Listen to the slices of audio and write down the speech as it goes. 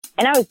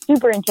And I was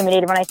super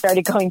intimidated when I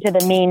started going to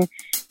the Maine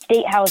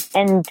State House.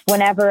 And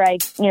whenever I,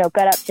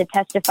 got up to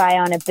testify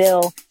on a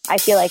bill, I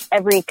feel like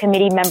every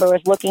committee member was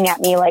looking at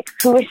me like,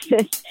 who is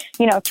this,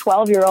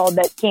 12-year-old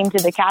that came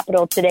to the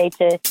Capitol today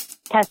to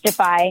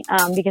testify,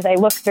 because I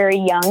look very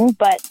young,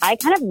 but I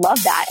kind of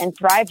loved that and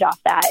thrived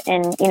off that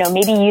and,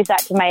 maybe use that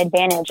to my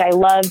advantage. I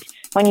loved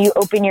when you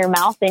open your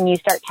mouth and you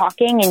start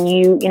talking and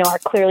you are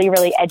clearly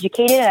really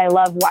educated. I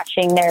love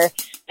watching their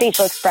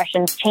facial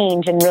expressions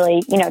change and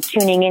really,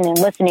 tuning in and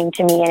listening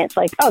to me. And it's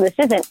like, oh, this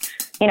isn't,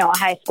 a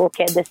high school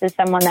kid. This is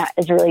someone that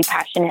is really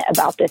passionate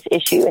about this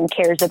issue and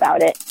cares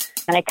about it.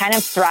 And I kind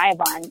of thrive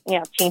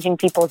on, changing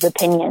people's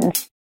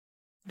opinions.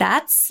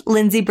 That's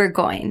Lindsay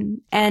Bourgoine,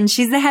 and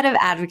she's the head of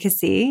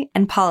advocacy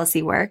and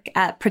policy work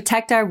at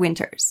Protect Our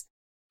Winters.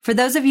 For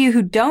those of you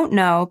who don't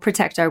know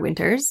Protect Our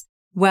Winters,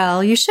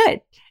 well, you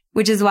should,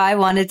 which is why I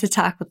wanted to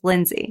talk with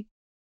Lindsay.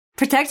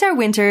 Protect Our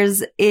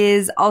Winters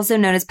is also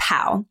known as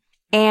POW,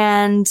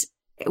 and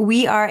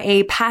we are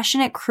a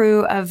passionate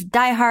crew of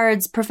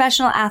diehards,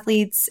 professional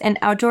athletes, and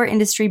outdoor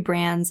industry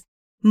brands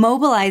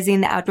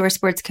mobilizing the outdoor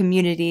sports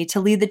community to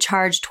lead the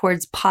charge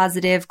towards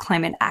positive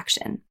climate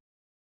action.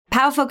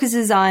 POW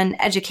focuses on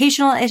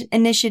educational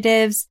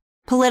initiatives,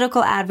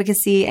 political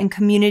advocacy, and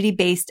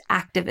community-based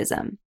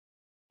activism.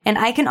 And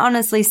I can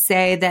honestly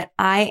say that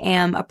I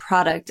am a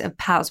product of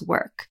POW's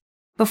work.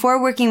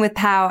 Before working with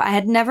POW, I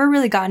had never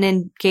really gotten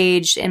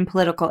engaged in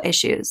political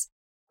issues.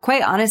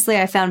 Quite honestly,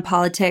 I found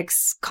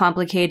politics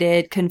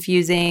complicated,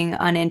 confusing,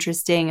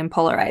 uninteresting, and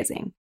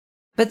polarizing.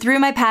 But through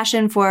my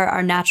passion for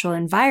our natural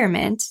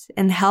environment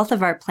and the health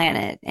of our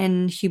planet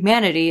and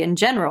humanity in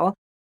general,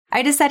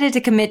 I decided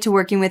to commit to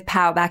working with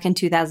POW back in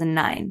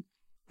 2009.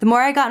 The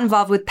more I got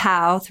involved with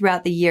POW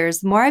throughout the years,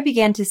 the more I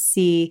began to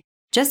see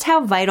just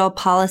how vital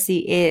policy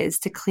is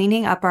to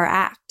cleaning up our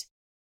act.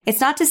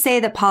 It's not to say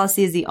that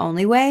policy is the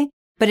only way,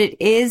 but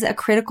it is a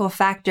critical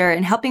factor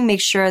in helping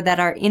make sure that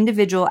our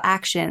individual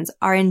actions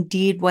are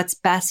indeed what's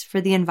best for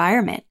the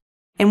environment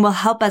and will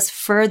help us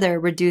further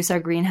reduce our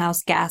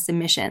greenhouse gas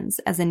emissions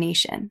as a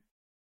nation.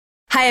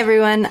 Hi,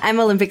 everyone. I'm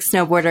Olympic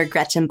snowboarder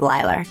Gretchen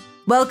Bleiler.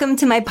 Welcome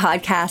to my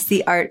podcast,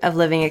 The Art of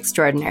Living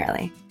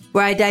Extraordinarily,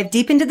 where I dive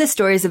deep into the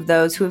stories of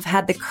those who have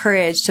had the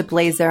courage to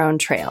blaze their own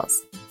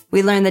trails.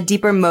 We learn the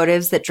deeper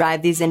motives that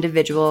drive these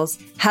individuals,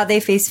 how they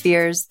face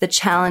fears, the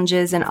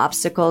challenges and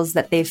obstacles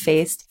that they've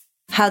faced,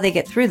 how they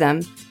get through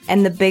them,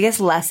 and the biggest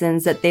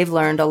lessons that they've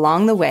learned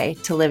along the way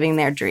to living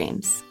their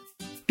dreams.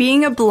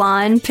 Being a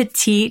blonde,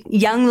 petite,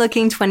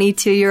 young-looking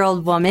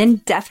 22-year-old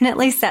woman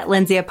definitely set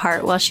Lindsay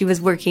apart while she was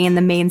working in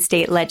the Maine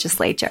state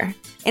legislature.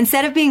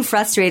 Instead of being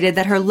frustrated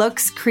that her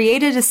looks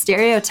created a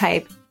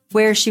stereotype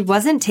where she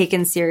wasn't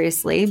taken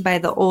seriously by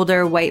the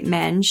older white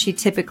men she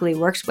typically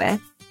worked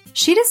with,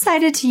 she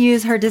decided to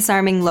use her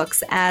disarming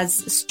looks as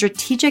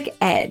strategic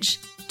edge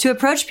to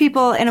approach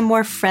people in a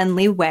more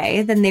friendly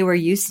way than they were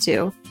used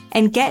to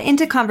and get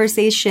into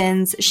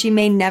conversations she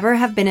may never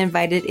have been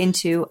invited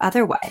into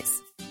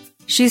otherwise.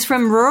 She's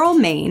from rural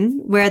Maine,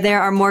 where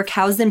there are more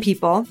cows than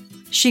people.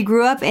 She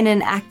grew up in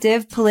an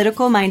active,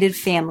 political-minded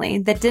family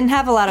that didn't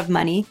have a lot of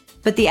money,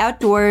 but the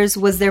outdoors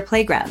was their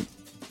playground.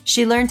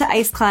 She learned to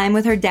ice climb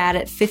with her dad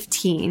at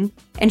 15,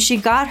 and she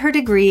got her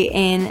degree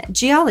in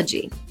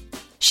geology.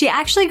 She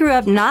actually grew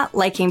up not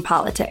liking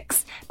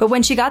politics, but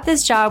when she got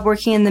this job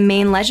working in the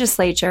Maine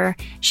legislature,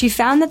 she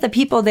found that the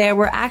people there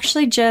were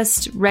actually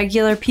just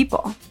regular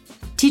people,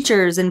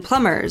 teachers and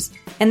plumbers,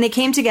 and they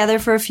came together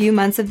for a few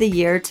months of the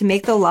year to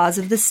make the laws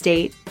of the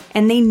state,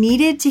 and they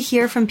needed to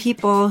hear from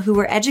people who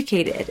were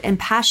educated and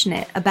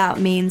passionate about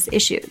Maine's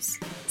issues.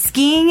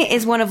 Skiing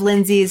is one of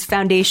Lindsay's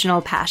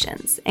foundational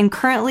passions, and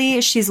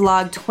currently she's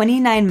logged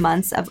 29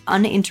 months of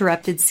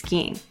uninterrupted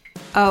skiing.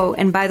 Oh,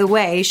 and by the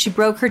way, she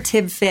broke her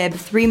tib-fib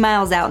 3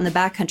 miles out in the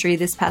backcountry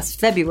this past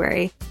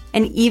February,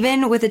 and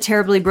even with a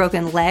terribly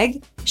broken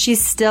leg, she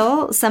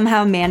still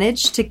somehow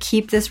managed to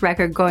keep this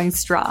record going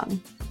strong.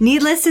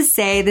 Needless to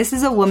say, this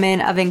is a woman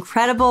of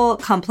incredible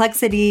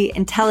complexity,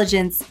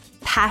 intelligence,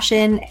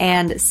 passion,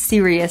 and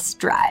serious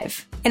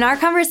drive. In our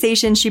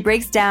conversation, she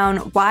breaks down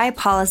why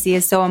policy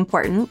is so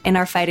important in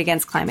our fight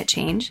against climate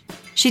change.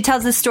 She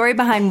tells the story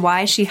behind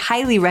why she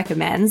highly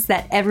recommends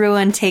that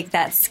everyone take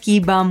that ski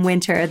bum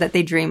winter that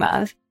they dream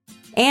of,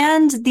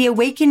 and the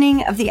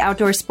awakening of the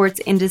outdoor sports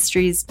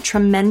industry's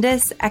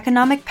tremendous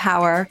economic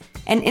power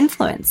and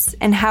influence,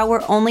 and how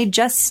we're only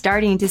just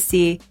starting to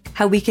see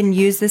how we can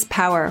use this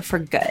power for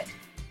good.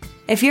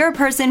 If you're a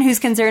person who's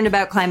concerned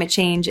about climate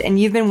change and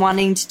you've been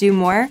wanting to do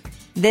more,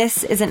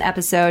 this is an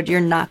episode you're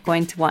not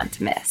going to want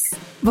to miss.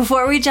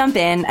 Before we jump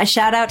in, a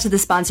shout out to the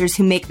sponsors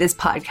who make this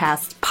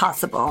podcast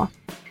possible.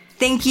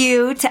 Thank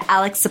you to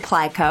Alex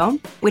Supply Co.,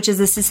 which is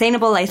a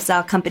sustainable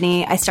lifestyle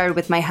company I started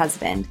with my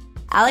husband.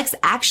 Alex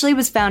actually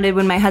was founded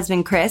when my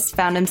husband Chris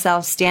found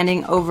himself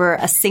standing over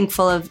a sink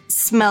full of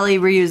smelly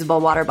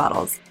reusable water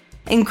bottles.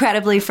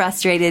 Incredibly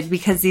frustrated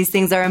because these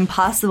things are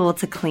impossible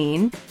to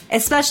clean,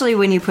 especially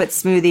when you put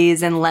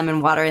smoothies and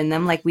lemon water in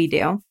them like we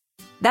do.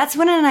 That's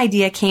when an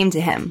idea came to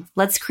him.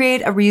 Let's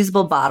create a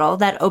reusable bottle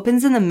that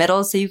opens in the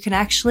middle so you can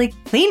actually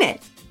clean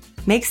it.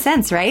 Makes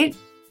sense, right?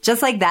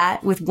 Just like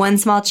that, with one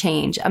small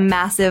change, a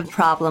massive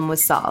problem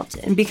was solved.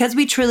 And because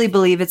we truly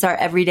believe it's our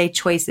everyday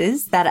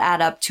choices that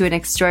add up to an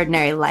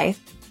extraordinary life,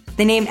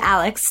 the name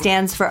Alex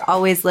stands for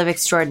Always Live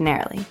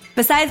Extraordinarily.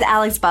 Besides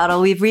Alex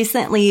Bottle, we've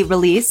recently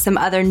released some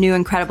other new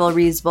incredible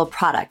reusable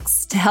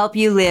products to help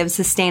you live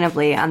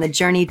sustainably on the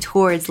journey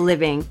towards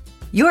living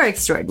your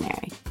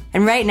extraordinary.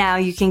 And right now,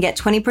 you can get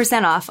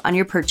 20% off on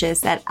your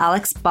purchase at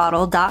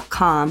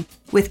alexbottle.com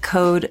with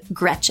code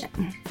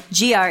Gretchen.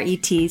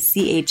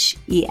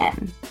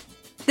 GRETCHEN.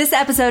 This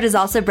episode is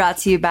also brought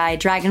to you by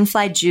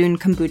Dragonfly June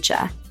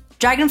Kombucha.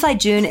 Dragonfly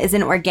June is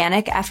an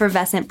organic,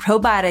 effervescent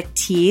probiotic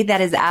tea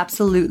that is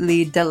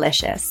absolutely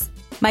delicious.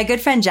 My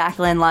good friend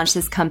Jacqueline launched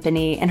this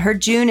company, and her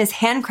June is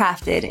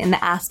handcrafted in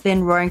the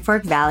Aspen Roaring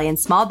Fork Valley in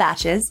small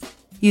batches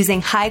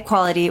using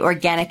high-quality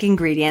organic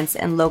ingredients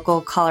and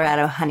local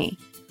Colorado honey.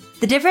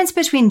 The difference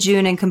between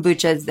June and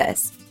kombucha is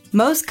this.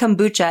 Most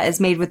kombucha is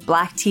made with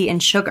black tea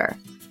and sugar.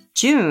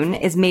 June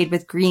is made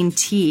with green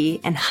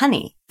tea and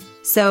honey.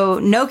 So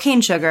no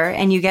cane sugar,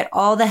 and you get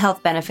all the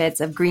health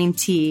benefits of green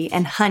tea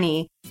and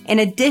honey in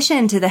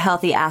addition to the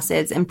healthy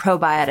acids and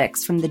probiotics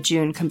from the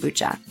June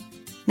kombucha.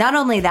 Not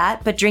only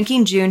that, but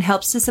drinking June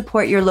helps to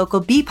support your local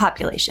bee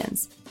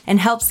populations and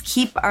helps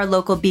keep our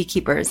local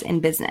beekeepers in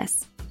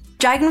business.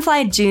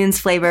 Dragonfly June's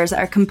flavors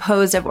are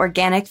composed of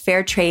organic,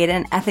 fair trade,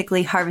 and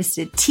ethically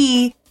harvested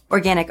tea,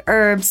 organic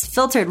herbs,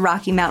 filtered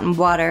Rocky Mountain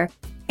water,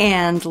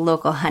 and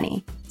local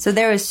honey. So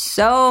there is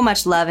so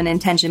much love and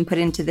intention put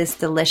into this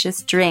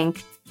delicious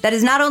drink that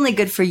is not only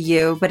good for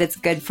you, but it's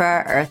good for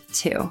our earth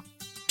too.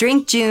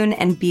 Drink June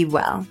and be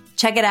well.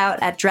 Check it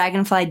out at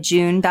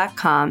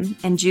dragonflyjune.com,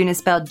 and June is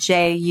spelled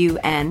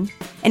Jun.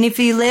 And if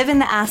you live in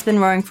the Aspen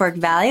Roaring Fork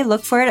Valley,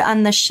 look for it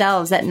on the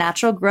shelves at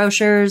natural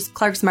grocers,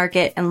 Clark's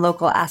Market, and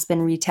local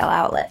Aspen retail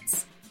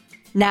outlets.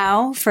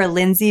 Now for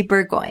Lindsay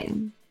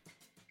Bourgoine.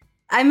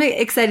 I'm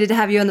excited to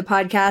have you on the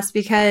podcast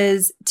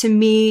because to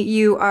me,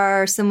 you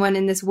are someone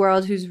in this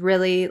world who's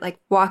really like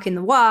walking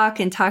the walk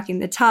and talking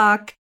the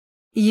talk.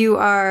 You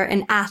are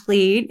an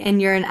athlete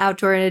and you're an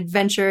outdoor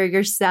adventurer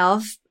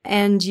yourself.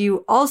 And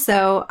you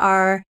also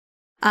are,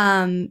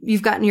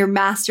 you've gotten your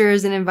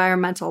master's in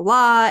environmental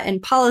law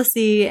and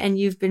policy, and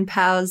you've been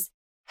POW's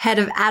head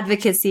of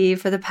advocacy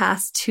for the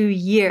past 2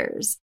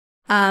 years.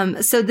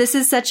 So this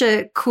is such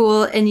a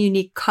cool and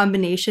unique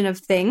combination of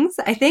things,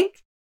 I think.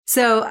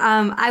 So,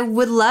 I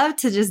would love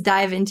to just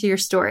dive into your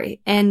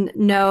story and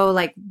know,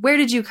 like, where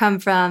did you come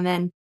from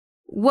and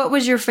what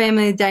was your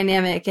family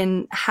dynamic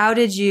and how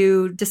did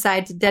you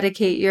decide to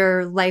dedicate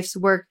your life's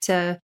work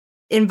to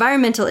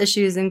environmental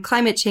issues and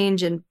climate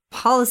change and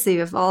policy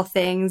of all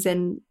things.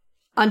 And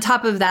on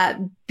top of that,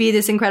 be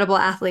this incredible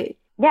athlete.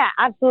 Yeah,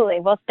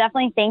 absolutely. Well,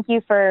 definitely thank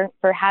you for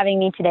having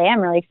me today. I'm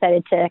really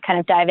excited to kind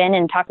of dive in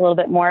and talk a little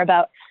bit more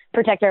about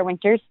Protect Our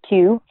Winters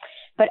too.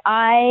 But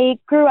I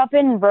grew up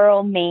in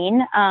rural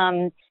Maine,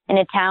 in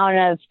a town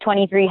of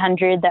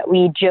 2,300 that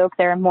we joke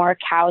there are more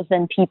cows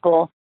than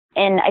people.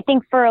 And I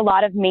think for a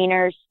lot of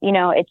Mainers, you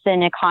know, it's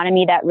an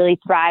economy that really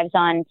thrives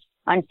on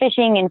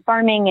fishing and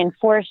farming and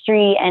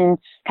forestry, and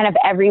kind of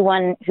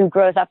everyone who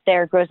grows up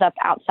there grows up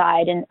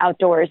outside and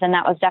outdoors. And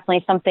that was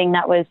definitely something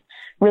that was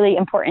really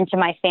important to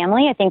my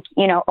family. I think,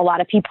 you know, a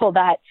lot of people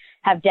that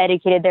have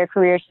dedicated their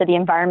careers to the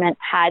environment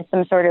had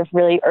some sort of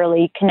really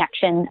early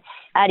connection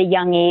at a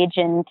young age.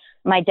 And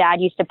my dad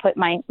used to put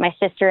my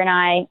sister and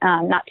I,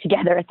 not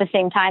together at the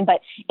same time,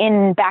 but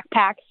in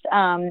backpacks,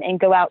 and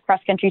go out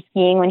cross-country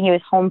skiing when he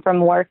was home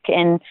from work,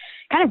 and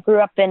kind of grew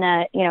up in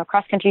a, you know,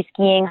 cross-country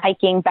skiing,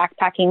 hiking,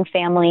 backpacking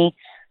family.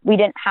 We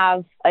didn't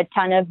have a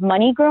ton of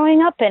money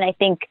growing up. And I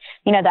think,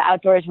 you know, the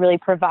outdoors really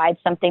provides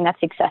something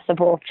that's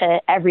accessible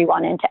to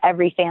everyone and to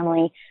every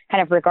family,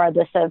 kind of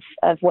regardless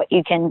of what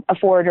you can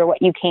afford or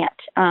what you can't.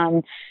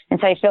 And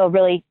so I feel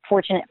really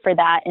fortunate for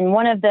that. And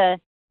one of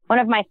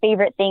my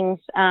favorite things,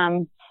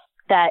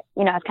 that,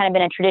 you know, has kind of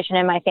been a tradition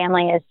in my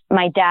family is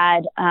my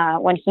dad,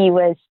 when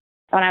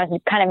I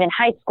was kind of in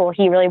high school,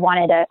 he really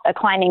wanted a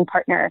climbing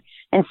partner.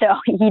 And so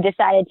he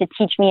decided to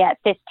teach me at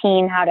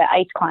 15 how to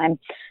ice climb.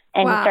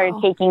 And Wow. He started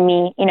taking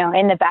me, you know,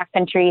 in the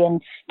backcountry and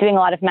doing a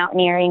lot of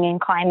mountaineering and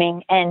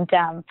climbing. And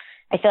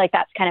I feel like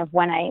that's kind of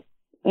when I,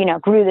 you know,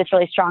 grew this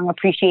really strong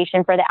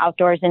appreciation for the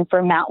outdoors and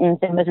for mountains,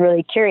 and was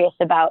really curious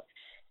about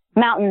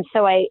mountains.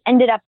 So I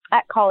ended up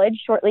at college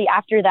shortly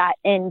after that,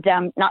 and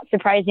not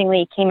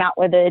surprisingly came out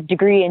with a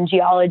degree in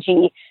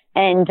geology.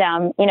 And,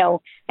 you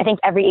know, I think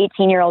every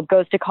 18-year-old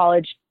goes to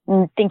college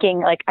thinking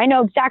like, I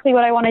know exactly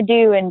what I want to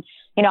do. And,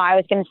 you know, I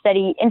was going to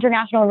study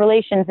international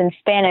relations and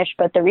Spanish,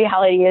 but the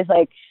reality is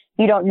like,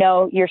 you don't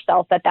know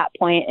yourself at that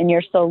point and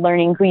you're still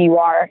learning who you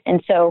are.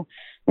 And so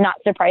not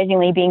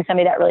surprisingly, being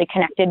somebody that really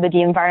connected with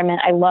the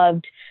environment, I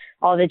loved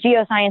all the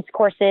geoscience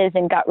courses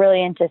and got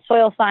really into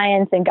soil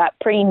science and got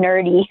pretty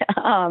nerdy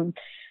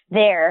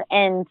there.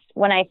 And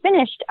when I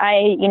finished,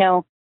 I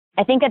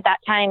think at that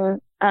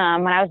time,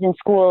 when I was in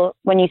school,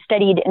 when you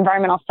studied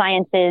environmental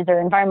sciences or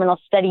environmental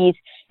studies,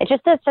 it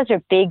just is such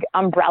a big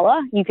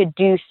umbrella. You could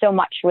do so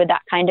much with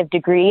that kind of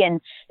degree,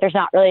 and there's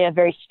not really a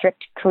very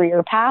strict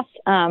career path.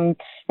 And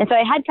so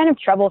I had kind of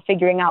trouble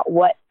figuring out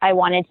what I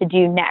wanted to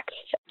do next.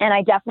 And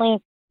I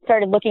definitely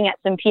started looking at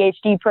some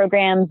PhD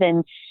programs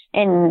and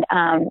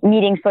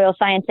meeting soil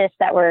scientists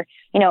that were,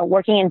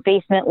 working in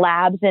basement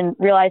labs, and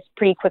realized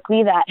pretty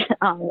quickly that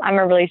I'm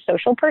a really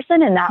social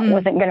person and that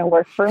wasn't going to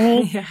work for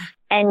me. Yeah.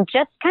 And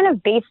just kind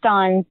of based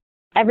on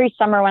every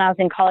summer when I was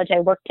in college, I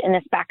worked in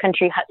this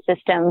backcountry hut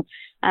system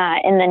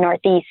in the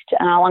Northeast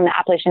along the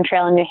Appalachian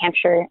Trail in New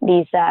Hampshire.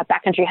 These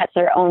backcountry huts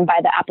are owned by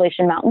the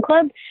Appalachian Mountain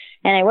Club.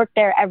 And I worked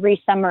there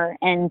every summer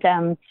and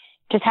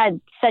just had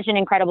such an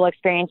incredible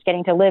experience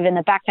getting to live in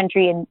the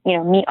backcountry and,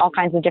 meet all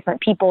kinds of different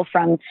people,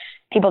 from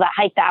people that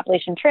hike the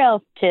Appalachian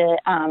Trail to,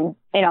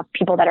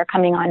 people that are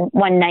coming on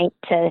one night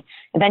to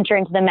venture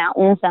into the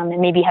mountains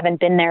and maybe haven't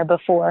been there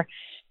before.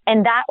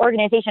 And that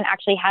organization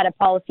actually had a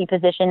policy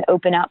position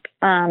open up.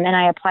 And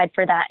I applied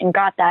for that and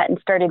got that and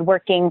started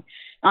working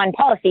on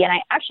policy. And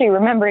I actually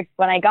remember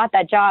when I got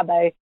that job,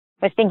 I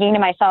was thinking to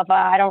myself,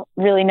 I don't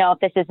really know if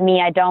this is me.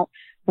 I don't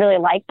really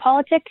like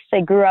politics.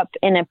 I grew up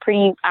in a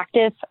pretty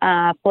active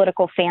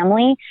political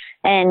family,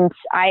 and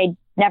I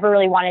never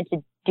really wanted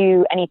to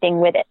do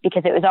anything with it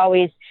because it was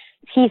always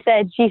he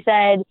said, she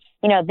said,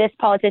 this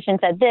politician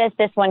said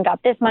this one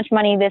got this much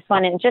money, this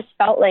one, and it just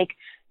felt like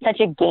such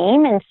a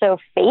game and so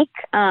fake.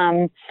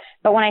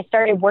 But when I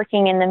started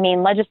working in the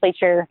Maine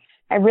legislature,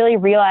 I really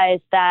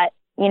realized that,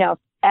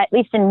 at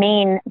least in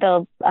Maine,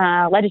 the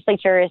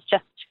legislature is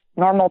just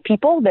normal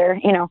people. They're,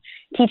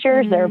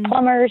 teachers, they're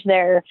plumbers,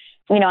 they're,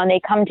 and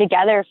they come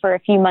together for a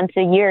few months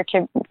a year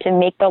to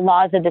make the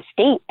laws of the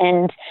state.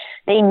 And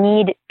they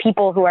need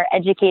people who are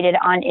educated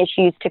on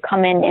issues to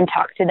come in and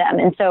talk to them.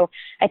 And so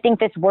I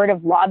think this word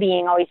of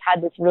lobbying always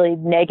had this really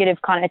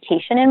negative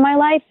connotation in my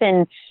life.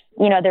 And,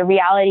 the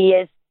reality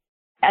is,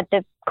 at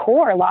the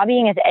core,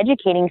 lobbying is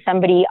educating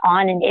somebody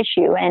on an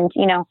issue. And,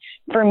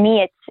 for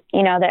me, it's,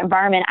 the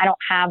environment, I don't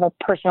have a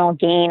personal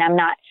gain. I'm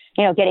not,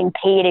 getting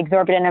paid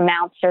exorbitant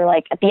amounts, or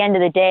like at the end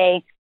of the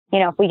day,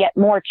 if we get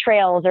more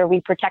trails or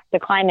we protect the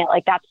climate,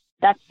 like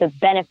that's the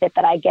benefit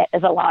that I get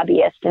as a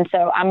lobbyist. And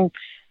so I'm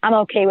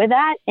okay with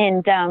that.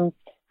 And,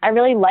 I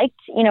really liked,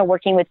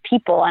 working with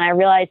people, and I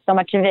realized so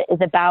much of it is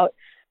about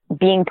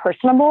being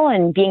personable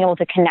and being able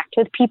to connect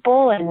with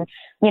people. And,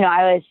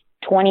 I was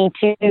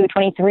 22,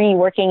 23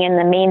 working in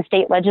the Maine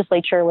state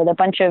legislature with a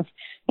bunch of,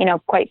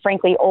 quite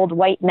frankly, old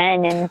white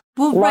men, and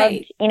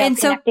loved, and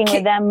connecting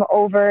with them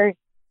over.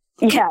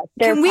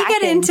 Can we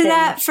get into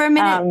that for a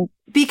minute?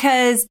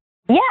 Because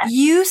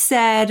you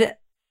said,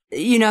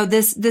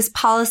 this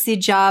policy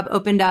job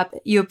opened up,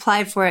 you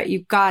applied for it,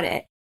 you got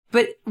it.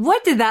 But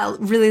what did that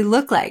really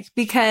look like?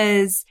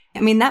 Because,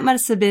 that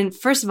must have been,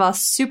 first of all,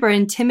 super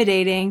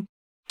intimidating.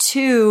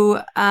 Two,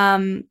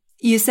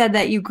 you said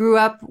that you grew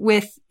up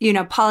with,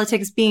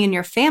 politics being in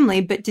your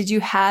family, but did you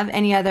have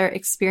any other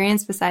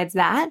experience besides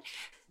that?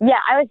 Yeah,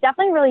 I was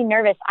definitely really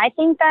nervous. I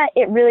think that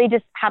it really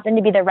just happened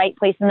to be the right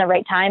place and the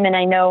right time. And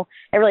I know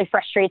it really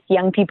frustrates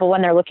young people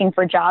when they're looking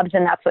for jobs,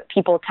 and that's what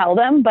people tell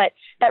them. But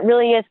that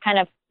really is kind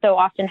of so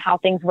often how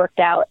things worked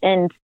out.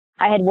 And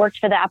I had worked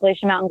for the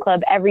Appalachian Mountain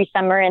Club every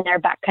summer in their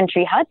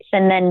backcountry huts.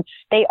 And then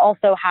they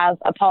also have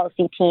a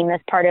policy team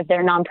as part of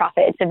their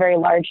nonprofit. It's a very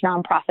large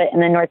nonprofit in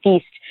the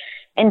Northeast.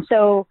 And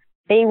so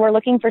they were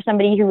looking for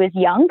somebody who was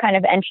young, kind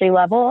of entry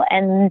level.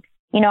 And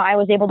I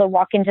was able to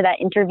walk into that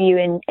interview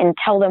and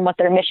tell them what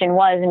their mission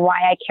was and why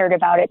I cared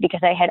about it, because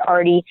I had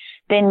already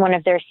been one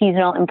of their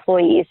seasonal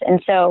employees.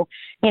 And so,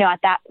 at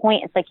that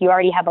point, it's like you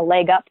already have a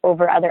leg up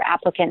over other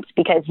applicants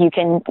because you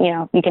can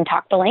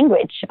talk the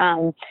language.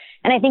 And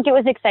I think it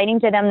was exciting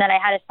to them that I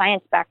had a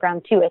science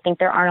background too. I think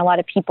there aren't a lot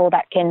of people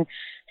that can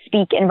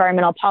speak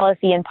environmental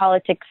policy and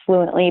politics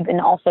fluently,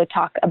 and also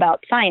talk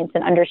about science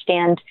and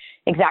understand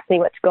exactly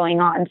what's going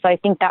on. So I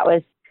think that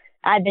was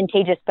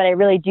advantageous, but I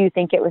really do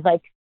think it was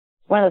like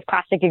one of those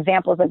classic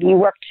examples of you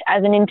worked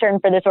as an intern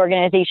for this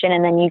organization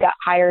and then you got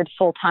hired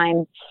full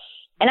time.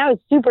 And I was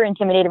super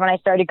intimidated when I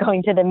started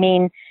going to the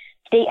Maine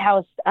State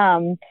House.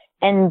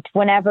 And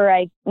whenever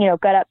I,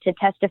 got up to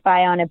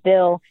testify on a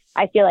bill,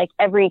 I feel like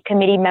every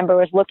committee member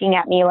was looking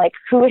at me like,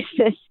 who is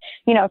this,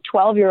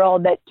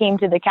 12-year-old that came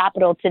to the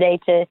Capitol today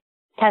to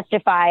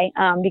testify?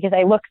 Because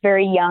I look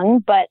very young,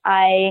 but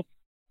I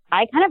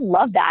kind of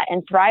loved that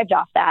and thrived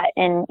off that,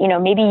 and,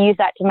 maybe use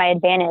that to my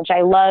advantage.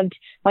 I loved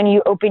when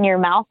you open your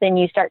mouth and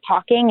you start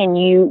talking and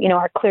you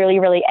are clearly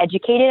really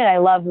educated. I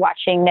love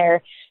watching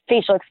their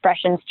facial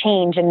expressions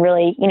change and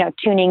really,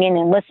 tuning in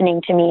and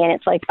listening to me. And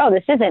it's like, oh,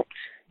 this isn't,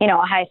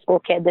 a high school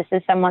kid. This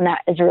is someone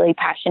that is really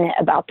passionate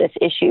about this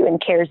issue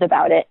and cares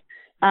about it.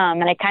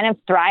 And I kind of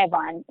thrive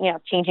on,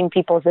 changing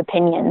people's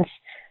opinions.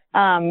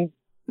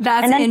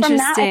 That's and then interesting. From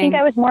that, I think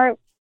I was more.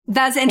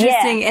 That's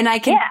interesting. Yeah. And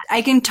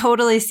I can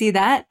totally see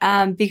that.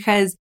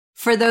 Because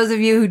for those of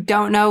you who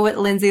don't know what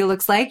Lindsay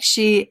looks like,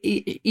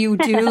 you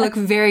do look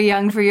very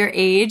young for your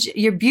age.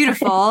 You're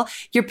beautiful.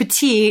 You're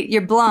petite.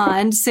 You're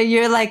blonde. So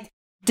you're like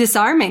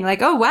disarming.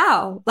 Like, oh,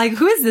 wow. Like,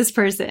 who is this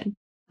person?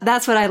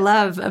 That's what I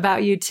love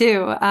about you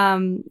too.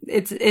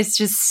 It's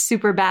just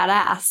super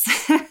badass.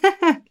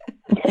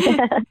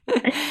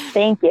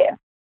 Thank you.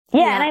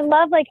 Yeah. And I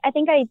love, I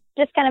think I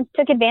just kind of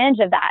took advantage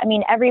of that. I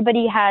mean,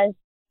 everybody has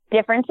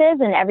differences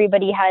and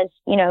everybody has,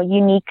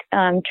 unique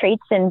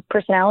traits and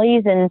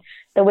personalities and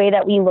the way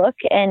that we look.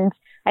 And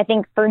I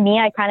think for me,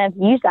 I kind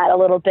of use that a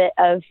little bit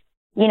of,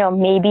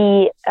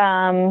 maybe,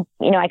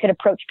 I could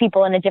approach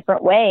people in a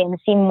different way and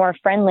seem more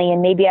friendly.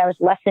 And maybe I was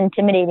less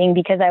intimidating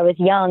because I was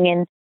young.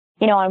 And,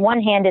 on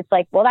one hand, it's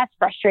like, well, that's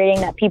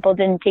frustrating that people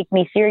didn't take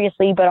me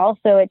seriously, but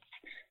also it's,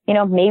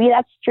 maybe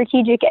that's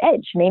strategic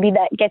edge. Maybe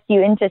that gets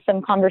you into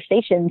some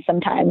conversations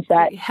sometimes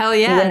that Hell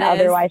yeah, you wouldn't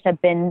otherwise have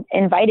been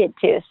invited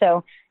to.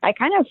 So I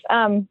kind of,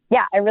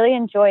 I really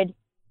enjoyed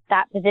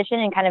that position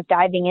and kind of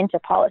diving into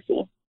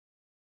policy.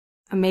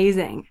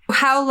 Amazing.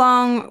 How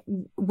long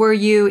were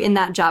you in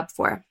that job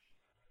for?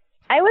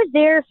 I was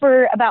there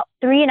for about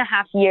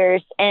 3.5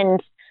 years,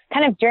 and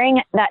kind of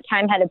during that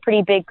time had a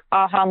pretty big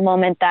aha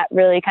moment that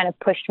really kind of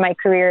pushed my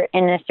career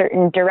in a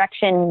certain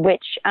direction,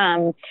 which,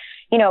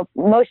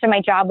 most of my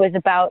job was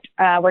about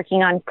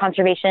working on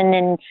conservation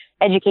and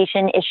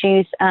education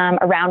issues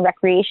around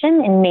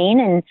recreation in Maine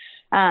and,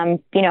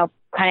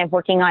 kind of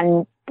working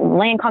on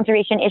land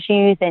conservation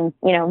issues and,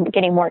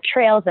 getting more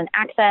trails and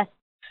access.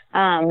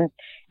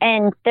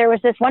 And there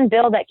was this one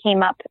bill that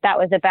came up that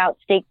was about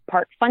state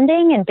park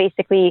funding and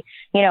basically,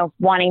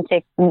 wanting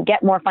to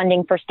get more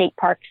funding for state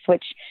parks,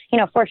 which,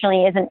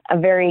 fortunately isn't a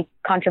very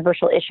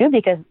controversial issue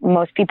because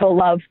most people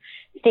love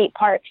state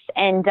parks.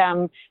 And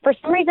for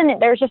some reason,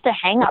 there was just a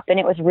hang up and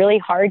it was really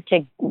hard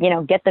to,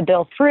 get the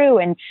bill through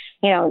and,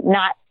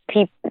 not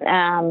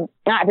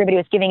everybody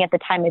was giving it the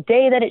time of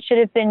day that it should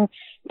have been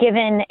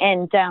given.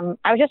 And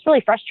I was just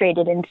really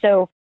frustrated. And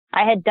so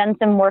I had done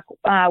some work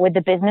with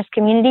the business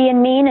community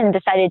in Maine and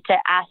decided to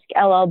ask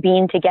LL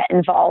Bean to get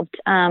involved.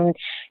 And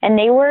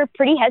they were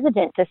pretty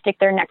hesitant to stick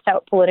their necks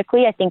out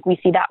politically. I think we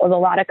see that with a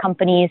lot of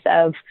companies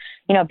of,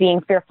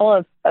 being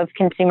fearful of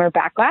consumer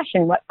backlash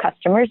and what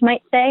customers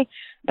might say.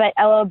 But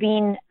LL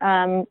Bean,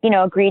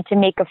 agreed to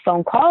make a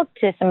phone call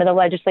to some of the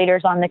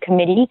legislators on the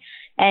committee.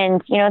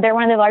 And, they're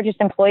one of the largest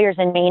employers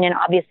in Maine and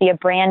obviously a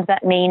brand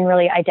that Maine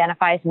really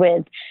identifies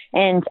with.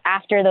 And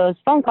after those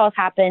phone calls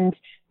happened,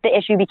 the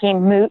issue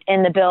became moot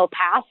and the bill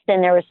passed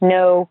and there was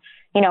no,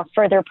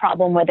 further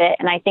problem with it.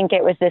 And I think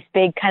it was this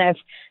big kind of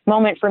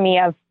moment for me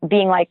of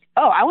being like,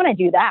 oh, I want to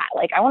do that.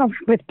 Like, I want to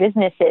work with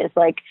businesses.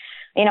 Like,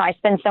 I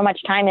spend so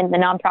much time in the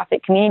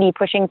nonprofit community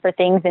pushing for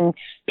things and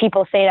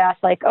people say to us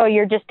like, oh,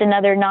 you're just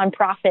another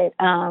nonprofit.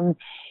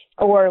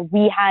 Or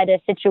we had a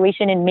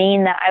situation in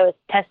Maine that I was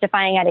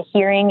testifying at a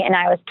hearing and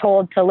I was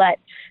told to let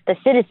the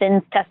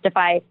citizens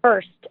testify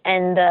first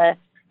and the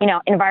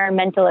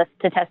environmentalists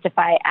to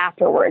testify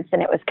afterwards.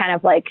 And it was kind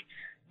of like,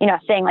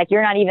 saying like,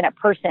 you're not even a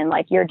person,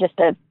 like you're just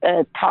a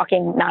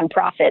talking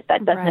nonprofit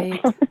that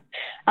doesn't,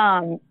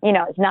 right.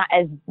 It's not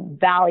as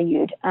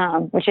valued,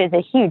 which is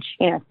a huge,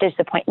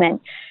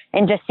 disappointment.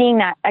 And just seeing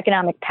that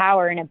economic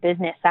power in a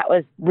business, that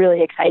was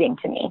really exciting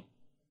to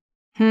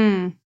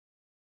me.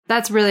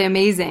 That's really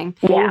amazing.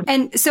 Yeah.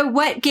 And so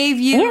what gave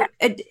you,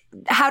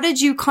 how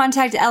did you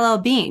contact LL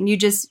Bean?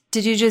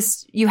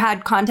 You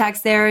had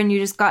contacts there and you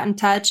just got in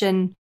touch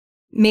and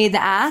made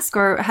the ask,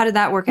 or how did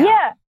that work out?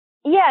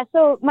 Yeah.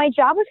 So my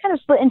job was kind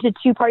of split into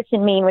two parts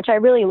in Maine, which I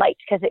really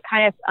liked because it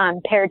kind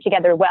of paired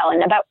together well.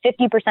 And about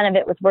 50% of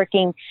it was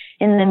working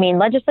in the Maine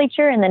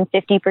legislature. And then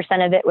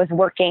 50% of it was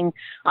working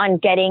on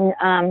getting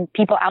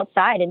people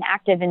outside and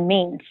active in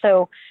Maine.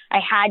 So I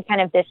had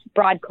kind of this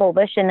broad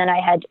coalition that I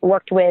had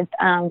worked with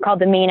called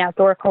the Maine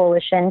Outdoor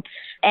Coalition.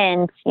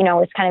 And,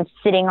 was kind of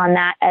sitting on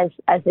that as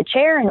the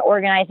chair and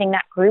organizing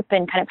that group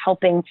and kind of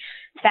helping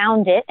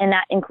found it. And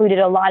that included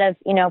a lot of,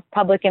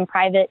 public and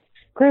private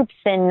groups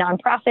and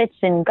nonprofits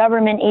and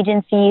government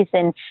agencies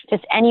and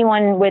just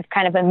anyone with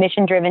kind of a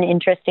mission-driven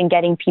interest in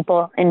getting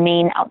people in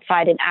Maine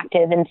outside and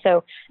active. And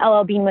so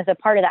LL Bean was a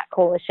part of that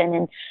coalition.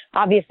 And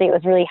obviously it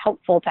was really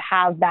helpful to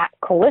have that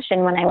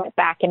coalition when I went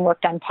back and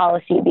worked on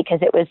policy because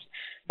it was,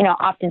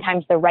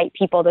 oftentimes the right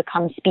people to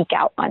come speak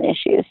out on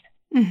issues.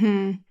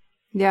 Mm-hmm.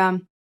 Yeah.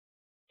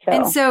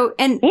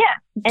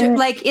 And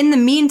like in the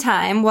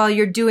meantime, while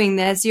you're doing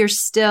this, you're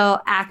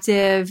still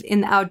active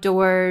in the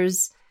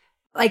outdoors.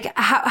 Like,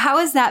 how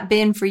has that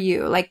been for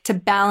you? Like to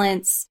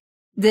balance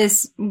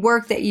this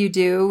work that you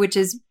do, which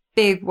is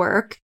big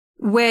work,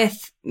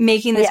 with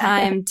making the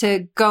time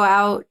to go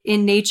out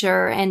in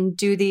nature and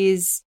do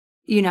these,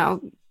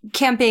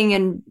 camping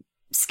and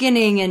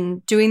skinning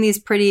and doing these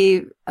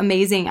pretty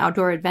amazing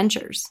outdoor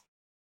adventures.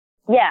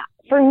 Yeah.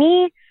 For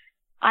me,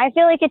 I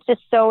feel like it's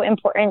just so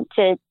important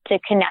to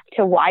connect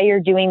to why you're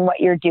doing what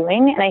you're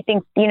doing. And I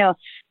think,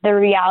 the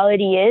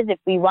reality is if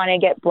we want to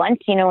get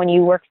blunt, when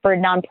you work for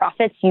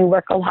nonprofits, you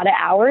work a lot of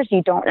hours.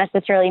 You don't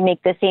necessarily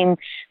make the same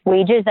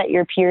wages that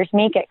your peers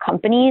make at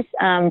companies.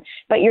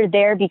 But you're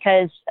there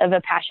because of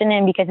a passion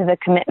and because of a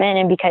commitment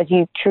and because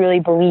you truly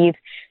believe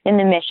in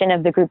the mission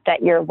of the group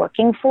that you're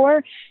working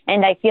for.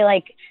 And I feel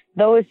like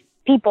those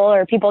people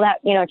or people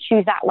that,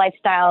 choose that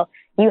lifestyle,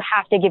 you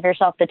have to give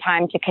yourself the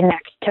time to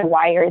connect to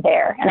why you're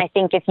there. And I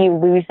think if you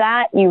lose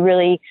that, you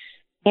really,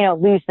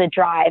 lose the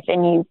drive,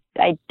 and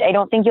I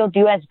don't think you'll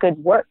do as good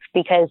work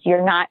because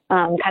you're not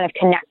kind of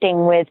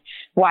connecting with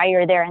why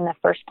you're there in the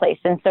first place.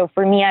 And so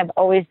for me, I've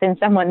always been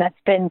someone that's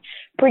been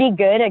pretty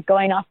good at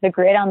going off the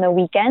grid on the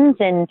weekends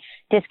and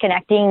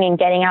disconnecting and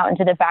getting out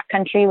into the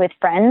backcountry with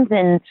friends.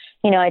 And,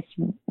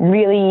 it's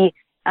really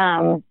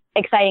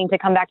exciting to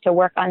come back to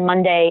work on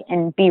Monday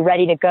and be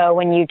ready to go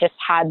when you just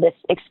had this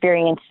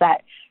experience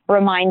that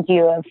reminds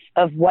you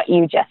of what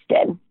you just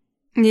did.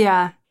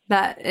 Yeah,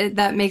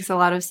 that makes a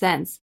lot of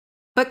sense.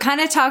 But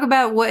kind of talk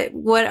about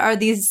what are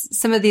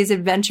some of these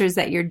adventures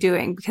that you're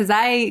doing, because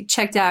I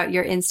checked out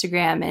your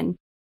Instagram and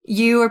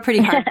you are pretty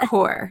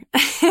hardcore.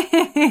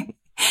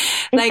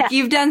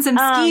 You've done some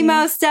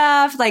skimo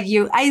stuff, like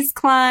you ice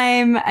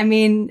climb. I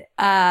mean,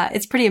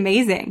 it's pretty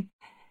amazing.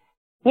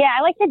 Yeah,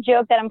 I like to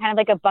joke that I'm kind of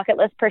like a bucket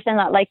list person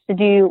that likes to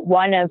do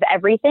one of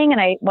everything.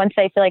 And once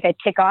I feel like I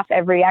tick off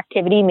every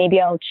activity,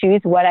 maybe I'll choose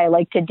what I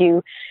like to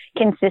do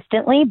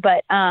consistently.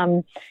 But,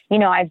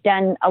 I've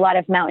done a lot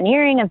of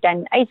mountaineering. I've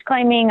done ice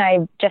climbing.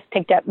 I've just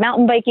picked up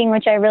mountain biking,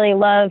 which I really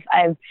love.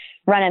 I've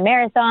run a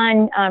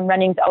marathon.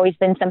 Running's always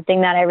been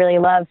something that I really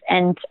love.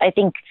 And I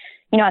think,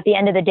 at the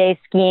end of the day,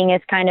 skiing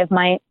is kind of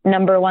my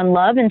number one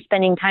love, and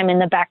spending time in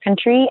the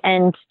backcountry.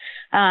 And,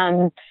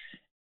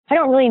 I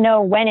don't really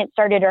know when it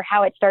started or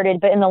how it started,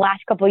 but in the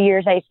last couple of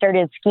years, I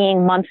started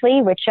skiing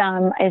monthly, which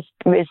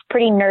is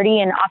pretty nerdy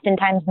and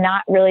oftentimes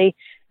not really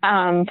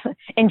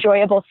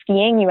enjoyable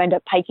skiing. You end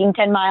up hiking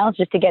 10 miles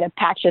just to get a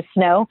patch of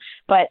snow.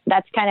 But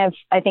that's kind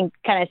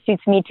of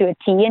suits me to a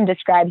T and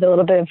describes a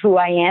little bit of who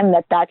I am,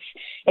 that's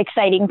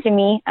exciting to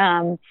me.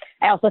 I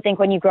also think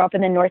when you grow up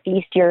in the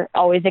Northeast, you're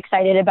always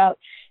excited about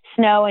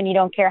snow and you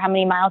don't care how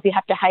many miles you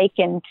have to hike.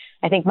 And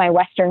I think my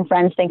Western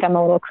friends think I'm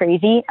a little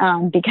crazy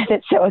because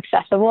it's so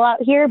accessible out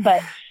here.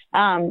 But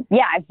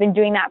I've been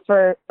doing that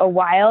for a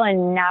while,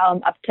 and now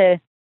I'm up to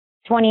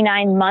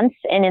 29 months.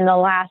 And in the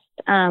last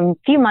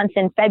few months,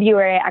 in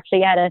February, I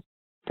actually had a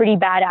pretty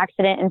bad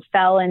accident and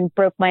fell and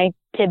broke my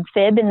tib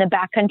fib in the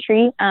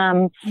backcountry.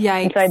 Yikes.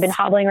 And so I've been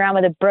hobbling around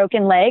with a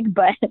broken leg,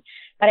 but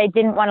I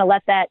didn't want to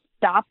let that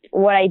stop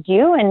what I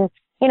do. And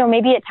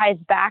maybe it ties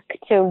back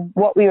to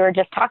what we were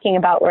just talking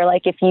about, where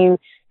like if you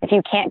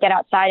can't get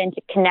outside and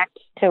to connect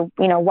to,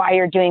 why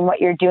you're doing what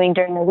you're doing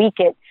during the week,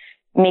 it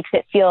makes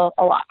it feel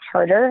a lot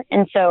harder.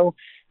 And so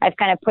I've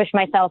kind of pushed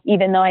myself,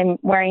 even though I'm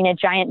wearing a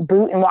giant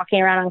boot and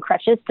walking around on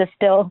crutches, to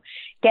still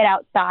get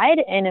outside.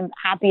 And I'm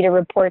happy to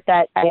report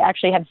that I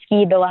actually have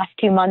skied the last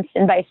 2 months.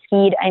 And by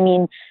skied, I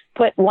mean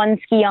put one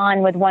ski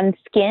on with one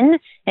skin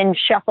and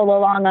shuffle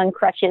along on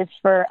crutches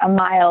for a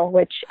mile,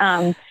 which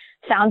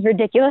sounds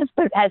ridiculous,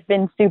 but has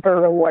been super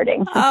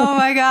rewarding. Oh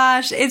my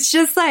gosh. It's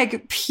just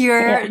like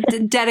pure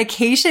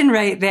dedication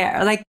right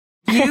there. Like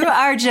you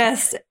are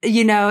just,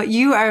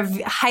 you are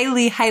a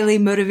highly, highly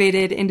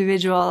motivated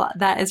individual.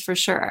 That is for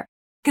sure.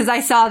 Because I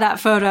saw that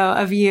photo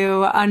of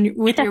you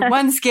with your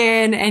one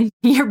skin and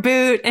your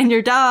boot and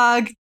your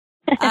dog.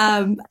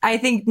 I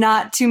think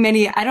not too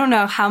many, I don't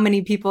know how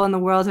many people in the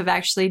world have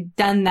actually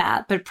done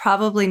that, but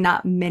probably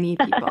not many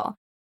people.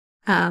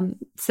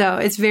 So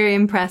it's very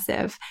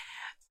impressive.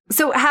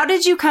 So how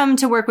did you come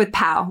to work with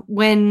POW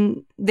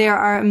when there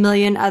are a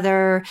million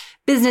other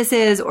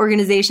businesses,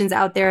 organizations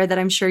out there that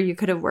I'm sure you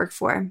could have worked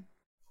for?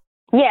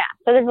 Yeah.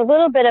 So there's a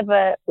little bit of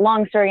a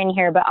long story in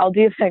here, but I'll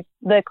do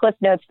the Cliff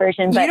Notes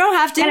version. But you don't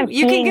have to. Kind of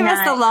you can give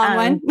us the long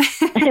one.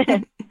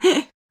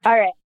 All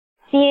right.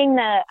 Seeing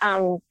the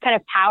kind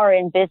of power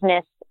in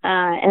business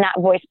and that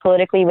voice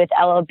politically with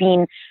LL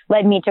Bean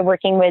led me to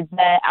working with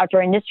the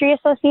Outdoor Industry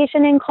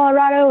Association in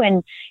Colorado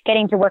and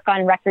getting to work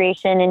on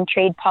recreation and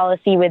trade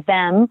policy with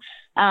them.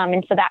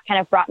 And so that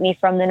kind of brought me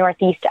from the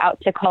Northeast out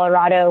to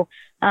Colorado.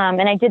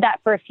 And I did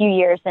that for a few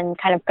years and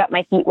kind of got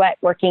my feet wet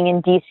working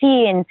in DC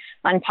and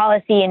on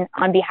policy and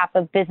on behalf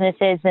of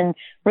businesses, and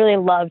really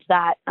loved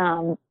that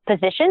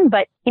position.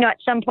 But, at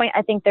some point,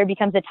 I think there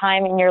becomes a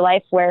time in your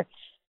life where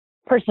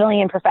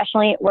personally and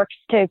professionally, it works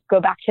to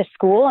go back to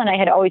school. And I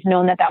had always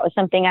known that that was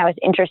something I was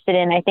interested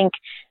in. I think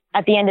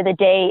at the end of the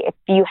day, if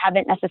you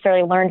haven't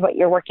necessarily learned what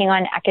you're working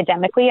on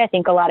academically, I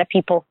think a lot of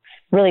people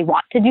really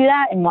want to do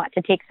that and want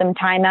to take some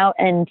time out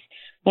and,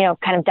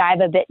 kind of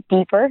dive a bit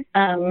deeper.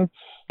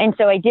 And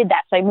so I did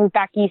that. So I moved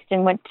back east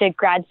and went to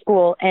grad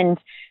school. And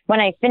when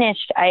I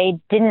finished, I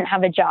didn't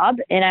have a job,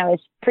 and I was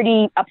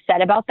pretty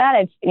upset about that.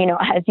 As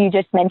you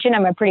just mentioned,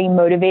 I'm a pretty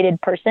motivated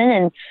person,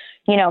 and,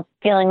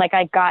 feeling like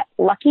I got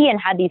lucky and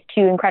had these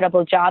two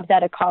incredible jobs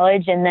out of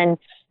college, and then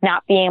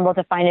not being able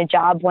to find a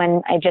job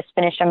when I just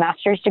finished a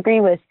master's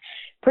degree was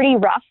pretty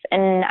rough.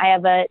 And I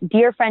have a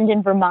dear friend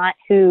in Vermont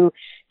who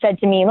said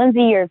to me,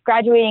 "Lindsay, you're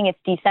graduating. It's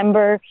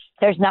December.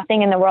 There's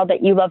nothing in the world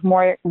that you love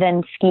more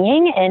than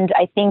skiing. And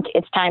I think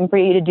it's time for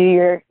you to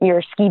do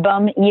your ski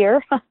bum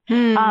year."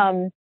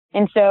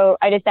 And so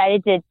I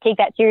decided to take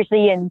that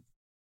seriously and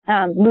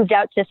moved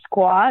out to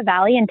Squaw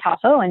Valley in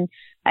Tahoe. And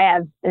I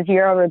have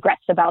zero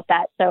regrets about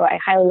that. So I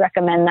highly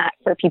recommend that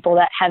for people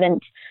that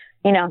haven't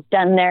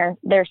done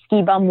their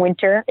ski bum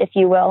winter, if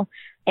you will,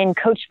 and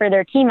coached for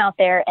their team out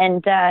there.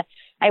 And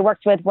I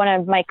worked with one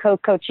of my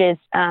co-coaches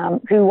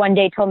who one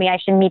day told me I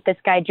should meet this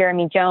guy,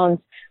 Jeremy Jones,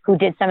 who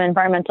did some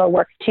environmental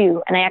work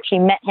too. And I actually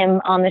met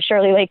him on the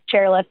Shirley Lake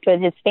chairlift with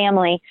his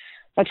family,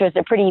 which was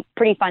a pretty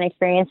fun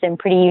experience and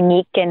pretty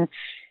unique. And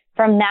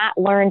from that,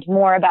 learned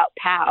more about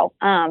POW.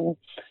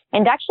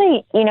 And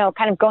actually,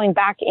 kind of going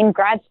back in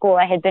grad school,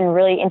 I had been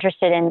really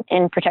interested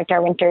in Protect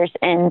Our Winters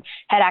and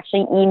had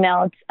actually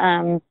emailed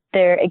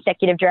their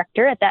executive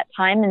director at that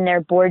time and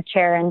their board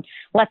chair and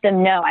let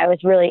them know I was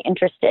really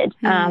interested.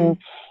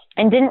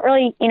 And didn't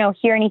really,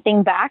 hear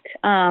anything back,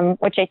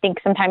 which I think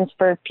sometimes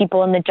for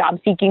people in the job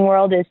seeking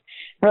world is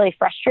really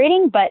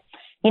frustrating. But,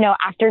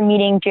 after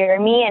meeting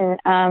Jeremy and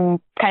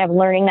kind of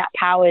learning that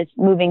POW is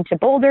moving to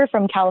Boulder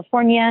from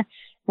California,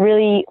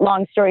 really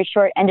long story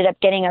short, ended up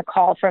getting a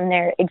call from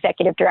their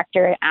executive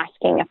director and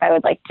asking if I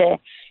would like to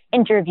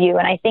interview.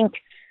 And I think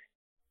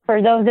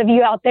for those of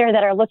you out there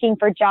that are looking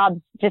for jobs,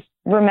 just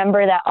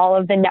remember that all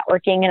of the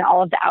networking and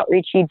all of the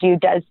outreach you do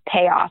does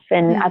pay off.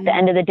 And at the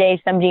end of the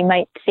day, somebody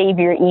might save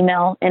your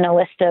email in a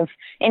list of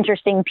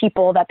interesting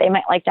people that they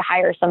might like to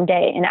hire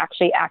someday and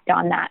actually act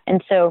on that.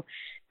 And so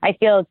I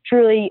feel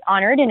truly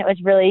honored, and it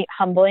was really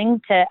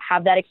humbling to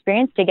have that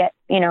experience, to get,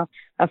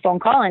 a phone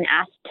call and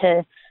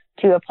asked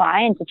to apply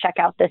and to check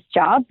out this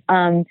job.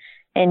 And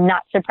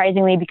not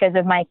surprisingly, because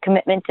of my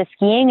commitment to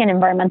skiing and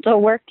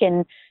environmental work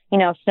and,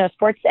 snow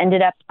sports,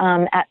 ended up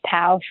at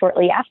POW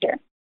shortly after.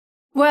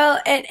 Well,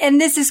 and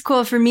this is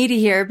cool for me to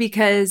hear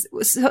because,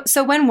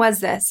 so when was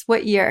this?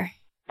 What year?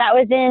 That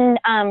was in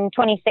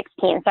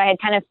 2016. So I had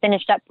kind of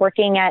finished up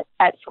working at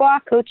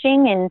SQUA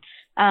coaching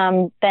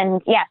and then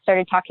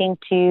started talking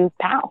to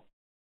POW.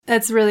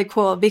 That's really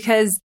cool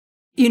because,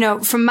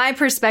 from my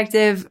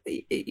perspective,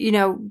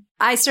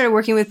 I started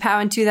working with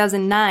POW in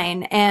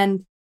 2009.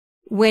 And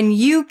when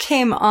you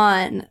came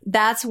on,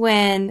 that's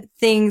when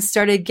things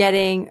started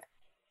getting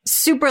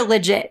super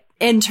legit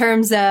in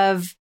terms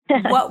of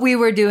what we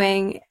were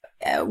doing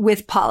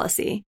with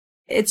policy.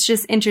 It's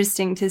just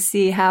interesting to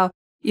see how,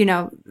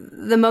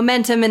 the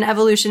momentum and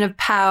evolution of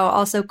POW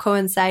also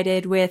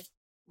coincided with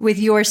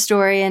your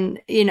story. And,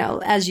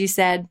 as you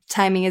said,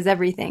 timing is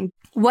everything.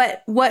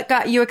 What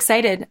got you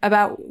excited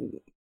about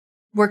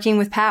working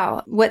with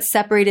POW? What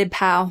separated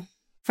POW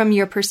from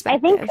your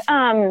perspective?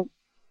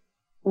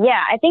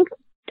 I think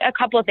a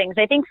couple of things.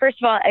 I think, first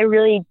of all, I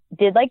really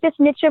did like this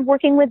niche of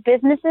working with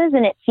businesses,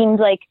 and it seemed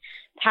like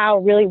POW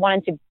really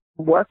wanted to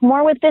work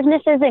more with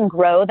businesses and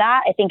grow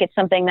that. I think it's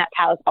something that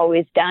POW's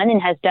always done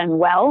and has done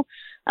well,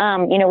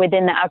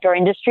 within the outdoor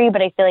industry,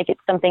 but I feel like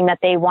it's something that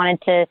they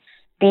wanted to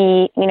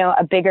be,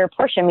 a bigger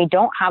portion. We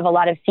don't have a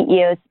lot of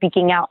CEOs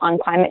speaking out on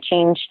climate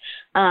change,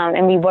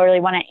 and we really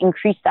want to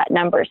increase that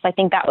number. So I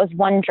think that was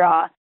one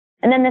draw.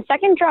 And then the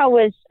second draw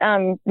was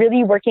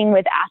really working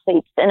with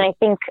athletes. And I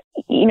think,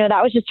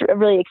 that was just a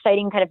really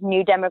exciting kind of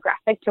new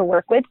demographic to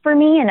work with for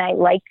me. And I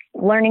like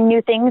learning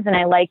new things, and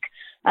I like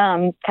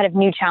kind of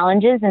new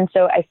challenges. And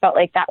so I felt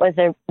like that was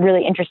a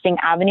really interesting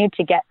avenue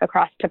to get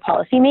across to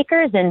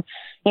policymakers. And,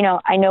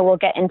 I know we'll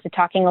get into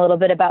talking a little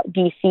bit about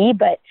DC,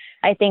 but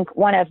I think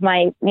one of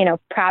my,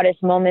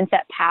 proudest moments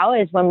at POW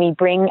is when we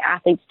bring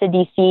athletes to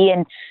DC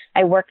and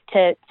I work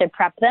to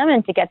prep them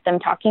and to get them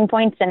talking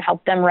points and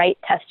help them write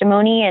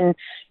testimony, and,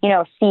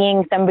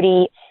 seeing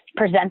somebody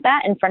present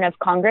that in front of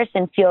Congress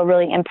and feel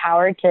really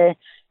empowered to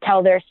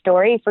tell their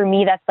story. For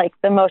me, that's like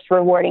the most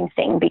rewarding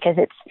thing, because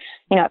it's,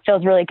 it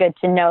feels really good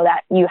to know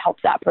that you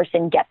helped that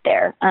person get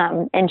there,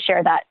 and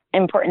share that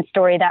important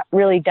story that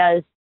really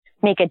does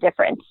make a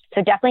difference.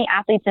 So definitely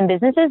athletes and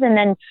businesses. And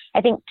then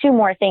I think two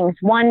more things.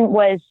 One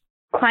was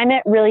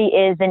climate really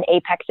is an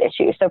apex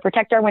issue. So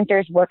Protect Our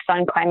Winters works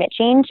on climate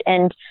change.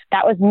 And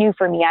that was new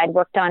for me. I'd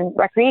worked on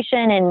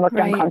recreation and worked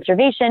on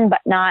conservation,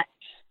 but not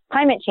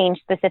climate change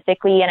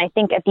specifically. And I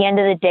think at the end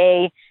of the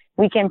day,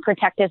 we can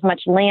protect as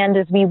much land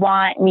as we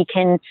want. We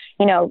can,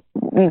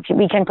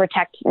 we can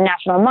protect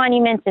national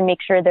monuments and make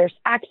sure there's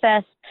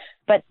access.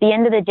 But at the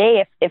end of the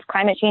day, if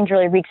climate change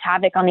really wreaks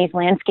havoc on these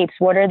landscapes,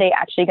 what are they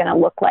actually going to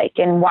look like?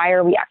 And why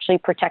are we actually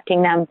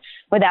protecting them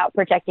without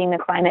protecting the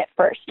climate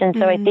first? And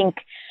so I think,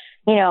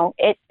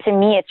 to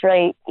me, it's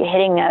really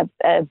hitting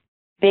a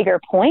bigger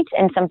point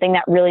and something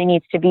that really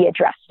needs to be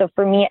addressed. So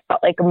for me, it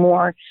felt like a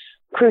more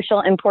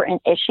crucial,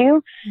 important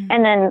issue.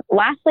 And then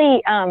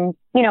lastly,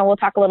 we'll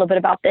talk a little bit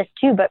about this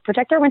too, but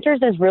Protect Our Winters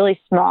is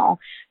really small.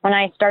 When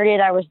I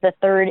started, I was the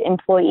third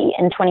employee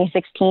in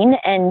 2016,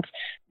 and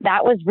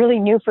that was really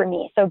new for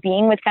me. So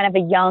being with kind of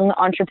a young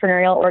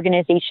entrepreneurial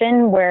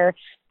organization where,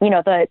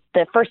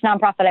 the first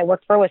nonprofit I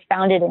worked for was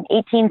founded in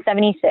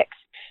 1876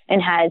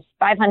 and has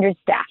 500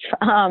 staff.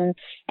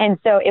 And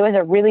so it was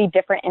a really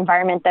different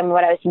environment than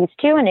what I was used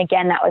to. And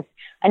again, that was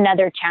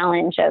another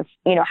challenge of,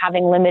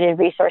 having limited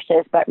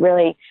resources, but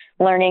really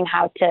learning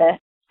how to,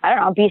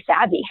 be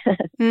savvy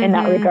in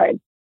that regard.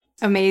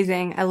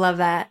 Amazing. I love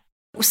that.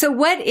 So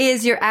what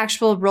is your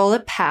actual role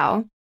at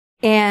POW,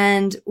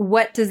 and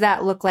what does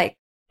that look like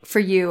for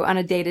you on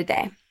a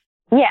day-to-day?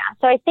 Yeah.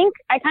 So I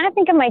kind of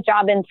think of my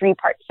job in three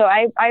parts. So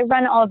I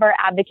run all of our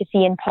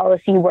advocacy and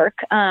policy work.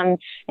 And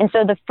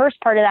so the first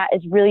part of that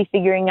is really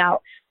figuring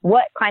out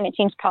what climate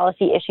change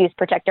policy issues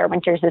Protect Our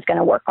Winters is going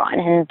to work on.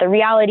 And the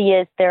reality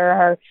is there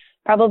are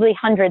probably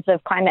hundreds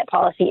of climate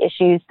policy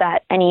issues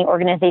that any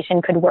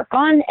organization could work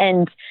on.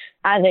 And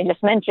as I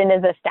just mentioned,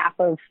 as a staff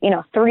of,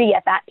 3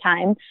 at that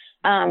time,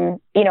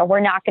 we're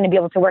not going to be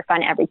able to work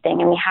on everything,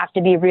 and we have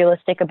to be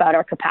realistic about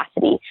our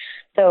capacity.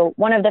 So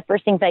one of the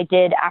first things I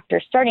did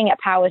after starting at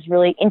POW is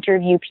really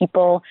interview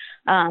people,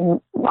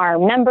 our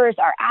members,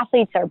 our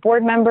athletes, our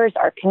board members,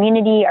 our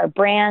community, our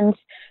brands,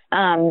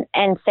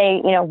 and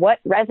say, what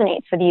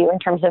resonates with you in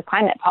terms of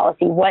climate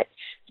policy? What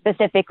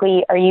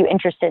specifically are you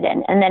interested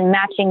in? And then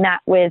matching that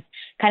with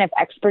kind of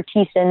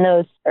expertise in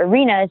those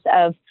arenas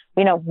of,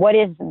 what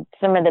is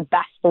some of the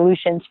best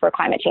solutions for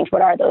climate change?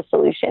 What are those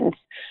solutions?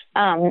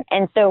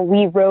 And so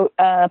we wrote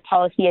a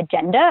policy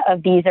agenda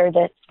of these are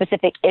the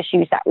specific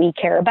issues that we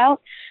care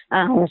about.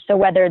 So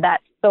whether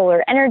that's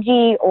solar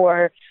energy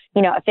or,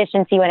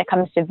 efficiency when it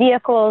comes to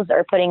vehicles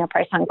or putting a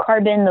price on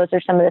carbon, those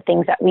are some of the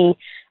things that we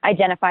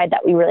identified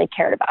that we really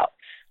cared about.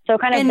 So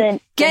kind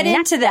of get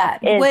into that.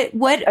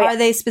 What are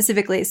they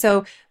specifically?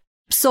 So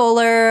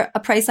solar, a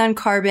price on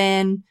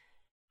carbon,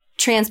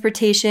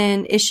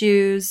 transportation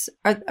issues,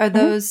 are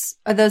those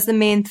the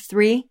main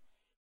three,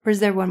 or is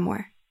there one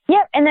more?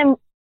 Yep. And then,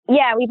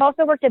 we've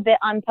also worked a bit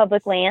on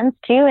public lands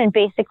too. And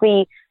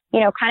basically,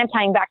 kind of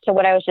tying back to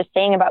what I was just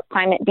saying about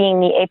climate being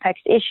the apex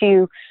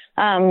issue,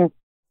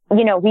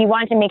 we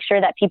wanted to make sure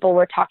that people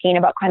were talking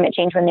about climate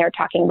change when they were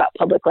talking about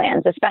public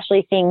lands,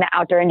 especially seeing the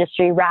outdoor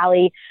industry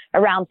rally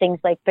around things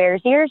like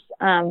Bears Ears.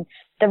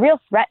 The real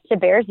threat to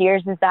Bears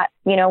Ears is that,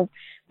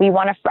 we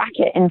want to frack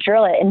it and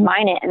drill it and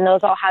mine it. And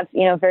those all have,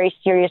 very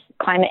serious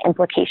climate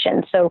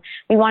implications. So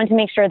we wanted to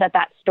make sure that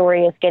that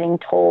story is getting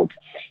told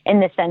in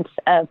the sense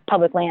of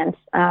public lands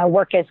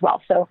work as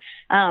well. So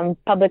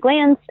public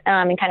lands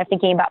and kind of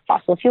thinking about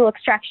fossil fuel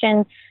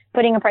extraction,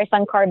 putting a price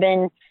on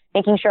carbon,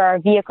 making sure our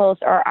vehicles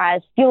are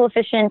as fuel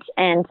efficient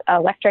and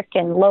electric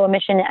and low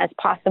emission as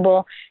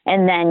possible,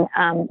 and then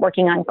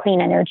working on clean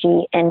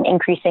energy and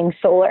increasing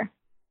solar.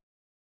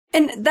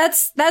 And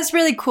that's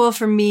really cool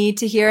for me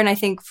to hear, and I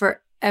think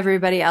for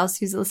everybody else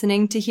who's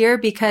listening to hear,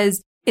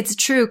 because it's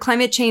true.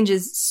 Climate change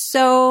is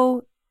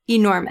so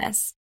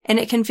enormous and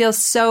it can feel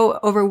so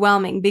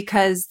overwhelming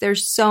because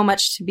there's so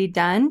much to be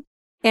done.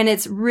 And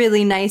it's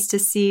really nice to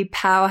see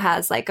POW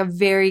has like a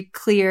very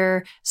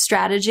clear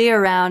strategy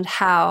around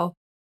how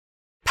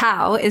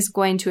POW is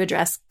going to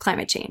address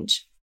climate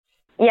change.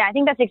 Yeah, I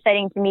think that's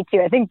exciting to me too.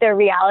 I think the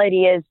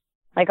reality is,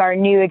 like, our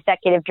new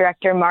executive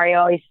director, Mario,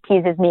 always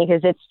teases me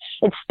because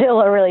it's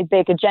still a really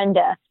big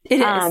agenda.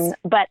 It is.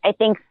 But I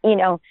think,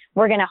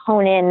 we're going to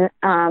hone in,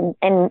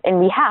 and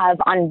we have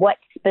on what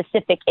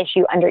specific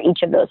issue under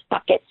each of those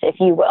buckets, if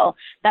you will,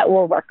 that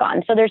we'll work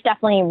on. So there's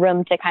definitely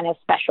room to kind of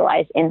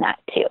specialize in that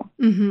too.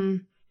 Mm-hmm.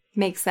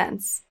 Makes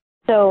sense.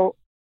 So,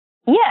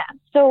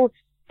 So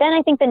then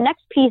I think the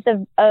next piece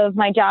of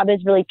my job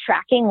is really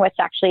tracking what's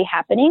actually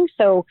happening.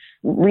 So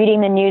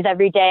reading the news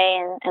every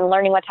day and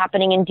learning what's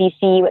happening in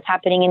DC, what's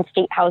happening in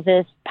state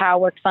houses. POW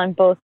works on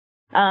both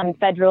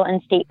federal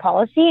and state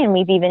policy, and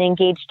we've even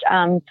engaged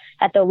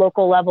at the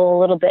local level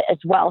a little bit as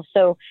well.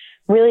 So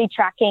really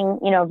tracking,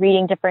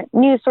 reading different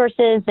news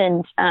sources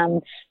and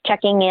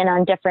checking in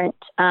on different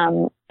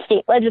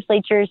state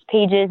legislatures'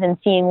 pages and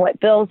seeing what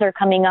bills are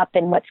coming up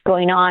and what's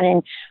going on,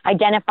 and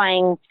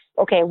identifying,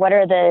 okay, what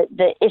are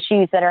the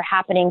issues that are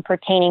happening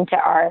pertaining to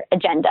our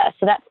agenda?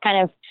 So that's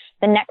kind of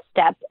the next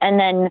step. And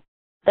then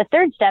the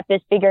third step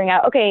is figuring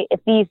out, okay, if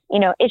these,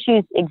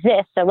 issues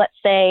exist. So let's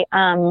say,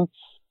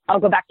 I'll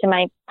go back to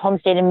my home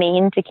state of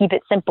Maine to keep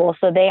it simple.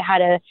 So they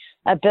had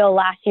a bill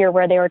last year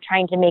where they were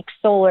trying to make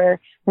solar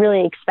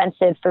really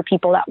expensive for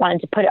people that wanted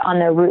to put it on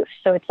their roof.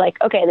 So it's like,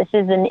 okay, this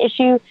is an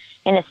issue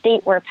in a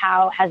state where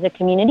POW has a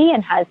community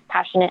and has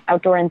passionate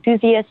outdoor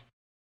enthusiasts.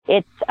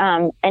 It's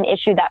an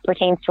issue that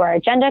pertains to our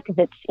agenda because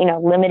it's,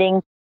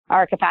 limiting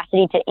our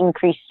capacity to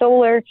increase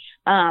solar.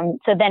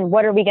 So then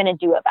what are we going to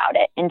do about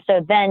it? And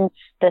so then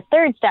the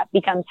third step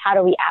becomes, how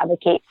do we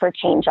advocate for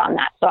change on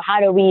that? So how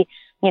do we,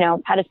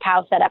 how does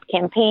POW set up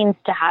campaigns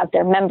to have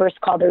their members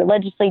call their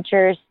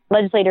legislators?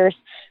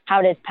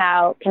 How does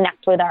POW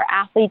connect with our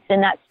athletes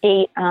in that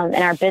state and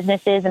our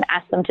businesses and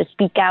ask them to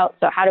speak out?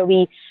 So how do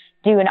we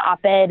do an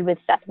op-ed with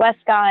Seth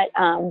Westcott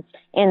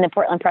in the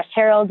Portland Press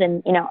Herald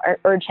and,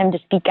 urge him to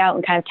speak out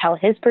and kind of tell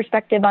his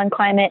perspective on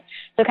climate.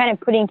 So kind of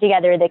putting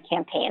together the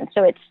campaign.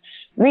 So it's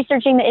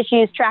researching the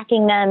issues,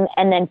 tracking them,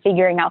 and then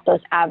figuring out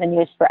those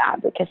avenues for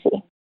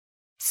advocacy.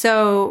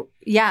 So,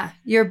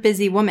 you're a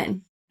busy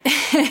woman.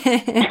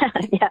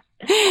 Yeah,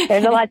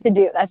 there's a lot to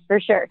do. That's for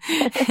sure.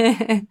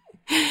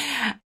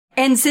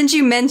 And since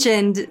you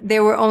mentioned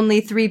there were only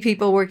 3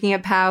 people working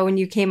at POW when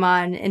you came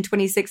on in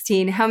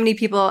 2016, how many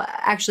people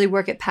actually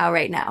work at POW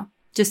right now?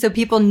 Just so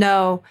people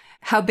know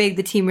how big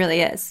the team really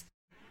is.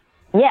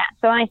 Yeah.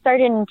 So when I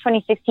started in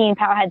 2016,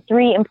 POW had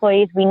 3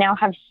 employees. We now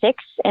have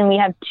 6, and we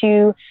have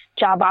 2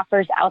 job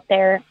offers out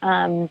there.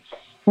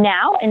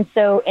 now. And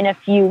so in a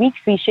few weeks,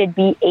 we should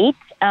be 8.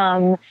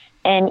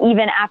 And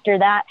even after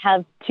that,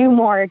 have 2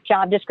 more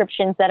job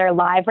descriptions that are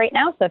live right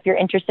now. So if you're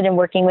interested in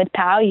working with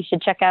POW, you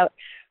should check out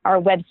our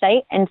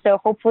website. And so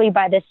hopefully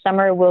by this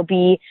summer, we'll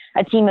be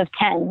a team of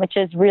 10, which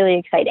is really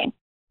exciting.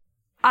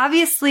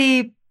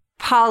 Obviously,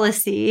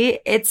 policy,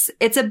 it's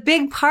a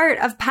big part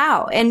of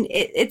POW. And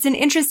it's an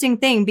interesting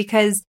thing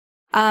because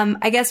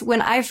I guess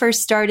when I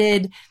first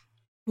started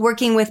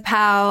working with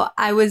POW,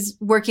 I was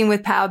working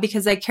with POW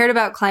because I cared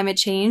about climate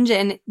change.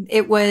 And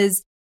it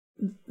was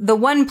the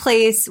one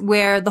place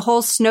where the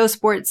whole snow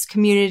sports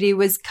community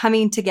was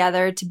coming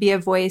together to be a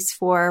voice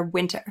for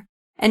winter.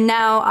 And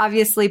now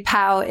obviously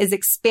POW is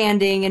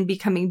expanding and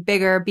becoming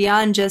bigger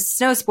beyond just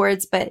snow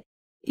sports, but,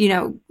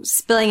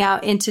 spilling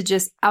out into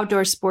just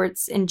outdoor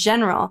sports in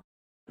general.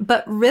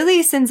 But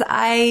really, since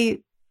I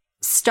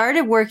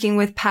started working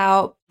with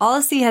POW,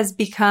 policy has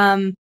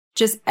become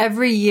just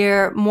every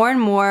year more and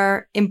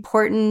more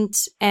important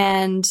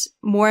and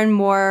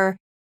more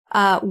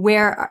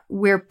where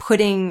we're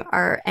putting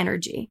our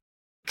energy.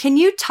 Can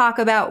you talk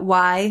about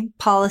why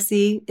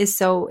policy is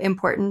so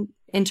important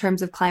in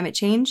terms of climate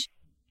change?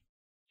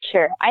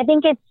 Sure. I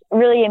think it's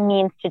really a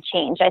means to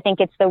change. I think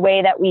it's the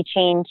way that we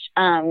change,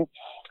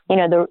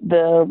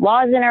 the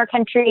laws in our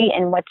country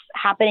and what's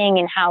happening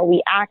and how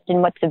we act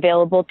and what's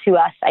available to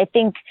us. I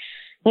think,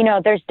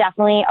 there's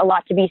definitely a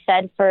lot to be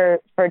said for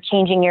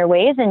changing your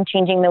ways and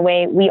changing the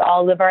way we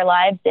all live our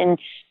lives and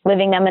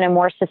living them in a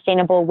more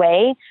sustainable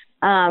way.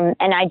 And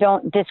I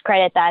don't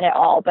discredit that at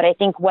all. But I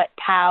think what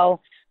POW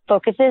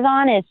focuses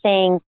on is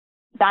saying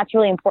that's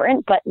really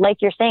important. But like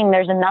you're saying,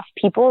 there's enough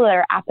people that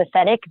are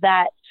apathetic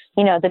that,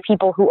 the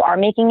people who are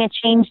making a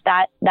change,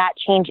 that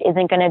change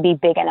isn't going to be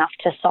big enough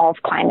to solve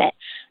climate.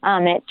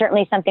 And it's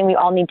certainly something we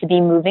all need to be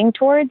moving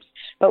towards,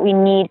 but we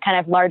need kind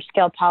of large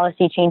scale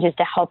policy changes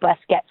to help us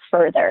get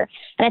further.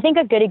 And I think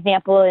a good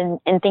example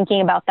in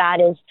thinking about that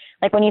is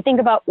like when you think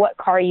about what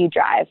car you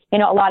drive, a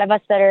lot of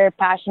us that are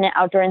passionate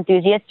outdoor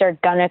enthusiasts are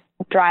going to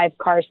drive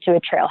cars to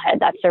a trailhead.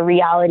 That's a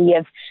reality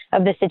of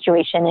the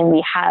situation. And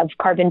we have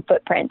carbon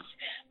footprints,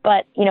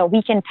 but,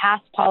 we can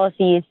pass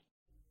policies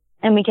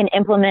and we can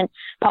implement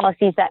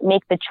policies that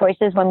make the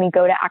choices when we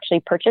go to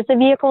actually purchase a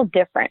vehicle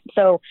different.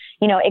 So,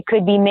 it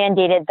could be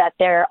mandated that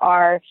there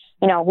are,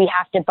 we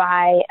have to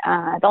buy,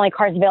 the only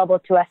cars available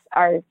to us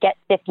are get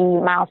 50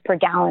 miles per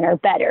gallon or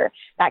better.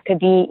 That could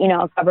be,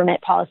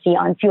 government policy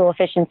on fuel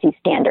efficiency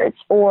standards.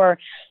 Or,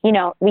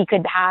 we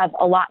could have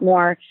a lot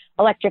more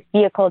electric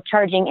vehicle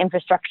charging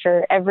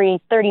infrastructure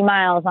every 30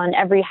 miles on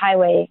every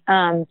highway,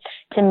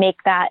 to make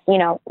that,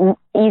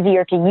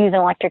 easier to use an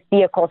electric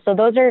vehicle. So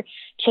those are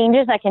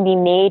changes that can be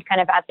made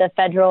kind of at the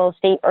federal,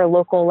 state, or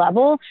local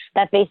level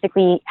that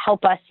basically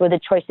help us with the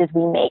choices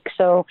we make.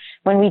 So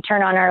when we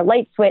turn on our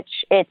light switch,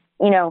 it's,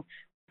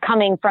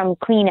 coming from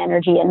clean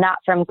energy and not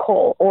from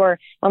coal. Or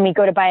when we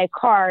go to buy a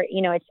car,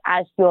 it's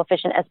as fuel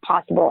efficient as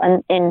possible.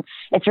 And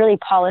it's really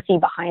policy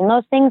behind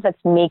those things that's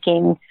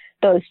making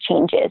those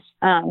changes.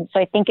 So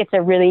I think it's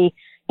a really,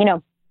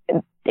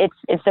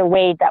 it's a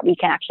way that we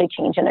can actually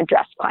change and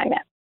address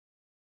climate.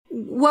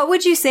 What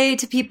would you say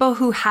to people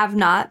who have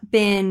not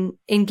been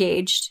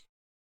engaged?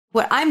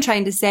 What I'm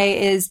trying to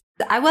say is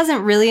I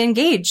wasn't really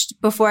engaged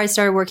before I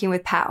started working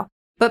with POW,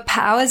 but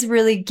POW has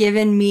really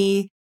given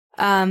me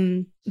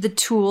the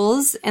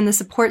tools and the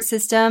support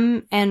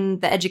system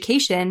and the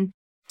education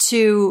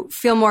to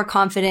feel more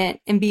confident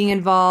in being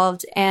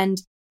involved. And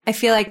I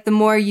feel like the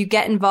more you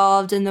get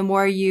involved and the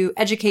more you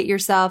educate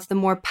yourself, the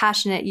more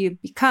passionate you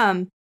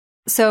become.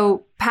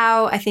 So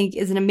POW, I think,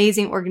 is an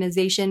amazing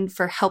organization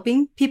for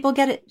helping people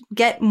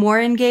get more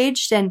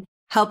engaged and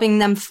helping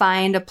them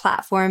find a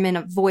platform and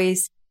a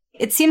voice.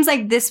 It seems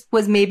like this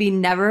was maybe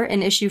never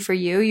an issue for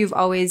you.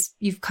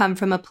 You've come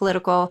from a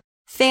political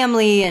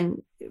family,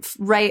 and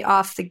right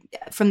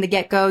from the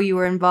get-go, you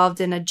were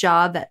involved in a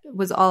job that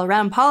was all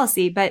around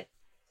policy. But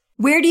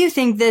where do you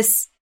think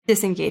this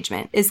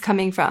disengagement is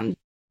coming from?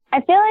 I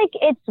feel like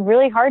it's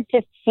really hard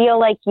to feel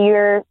like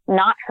you're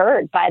not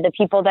heard by the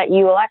people that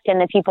you elect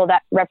and the people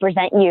that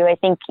represent you. I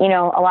think, a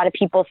lot of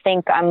people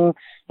think I'm,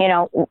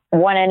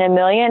 1 in a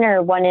million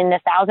or 1 in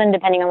 1,000,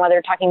 depending on whether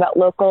they're talking about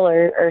local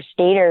or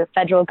state or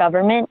federal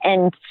government.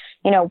 And,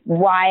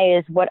 why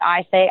is what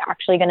I say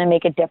actually going to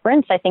make a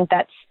difference? I think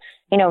that's,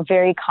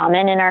 very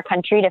common in our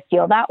country to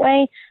feel that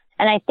way.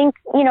 And I think,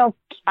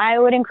 I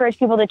would encourage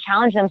people to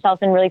challenge themselves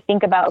and really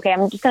think about, okay,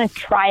 I'm just going to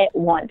try it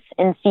once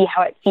and see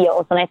how it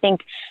feels. And I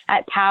think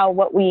at POW,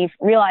 what we've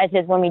realized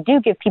is when we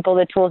do give people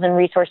the tools and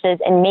resources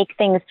and make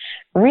things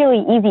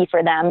really easy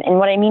for them. And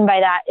what I mean by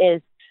that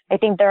is I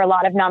think there are a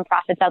lot of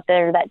nonprofits out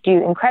there that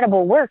do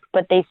incredible work,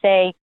 but they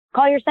say,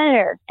 call your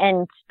senator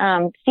and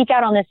speak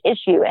out on this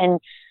issue. And,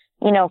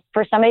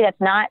 for somebody that's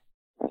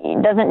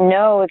doesn't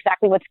know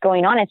exactly what's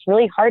going on, it's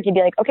really hard to be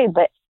like, okay,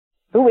 but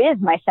who is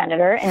my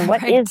senator and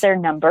what is their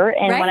number?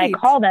 And when I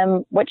call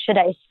them, what should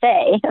I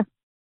say?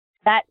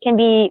 that can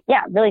be,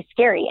 really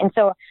scary. And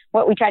so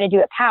what we try to do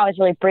at POW is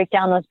really break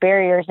down those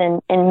barriers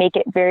and make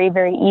it very,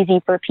 very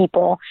easy for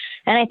people.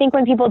 And I think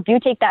when people do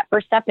take that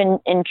first step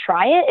and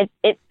try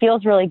it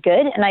feels really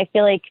good. And I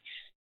feel like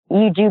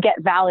you do get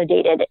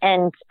validated.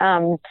 And,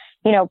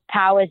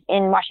 POW is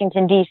in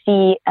Washington,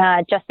 D.C.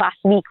 Just last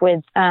week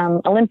with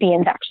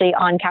Olympians actually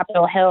on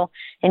Capitol Hill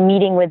and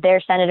meeting with their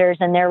senators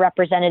and their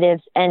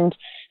representatives. And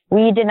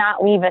we did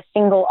not leave a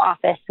single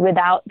office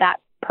without that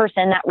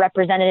person, that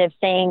representative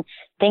saying,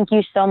 thank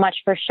you so much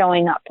for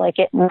showing up. Like,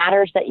 it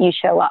matters that you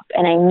show up.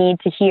 And I need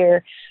to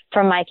hear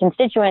from my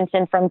constituents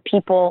and from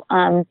people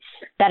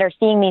that are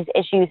seeing these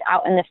issues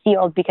out in the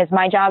field, because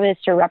my job is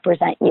to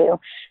represent you.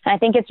 And I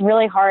think it's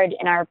really hard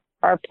in our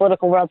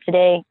political world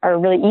today, or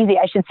really easy,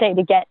 I should say,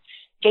 to get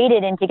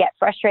jaded and to get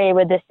frustrated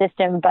with this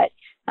system. But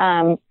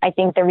I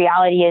think the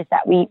reality is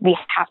that we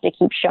have to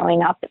keep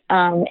showing up,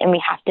 and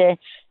we have to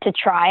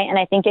try. And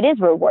I think it is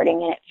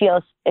rewarding, and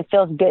it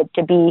feels good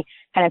to be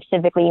kind of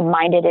civically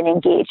minded and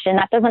engaged. And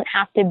that doesn't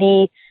have to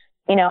be,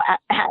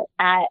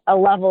 at a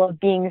level of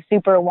being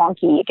super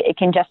wonky. It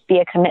can just be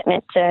a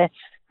commitment to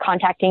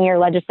contacting your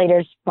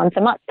legislators once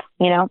a month.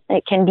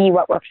 It can be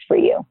what works for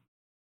you.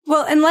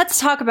 Well, and let's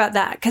talk about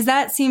that, because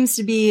that seems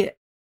to be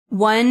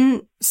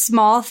one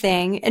small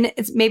thing, and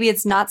maybe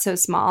it's not so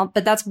small,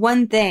 but that's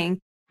one thing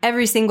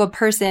every single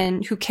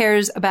person who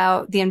cares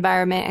about the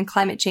environment and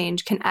climate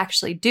change can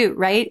actually do,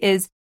 right?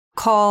 Is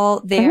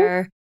call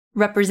their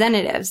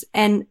representatives.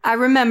 And I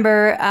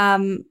remember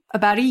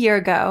about a year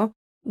ago,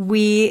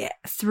 we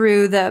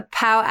threw the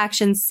POW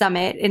Action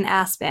Summit in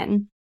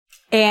Aspen.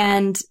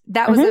 And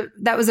that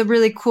was a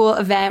really cool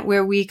event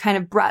where we kind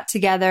of brought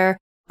together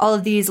all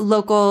of these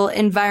local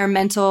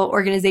environmental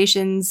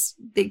organizations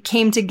that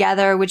came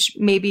together, which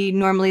maybe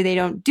normally they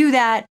don't do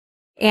that.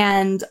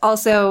 And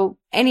also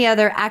any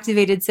other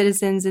activated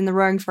citizens in the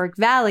Roaring Fork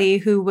Valley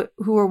who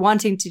were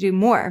wanting to do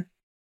more.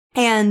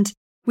 And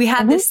we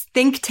had this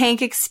think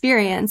tank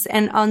experience.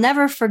 And I'll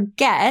never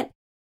forget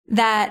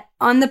that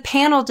on the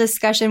panel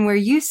discussion where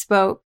you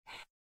spoke,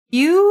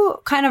 you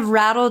kind of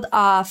rattled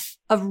off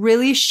a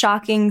really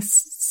shocking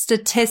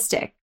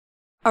statistic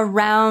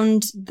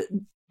around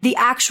the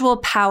actual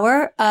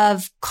power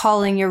of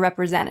calling your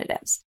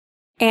representatives.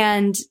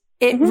 And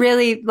it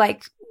really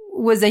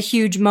was a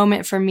huge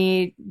moment for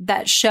me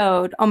that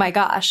showed, oh my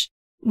gosh,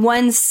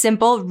 one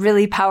simple,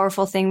 really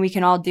powerful thing we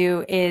can all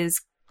do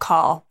is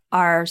call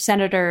our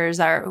senators,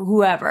 our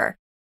whoever.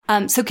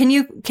 So can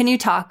you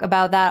talk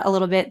about that a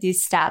little bit,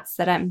 these stats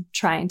that I'm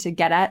trying to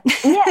get at?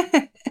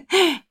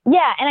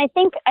 Yeah. And I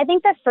think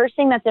the first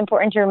thing that's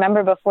important to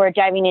remember before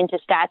diving into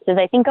stats is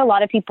I think a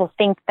lot of people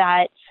think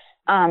that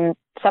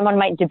someone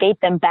might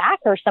debate them back,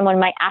 or someone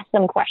might ask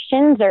them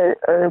questions,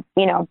 or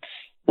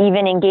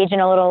even engage in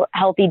a little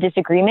healthy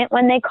disagreement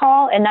when they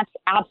call. And that's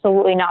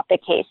absolutely not the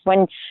case.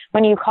 When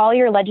you call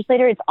your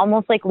legislator, it's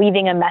almost like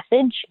leaving a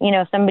message.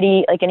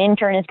 Somebody like an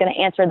intern is going to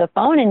answer the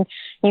phone, and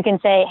you can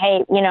say,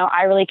 hey,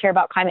 I really care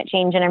about climate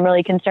change, and I'm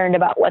really concerned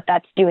about what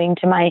that's doing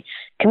to my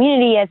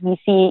community as we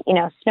see,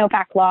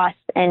 snowpack loss,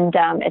 and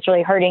it's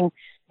really hurting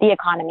the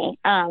economy.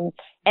 And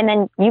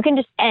then you can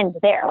just end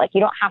there. Like, you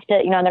don't have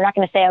to, they're not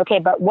going to say, okay,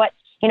 but what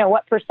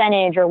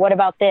percentage, or what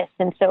about this?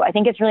 And so I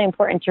think it's really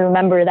important to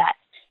remember that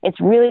it's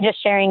really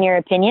just sharing your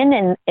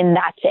opinion, and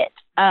that's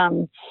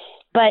it.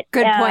 But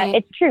good point.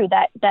 It's true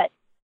that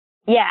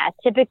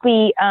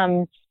typically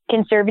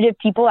conservative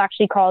people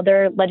actually call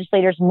their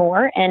legislators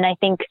more. And I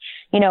think,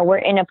 we're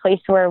in a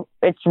place where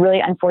it's really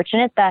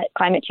unfortunate that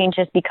climate change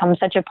has become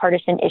such a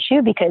partisan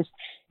issue, because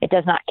it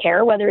does not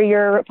care whether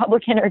you're a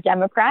Republican or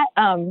Democrat.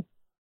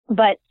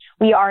 But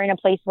we are in a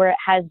place where it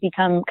has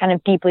become kind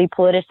of deeply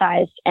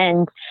politicized,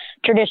 and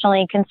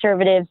traditionally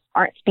conservatives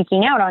aren't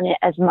speaking out on it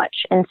as much.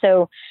 And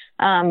so,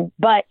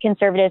 but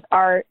conservatives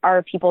are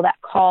people that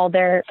call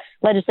their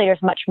legislators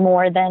much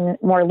more than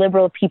more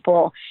liberal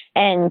people.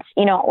 And,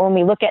 when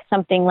we look at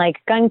something like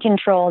gun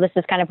control, this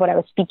is kind of what I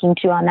was speaking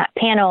to on that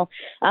panel.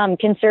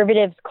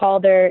 Conservatives call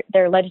their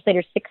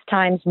legislators 6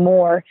 times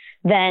more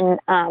than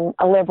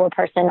a liberal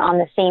person on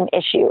the same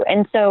issue.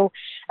 And so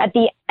at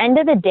the end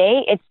of the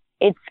day,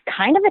 it's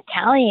kind of a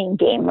tallying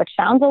game, which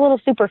sounds a little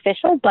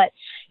superficial, but,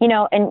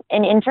 an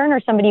intern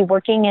or somebody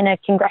working in a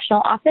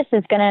congressional office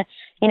is going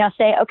to,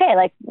 say,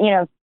 okay,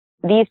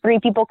 these 3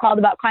 people called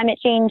about climate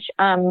change,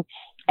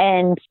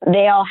 and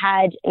they all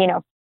had,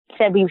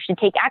 said we should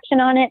take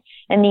action on it.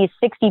 And these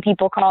 60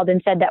 people called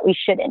and said that we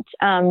shouldn't.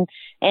 And,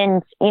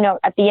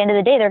 at the end of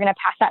the day, they're going to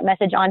pass that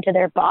message on to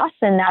their boss.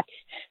 And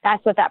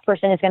that's what that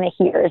person is going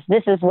to hear is,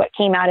 this is what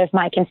came out of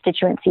my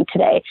constituency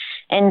today.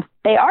 And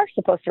they are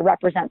supposed to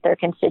represent their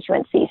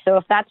constituency. So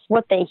if that's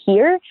what they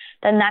hear,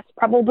 then that's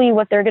probably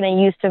what they're going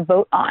to use to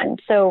vote on.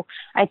 So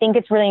I think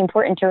it's really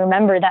important to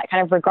remember that,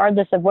 kind of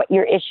regardless of what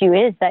your issue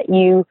is, that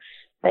you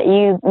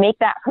make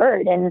that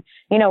heard. And,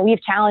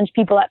 we've challenged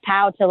people at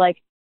POW to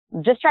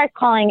just try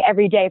calling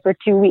every day for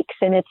 2 weeks.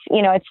 And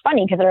it's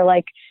funny because they're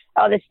like,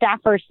 oh, the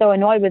staffer is so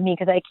annoyed with me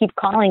because I keep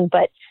calling,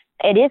 but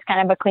it is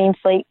kind of a clean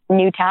slate,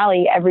 new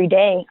tally every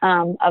day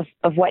of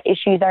what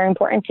issues are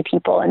important to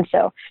people. And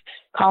so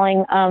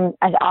calling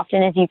as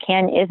often as you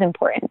can is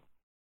important.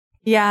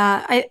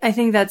 Yeah, I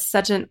think that's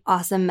such an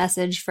awesome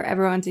message for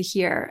everyone to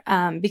hear,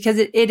 because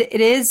it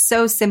is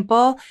so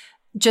simple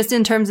just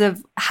in terms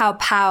of how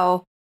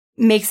POW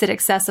makes it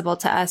accessible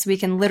to us. We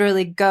can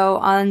literally go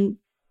on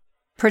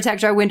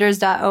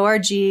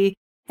protectourwinters.org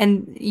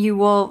and you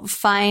will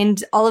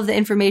find all of the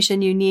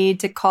information you need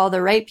to call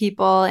the right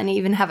people and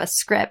even have a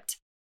script.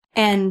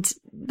 And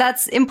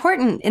that's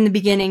important in the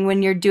beginning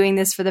when you're doing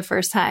this for the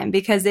first time,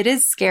 because it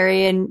is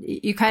scary and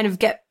you kind of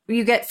get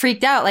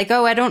freaked out like,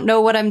 oh, I don't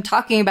know what I'm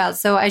talking about,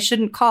 so I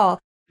shouldn't call.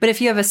 But if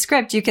you have a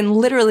script, you can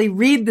literally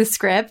read the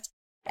script.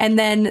 And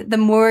then the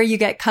more you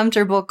get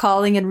comfortable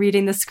calling and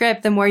reading the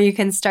script, the more you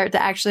can start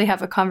to actually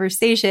have a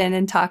conversation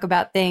and talk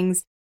about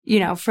things,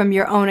 from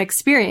your own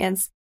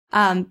experience.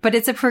 But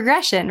it's a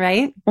progression,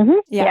 right? Mm-hmm.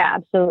 Yeah,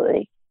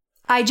 absolutely.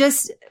 I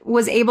just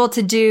was able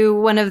to do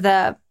one of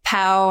the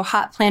POW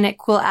Hot Planet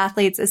Cool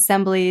Athletes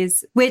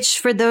assemblies, which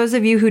for those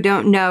of you who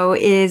don't know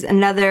is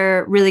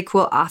another really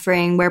cool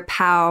offering where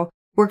POW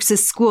works with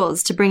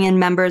schools to bring in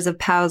members of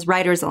POW's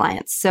Writers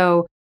Alliance.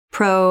 So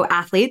pro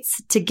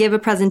athletes to give a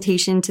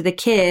presentation to the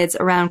kids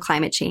around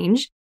climate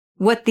change,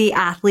 what the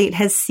athlete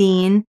has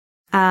seen,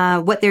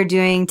 what they're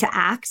doing to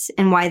act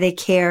and why they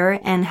care,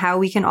 and how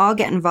we can all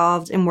get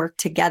involved and work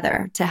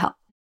together to help.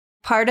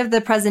 Part of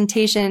the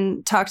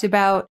presentation talked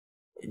about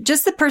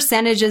just the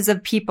percentages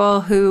of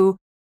people who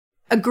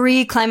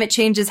agree climate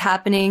change is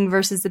happening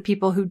versus the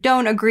people who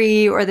don't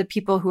agree or the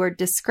people who are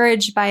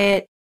discouraged by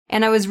it.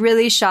 And I was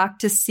really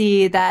shocked to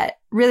see that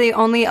really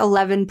only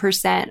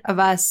 11% of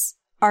us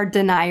are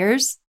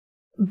deniers,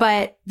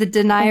 but the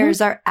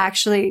deniers are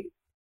actually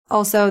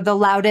also the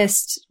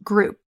loudest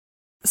group.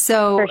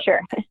 So for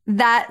sure,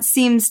 that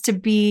seems to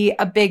be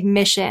a big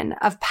mission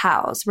of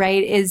POWs,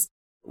 right? Is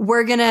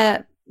we're going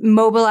to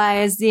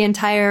mobilize the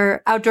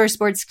entire outdoor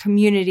sports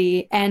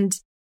community and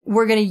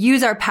we're going to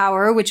use our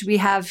power, which we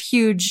have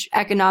huge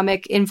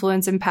economic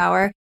influence and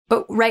power.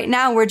 But right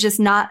now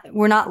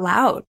we're not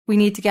loud. We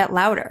need to get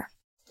louder.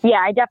 Yeah,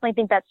 I definitely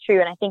think that's true.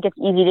 And I think it's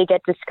easy to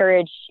get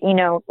discouraged,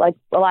 like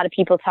a lot of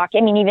people talk.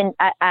 I mean, even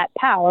at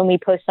POW, when we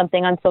post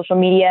something on social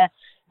media,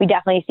 we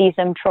definitely see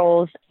some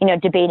trolls,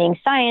 debating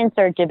science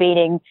or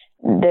debating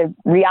the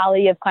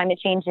reality of climate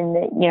change and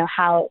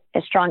how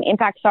strong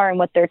impacts are and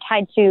what they're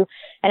tied to.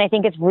 And I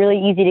think it's really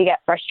easy to get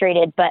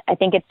frustrated, but I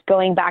think it's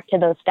going back to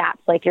those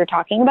stats like you're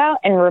talking about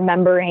and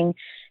remembering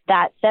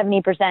that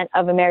 70%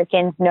 of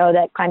Americans know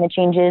that climate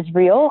change is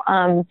real.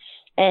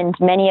 And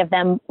many of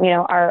them,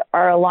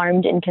 are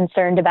alarmed and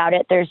concerned about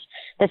it. There's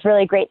this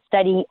really great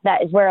study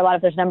that is where a lot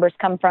of those numbers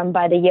come from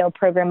by the Yale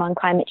Program on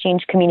Climate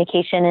Change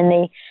Communication. And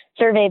they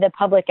survey the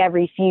public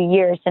every few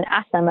years and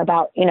ask them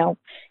about,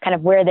 kind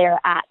of where they're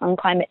at on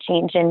climate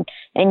change.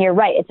 And you're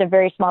right, it's a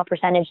very small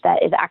percentage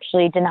that is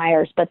actually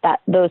deniers, but that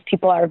those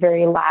people are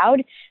very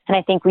loud. And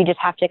I think we just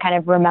have to kind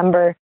of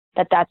remember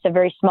that that's a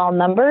very small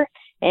number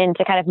and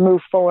to kind of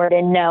move forward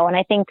and know. And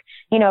I think,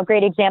 a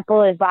great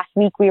example is last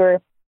week we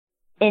were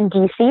in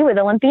DC with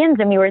Olympians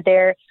and we were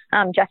there.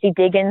 Jessie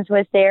Diggins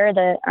was there,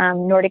 the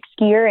Nordic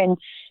skier. And,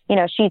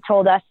 she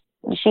told us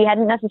she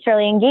hadn't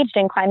necessarily engaged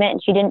in climate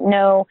and she didn't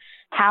know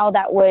how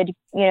that would,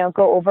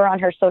 go over on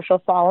her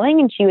social following.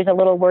 And she was a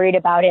little worried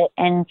about it.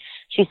 And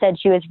she said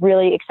she was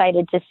really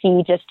excited to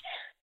see just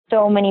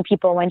so many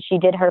people when she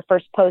did her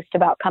first post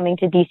about coming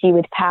to DC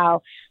with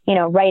POW,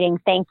 writing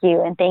thank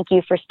you and thank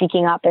you for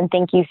speaking up and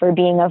thank you for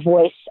being a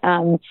voice,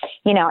 and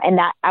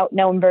that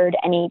outnumbered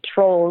any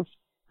trolls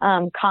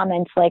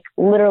comments like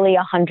literally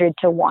 100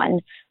 to 1.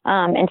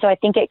 And so I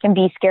think it can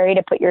be scary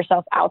to put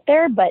yourself out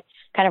there, but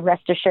kind of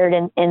rest assured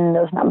in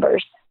those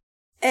numbers.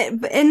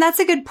 And that's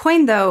a good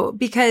point though,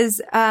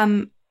 because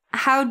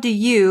how do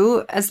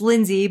you as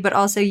Lindsay, but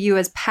also you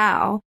as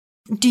POW,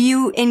 do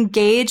you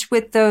engage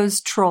with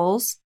those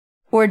trolls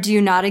or do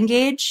you not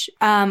engage?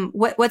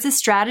 What's a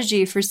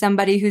strategy for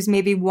somebody who's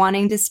maybe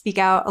wanting to speak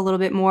out a little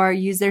bit more,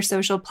 use their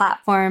social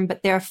platform,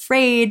 but they're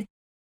afraid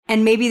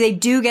and maybe they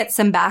do get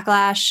some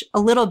backlash a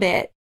little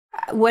bit?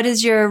 What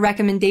is your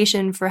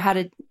recommendation for how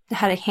to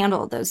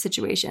handle those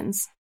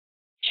situations?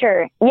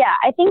 Sure. Yeah.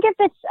 I think if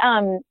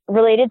it's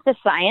related to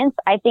science,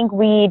 I think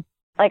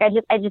I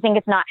just think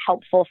it's not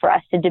helpful for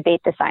us to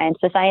debate the science.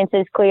 The science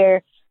is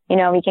clear.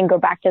 We can go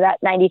back to that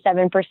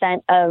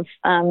 97% of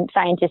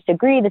scientists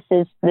agree this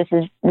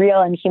is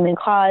real and human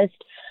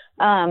caused.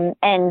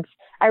 And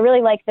I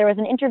really there was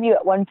an interview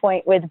at one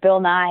point with Bill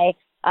Nye,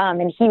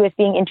 and he was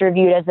being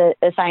interviewed as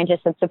a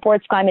scientist that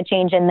supports climate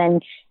change. And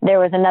then there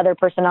was another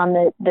person on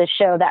the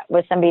show that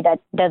was somebody that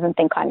doesn't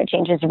think climate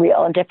change is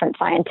real, a different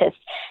scientist.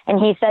 And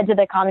he said to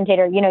the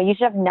commentator, you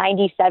should have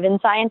 97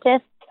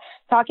 scientists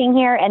talking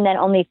here and then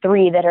only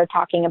 3 that are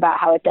talking about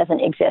how it doesn't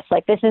exist.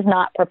 This is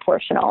not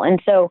proportional.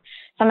 And so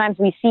sometimes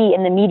we see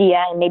in the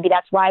media, and maybe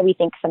that's why we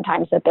think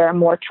sometimes that there are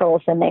more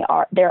trolls than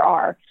there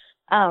are.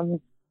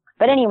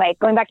 But anyway,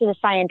 going back to the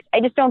science,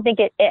 I just don't think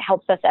it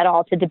helps us at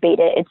all to debate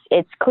it.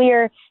 It's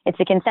clear. It's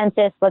a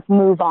consensus. Let's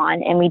move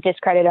on. And we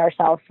discredit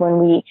ourselves when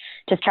we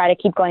just try to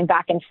keep going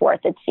back and forth.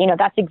 It's,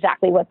 that's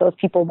exactly what those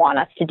people want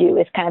us to do,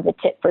 is kind of a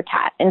tit for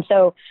tat. And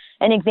so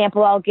an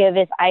example I'll give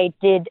is I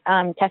did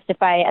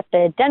testify at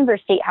the Denver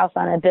State House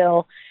on a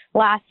bill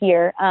last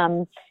year.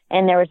 And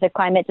there was a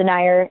climate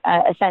denier,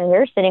 a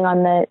senator sitting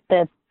on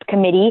the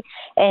committee,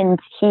 and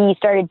he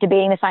started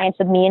debating the science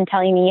with me and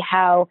telling me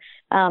how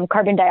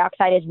carbon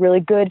dioxide is really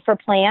good for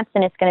plants,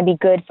 and it's going to be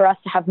good for us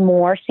to have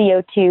more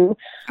CO2.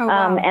 Oh,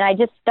 wow. And I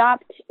just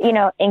stopped,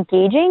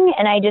 engaging,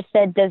 and I just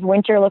said, does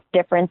winter look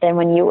different than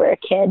when you were a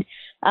kid?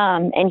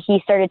 And he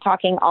started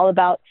talking all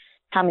about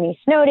how many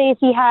snow days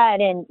he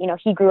had, and,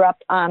 he grew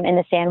up in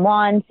the San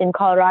Juans in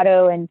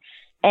Colorado, and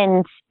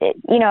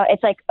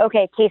it's like,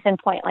 okay, case in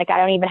point, like I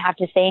don't even have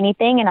to say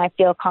anything, and I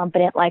feel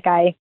confident like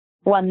I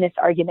won this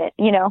argument,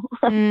 Yeah.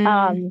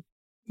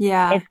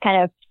 It's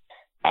kind of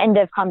end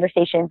of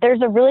conversation.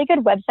 There's a really good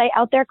website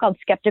out there called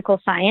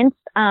Skeptical Science.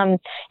 And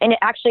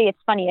it's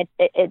funny.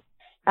 It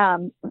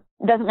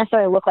doesn't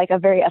necessarily look like a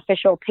very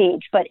official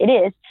page, but it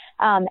is.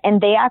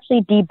 And they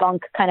actually debunk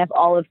kind of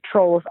all of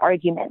trolls'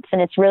 arguments.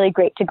 And it's really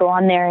great to go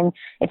on there. And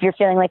if you're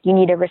feeling like you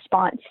need a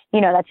response,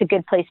 that's a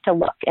good place to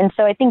look. And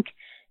so I think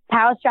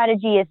Powell's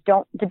strategy is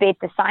don't debate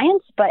the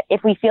science, but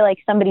if we feel like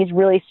somebody's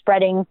really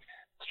spreading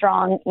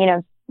strong,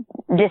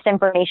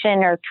 disinformation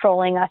or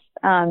trolling us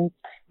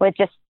with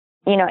just,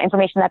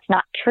 information that's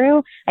not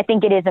true, I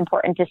think it is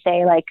important to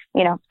say, like,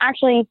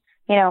 actually,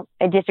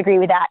 I disagree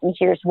with that, and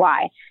here's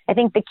why. I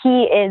think the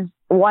key is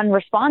one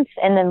response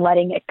and then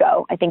letting it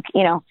go. I think,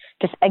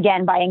 just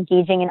again, by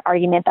engaging in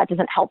argument, that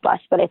doesn't help us,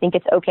 but I think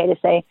it's okay to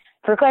say,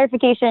 for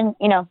clarification,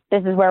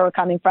 this is where we're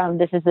coming from.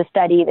 This is the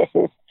study. This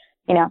is,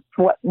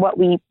 what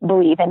we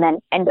believe, and then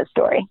end of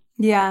story.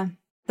 Yeah,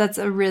 that's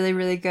a really,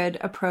 really good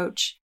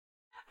approach.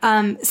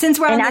 Since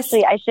we're and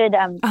actually, I should.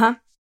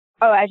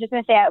 Oh, I was just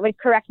going to say, I would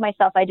correct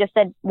myself. I just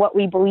said what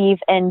we believe,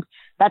 and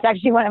that's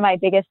actually one of my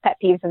biggest pet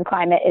peeves in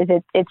climate. Is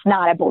it's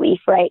not a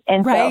belief, right?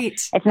 And right.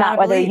 So it's not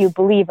whether you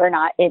believe or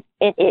not. It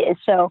is.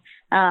 So,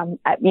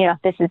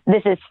 this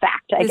is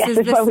fact. I guess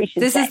is what we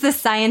should say. This is the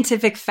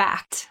scientific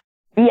fact.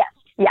 Yes.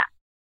 Yeah.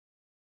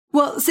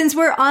 Well, since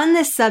we're on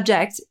this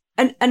subject,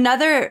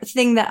 another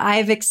thing that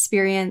I've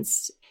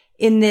experienced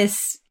in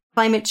this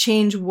climate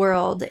change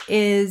world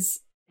is,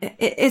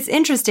 it's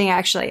interesting,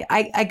 actually.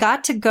 I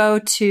got to go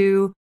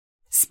to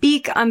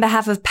speak on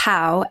behalf of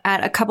POW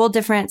at a couple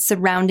different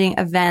surrounding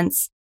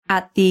events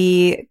at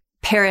the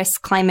Paris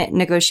climate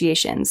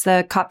negotiations,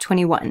 the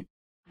COP21.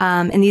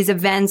 And these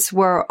events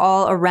were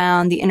all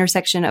around the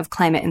intersection of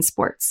climate and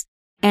sports.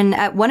 And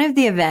at one of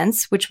the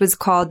events, which was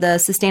called the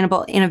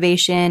Sustainable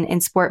Innovation in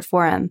Sport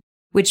Forum,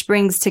 which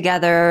brings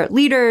together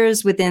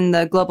leaders within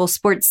the global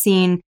sports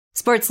scene,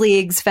 sports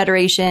leagues,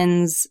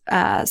 federations,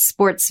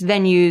 sports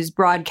venues,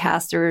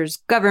 broadcasters,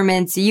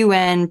 governments,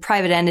 UN,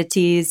 private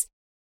entities,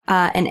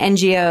 and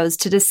NGOs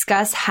to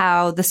discuss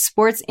how the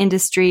sports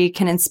industry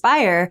can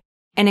inspire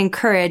and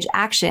encourage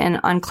action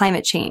on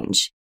climate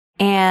change.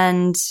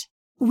 And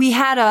we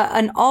had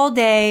an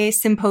all-day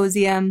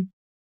symposium,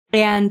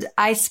 and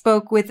I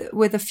spoke with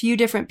a few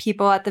different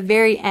people at the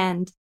very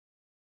end.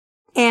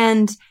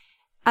 And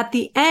at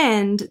the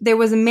end, there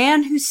was a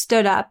man who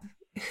stood up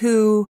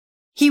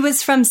he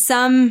was from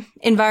some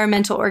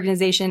environmental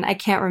organization. I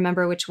can't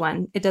remember which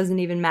one. It doesn't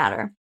even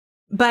matter.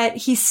 But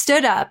he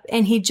stood up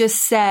and he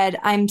just said,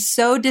 I'm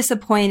so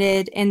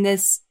disappointed in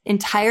this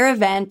entire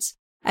event.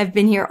 I've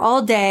been here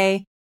all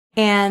day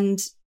and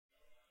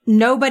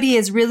nobody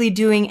is really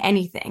doing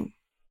anything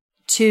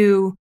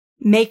to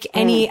make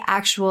any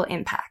actual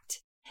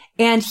impact.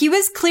 And he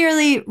was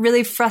clearly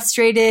really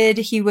frustrated.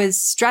 He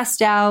was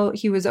stressed out.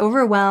 He was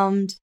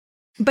overwhelmed.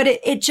 But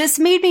it just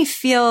made me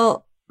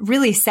feel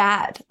really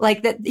sad.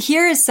 Like that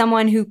here is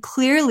someone who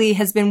clearly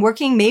has been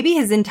working maybe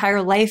his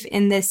entire life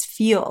in this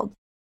field.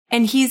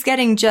 And he's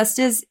getting just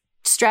as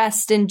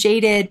stressed and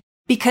jaded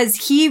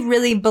because he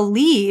really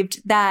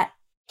believed that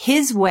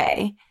his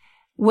way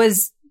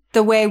was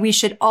the way we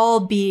should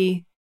all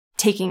be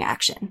taking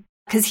action.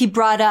 Because he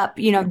brought up,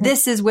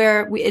 this is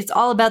where it's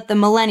all about the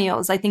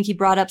millennials. I think he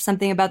brought up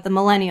something about the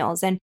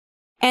millennials.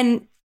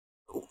 And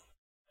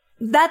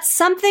that's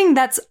something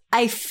that's,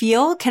 I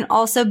feel, can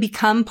also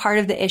become part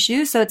of the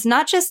issue. So it's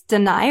not just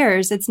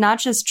deniers. It's not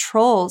just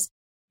trolls.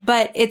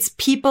 But it's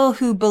people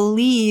who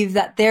believe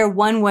that their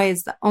one way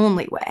is the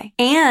only way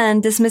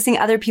and dismissing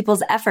other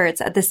people's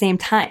efforts at the same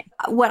time.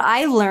 What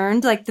I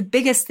learned, like the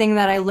biggest thing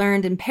that I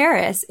learned in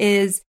Paris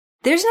is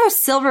there's no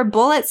silver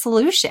bullet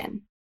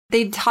solution.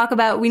 They talk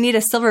about we need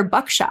a silver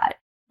buckshot,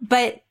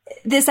 but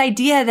this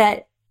idea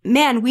that,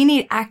 man, we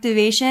need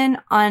activation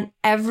on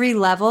every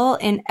level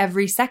in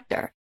every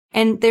sector.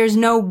 And there's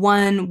no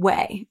one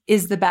way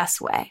is the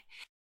best way.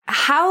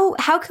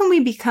 How can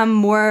we become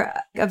more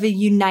of a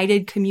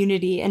united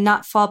community and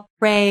not fall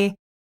prey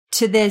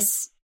to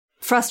this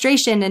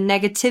frustration and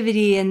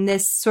negativity and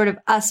this sort of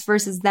us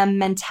versus them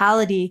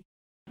mentality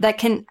that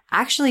can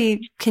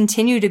actually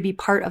continue to be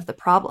part of the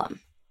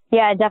problem?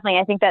 Yeah, definitely.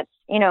 I think that's,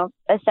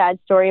 a sad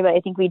story, but I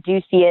think we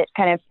do see it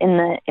kind of in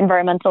the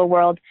environmental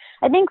world.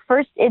 I think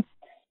first it's,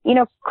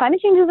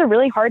 climate change is a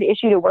really hard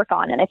issue to work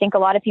on. And I think a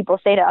lot of people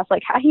say to us,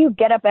 like, how do you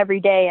get up every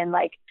day and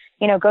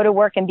go to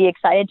work and be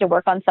excited to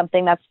work on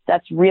something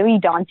that's really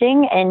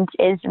daunting and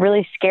is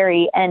really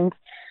scary. And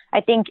I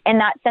think in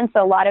that sense,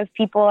 a lot of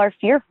people are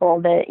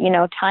fearful that,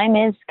 time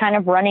is kind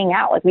of running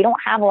out. Like we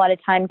don't have a lot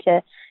of time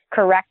to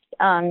correct,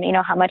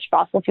 how much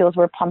fossil fuels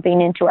we're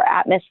pumping into our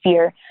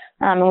atmosphere.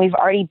 And we've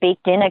already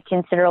baked in a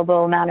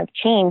considerable amount of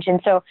change.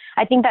 And so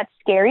I think that's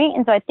scary.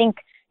 And so I think,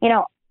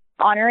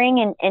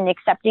 honoring and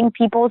accepting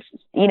people's,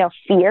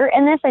 fear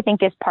in this, I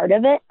think is part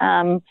of it.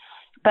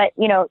 But,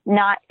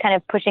 not kind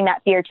of pushing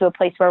that fear to a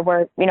place where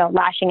we're,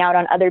 lashing out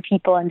on other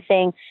people and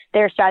saying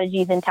their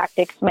strategies and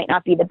tactics might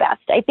not be the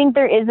best. I think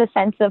there is a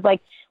sense of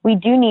we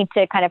do need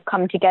to kind of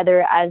come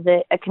together as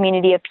a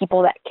community of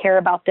people that care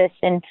about this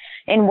and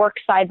work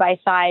side by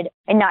side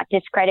and not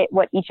discredit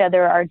what each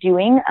other are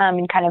doing,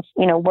 and kind of,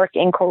 work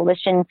in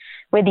coalition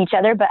with each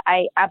other. But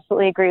I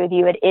absolutely agree with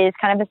you. It is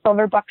kind of a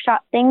silver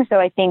buckshot thing. So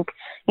I think,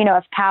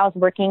 if POW's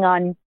working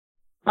on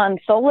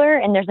solar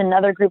and there's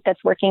another group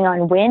that's working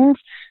on wind,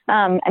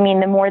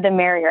 the more the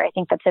merrier. I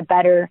think that's a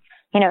better,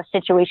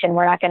 situation.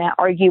 We're not going to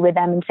argue with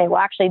them and say,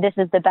 well, actually, this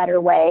is the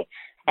better way.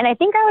 And I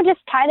think I would just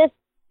tie this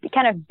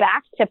kind of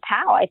back to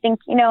POW. I think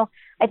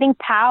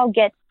POW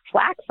gets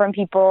flack from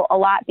people a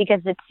lot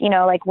because it's,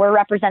 we're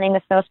representing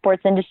the snow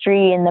sports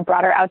industry and the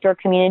broader outdoor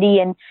community.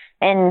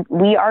 And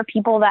we are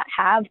people that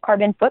have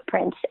carbon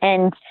footprints.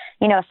 And,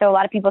 so a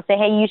lot of people say,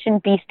 hey, you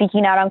shouldn't be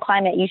speaking out on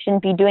climate. You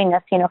shouldn't be doing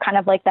this, kind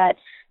of like that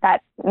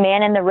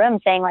man in the room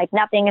saying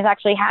nothing is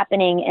actually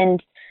happening.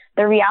 And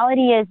the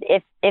reality is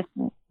if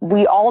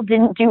we all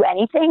didn't do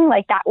anything,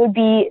 that would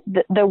be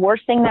the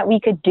worst thing that we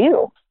could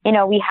do.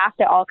 We have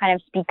to all kind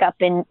of speak up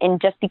and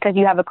just because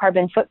you have a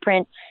carbon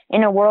footprint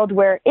in a world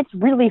where it's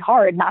really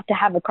hard not to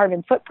have a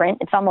carbon footprint,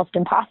 it's almost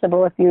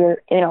impossible if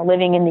you're,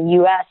 living in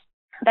the US,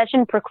 that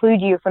shouldn't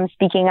preclude you from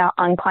speaking out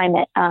on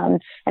climate.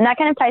 And that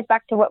kind of ties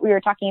back to what we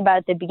were talking about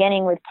at the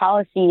beginning with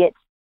policy. It's,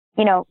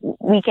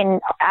 we can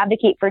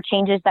advocate for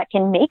changes that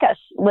can make us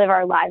live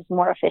our lives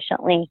more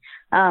efficiently.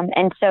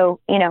 And so,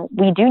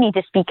 we do need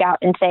to speak out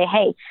and say,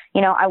 hey,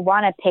 I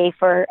want to pay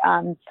for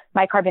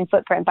my carbon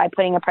footprint by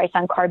putting a price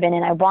on carbon,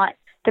 and I want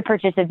to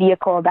purchase a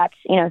vehicle that's,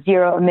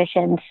 zero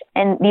emissions.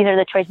 And these are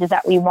the choices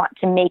that we want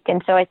to make.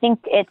 And so I think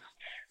it's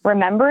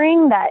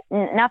remembering that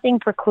nothing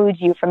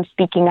precludes you from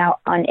speaking out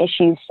on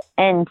issues.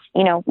 And,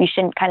 we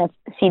shouldn't kind of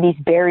see these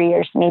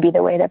barriers maybe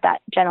the way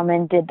that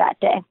gentleman did that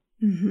day.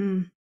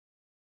 Mm-hmm.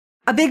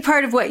 A big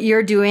part of what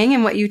you're doing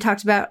and what you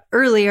talked about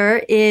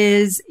earlier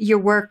is your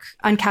work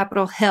on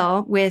Capitol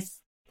Hill with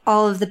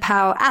all of the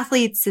POW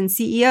athletes and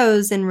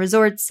CEOs and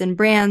resorts and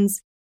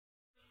brands.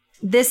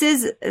 This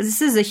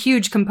is a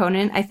huge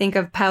component, I think,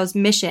 of POW's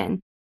mission.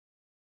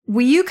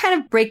 Will you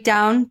kind of break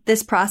down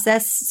this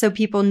process so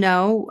people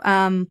know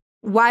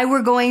why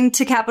we're going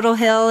to Capitol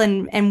Hill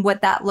and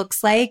what that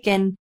looks like?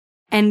 And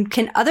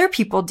can other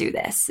people do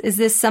this? Is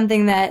this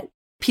something that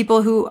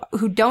people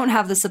who don't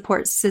have the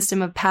support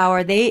system of POW,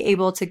 are they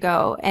able to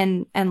go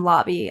and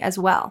lobby as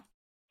well?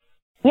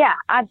 Yeah,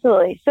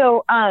 absolutely.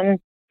 So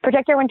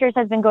Protect Our Winters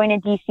has been going to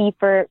DC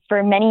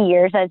for many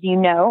years, as you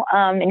know,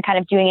 and kind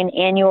of doing an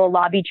annual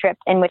lobby trip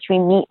in which we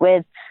meet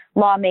with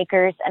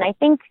lawmakers. And I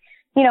think,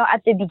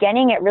 at the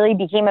beginning, it really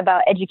became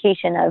about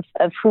education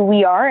of who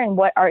we are and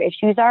what our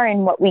issues are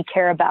and what we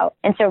care about.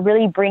 And so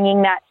really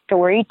bringing that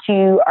story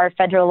to our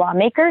federal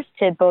lawmakers,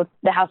 to both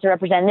the House of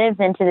Representatives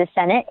and to the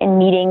Senate, and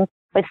meeting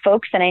with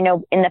folks. And I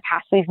know in the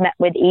past we've met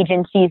with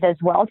agencies as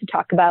well to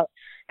talk about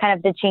kind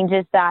of the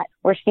changes that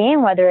we're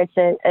seeing, whether it's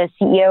a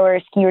CEO or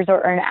a ski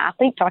resort or an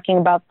athlete, talking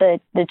about the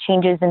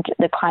changes in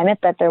the climate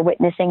that they're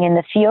witnessing in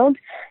the field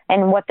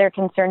and what they're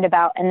concerned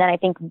about. And then I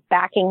think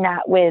backing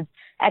that with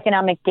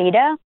economic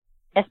data,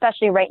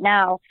 especially right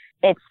now,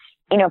 it's,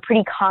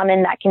 pretty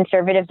common that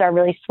conservatives are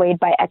really swayed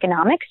by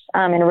economics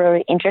and are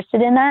really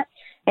interested in that.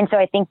 And so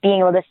I think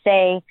being able to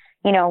say,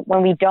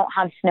 when we don't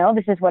have snow,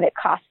 this is what it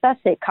costs us.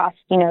 It costs,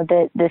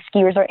 the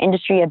ski resort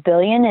industry $1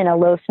 billion in a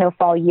low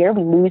snowfall year.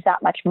 We lose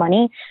that much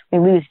money. We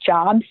lose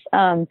jobs.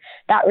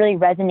 That really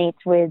resonates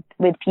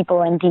with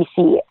people in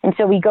DC. And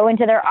so we go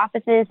into their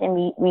offices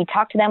and we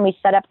talk to them. We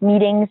set up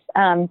meetings.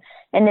 And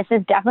this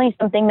is definitely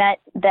something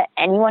that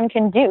anyone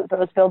can do.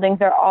 Those buildings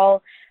are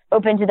all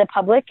open to the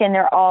public, and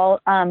they're all,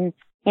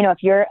 if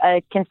you're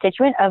a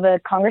constituent of a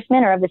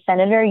congressman or of a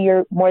senator,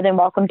 you're more than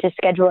welcome to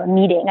schedule a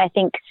meeting. I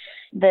think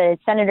the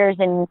senators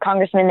and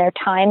congressmen, their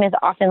time is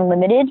often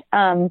limited.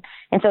 And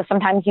so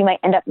sometimes you might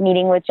end up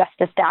meeting with just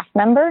a staff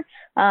member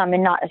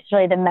and not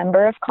necessarily the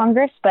member of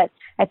Congress. But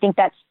I think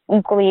that's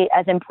equally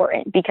as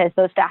important because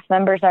those staff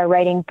members are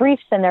writing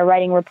briefs and they're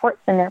writing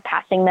reports and they're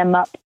passing them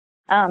up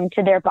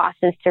to their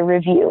bosses to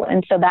review.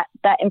 And so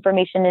that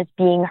information is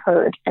being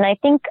heard. And I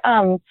think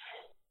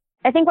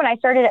when I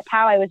started at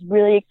POW, I was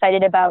really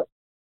excited about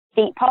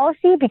state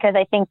policy because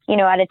I think,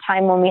 at a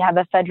time when we have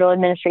a federal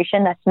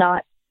administration that's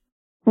not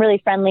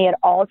really friendly at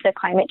all to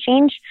climate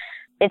change,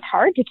 it's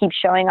hard to keep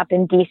showing up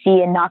in DC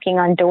and knocking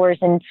on doors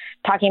and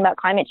talking about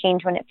climate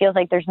change when it feels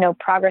like there's no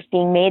progress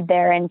being made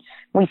there. And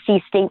we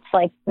see states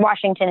like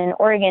Washington and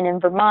Oregon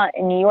and Vermont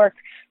and New York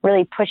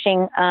really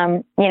pushing,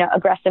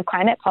 aggressive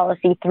climate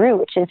policy through,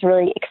 which is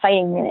really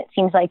exciting. And it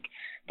seems like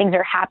things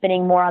are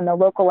happening more on the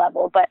local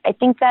level. But I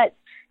think that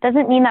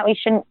doesn't mean that we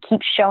shouldn't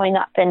keep showing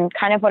up. And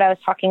kind of what I was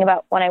talking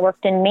about when I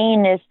worked in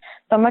Maine is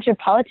so much of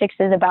politics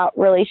is about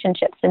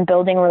relationships and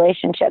building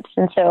relationships.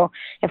 And so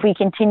if we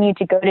continue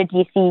to go to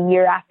DC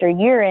year after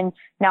year and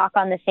knock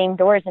on the same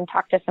doors and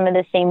talk to some of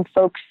the same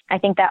folks, I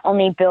think that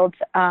only builds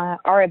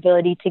our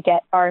ability to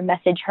get our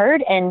message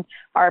heard and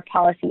our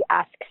policy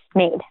asks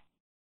made.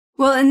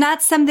 Well, and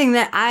that's something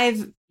that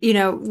I've,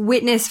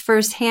 witnessed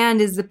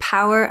firsthand is the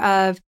power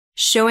of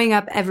showing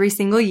up every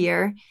single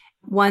year,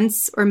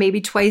 once or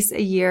maybe twice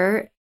a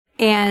year,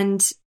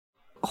 and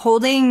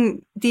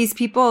holding these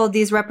people,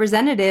 these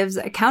representatives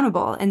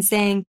accountable and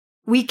saying,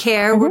 we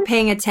care, we're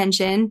paying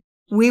attention,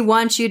 we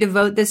want you to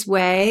vote this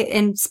way,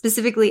 and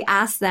specifically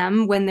ask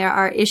them when there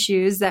are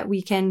issues that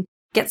we can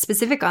get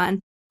specific on.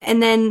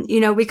 And then,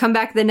 we come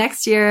back the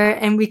next year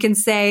and we can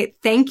say,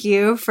 thank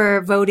you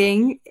for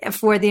voting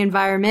for the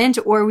environment,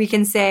 or we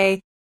can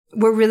say,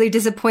 we're really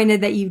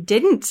disappointed that you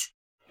didn't,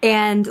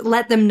 and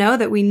let them know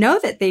that we know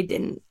that they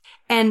didn't.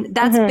 And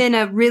that's been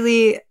a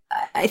really,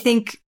 I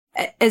think,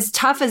 as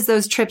tough as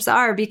those trips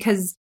are,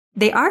 because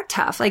they are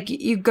tough. Like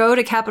you go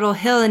to Capitol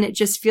Hill and it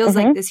just feels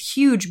like this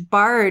huge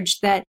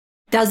barge that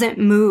doesn't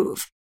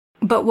move.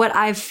 But what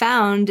I've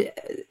found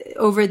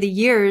over the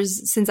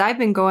years since I've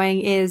been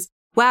going is,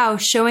 wow,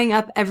 showing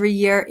up every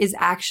year is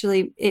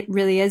actually, it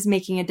really is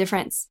making a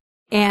difference.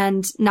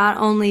 And not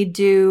only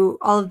do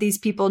all of these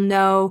people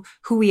know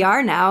who we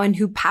are now and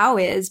who POW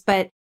is,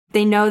 but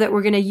they know that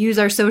we're going to use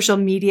our social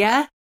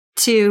media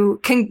to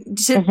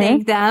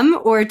thank them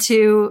or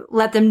to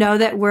let them know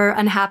that we're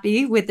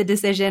unhappy with the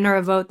decision or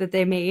a vote that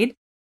they made.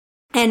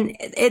 And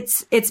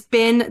that's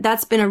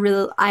been a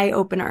real eye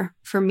opener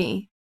for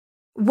me.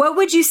 What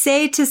would you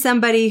say to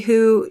somebody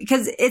who,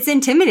 because it's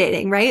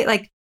intimidating, right?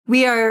 Like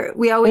we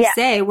always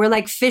say we're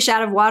like fish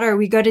out of water.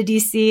 We go to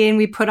DC and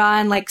we put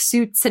on like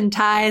suits and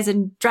ties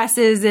and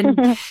dresses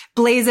and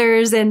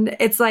blazers. And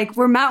it's like,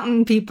 we're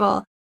mountain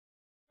people.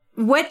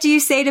 What do you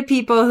say to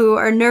people who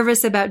are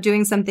nervous about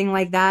doing something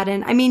like that?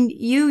 And I mean,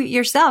 you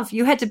yourself,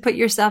 you had to put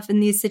yourself in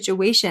these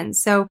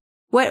situations. So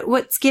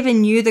what's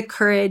given you the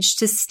courage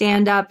to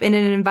stand up in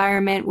an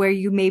environment where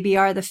you maybe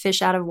are the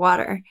fish out of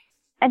water?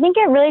 I think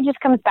it really just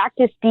comes back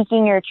to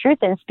speaking your truth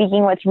and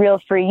speaking what's real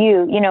for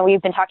you.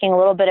 We've been talking a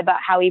little bit about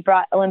how we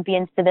brought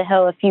Olympians to the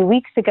Hill a few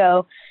weeks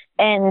ago.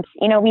 And,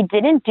 we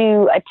didn't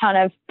do a ton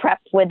of prep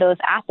with those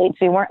athletes.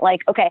 We weren't like,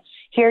 okay,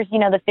 here's,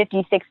 the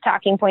 56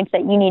 talking points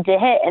that you need to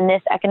hit and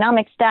this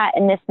economic stat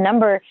and this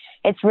number.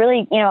 It's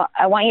really,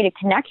 I want you to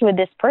connect with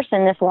this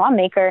person, this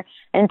lawmaker,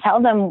 and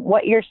tell them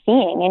what you're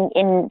seeing.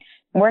 And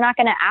we're not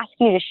going to ask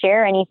you to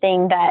share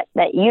anything that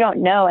you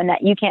don't know and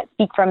that you can't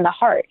speak from the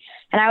heart.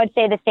 And I would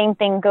say the same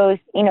thing goes,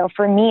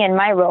 for me in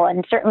my role.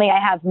 And certainly I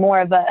have more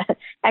of a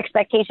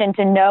expectation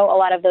to know a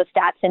lot of those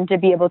stats and to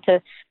be able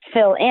to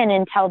fill in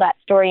and tell that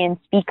story and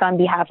speak on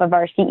behalf of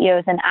our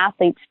CEOs and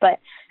athletes. But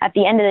at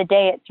the end of the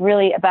day, it's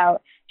really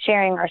about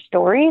sharing our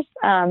stories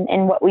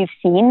and what we've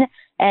seen.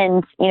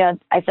 And,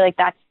 I feel like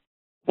that's,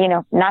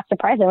 not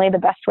surprisingly, the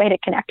best way to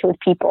connect with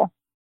people.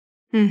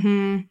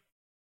 Mm-hmm.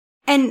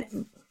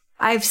 And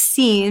I've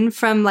seen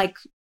from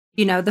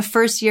the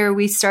first year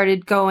we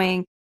started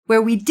going,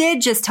 where we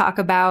did just talk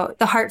about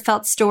the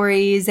heartfelt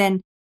stories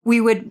and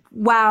we would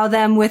wow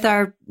them with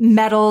our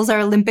medals, our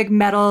Olympic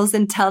medals,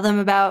 and tell them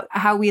about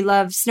how we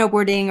love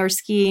snowboarding or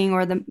skiing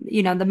or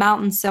the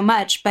mountains so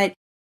much. But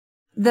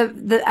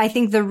I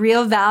think the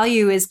real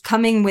value is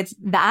coming with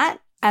that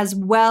as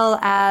well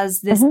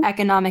as this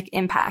economic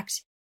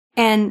impact.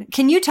 And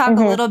can you talk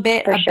a little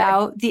bit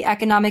about the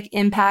economic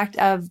impact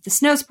of the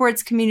snow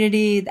sports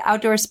community, the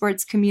outdoor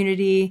sports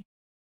community,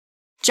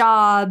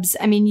 jobs?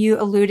 I mean, you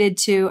alluded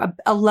to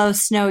a low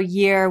snow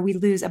year. We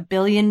lose $1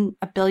 billion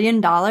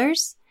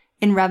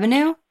in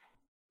revenue.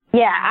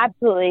 Yeah,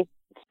 absolutely.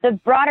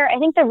 I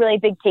think the really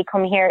big take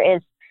home here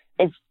is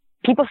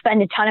people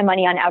spend a ton of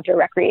money on outdoor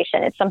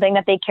recreation. It's something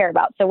that they care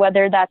about. So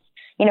whether that's,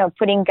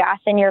 putting gas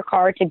in your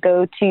car to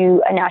go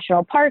to a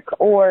national park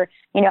or,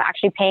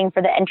 actually paying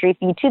for the entry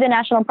fee to the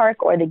national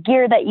park or the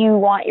gear that you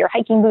want, your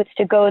hiking boots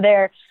to go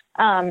there.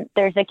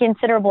 There's a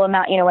considerable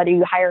amount, whether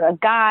you hire a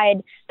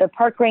guide, the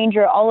park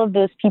ranger, all of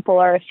those people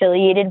are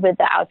affiliated with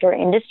the outdoor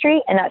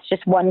industry. And that's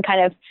just one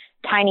kind of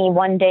tiny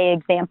one-day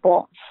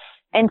example.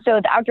 And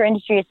so the Outdoor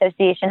Industry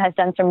Association has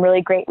done some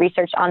really great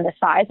research on the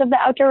size of the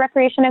outdoor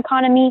recreation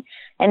economy.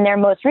 And their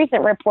most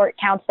recent report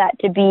counts that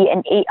to be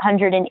an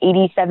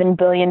 $887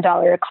 billion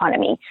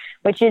economy,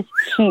 which is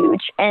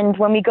huge. And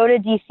when we go to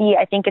DC,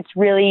 I think it's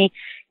really,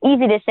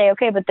 easy to say,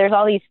 okay, but there's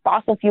all these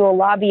fossil fuel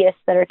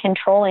lobbyists that are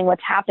controlling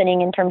what's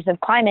happening in terms of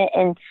climate.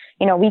 And,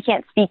 we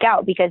can't speak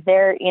out because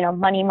they're,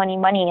 money, money,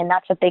 money. And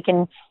that's what they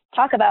can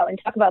talk about and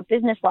talk about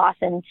business loss.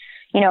 And,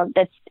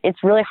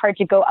 it's really hard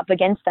to go up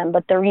against them.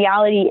 But the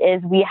reality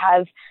is we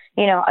have,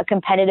 a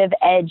competitive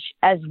edge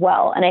as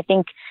well. And I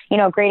think,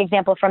 a great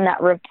example from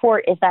that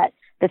report is that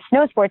the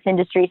snow sports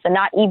industry, so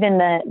not even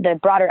the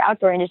broader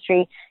outdoor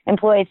industry,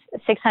 employs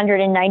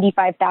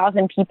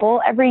 695,000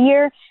 people every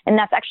year. And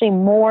that's actually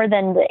more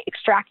than the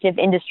extractive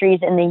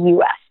industries in the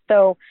U.S.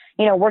 So,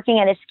 working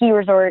at a ski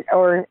resort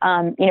or,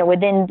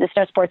 within the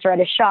snow sports or at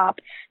a shop,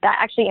 that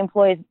actually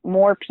employs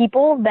more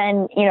people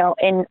than,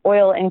 in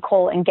oil and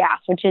coal and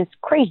gas, which is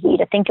crazy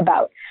to think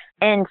about.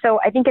 And so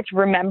I think it's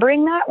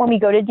remembering that when we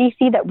go to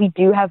DC that we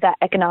do have that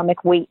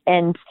economic weight.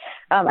 And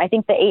I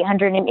think the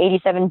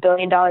 $887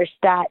 billion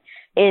stat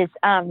is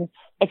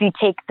if you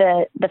take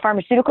the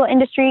pharmaceutical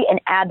industry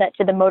and add that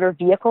to the motor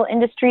vehicle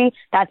industry,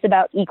 that's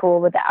about equal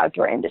with the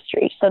outdoor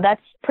industry. So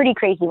that's pretty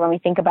crazy when we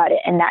think about it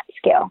in that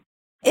scale.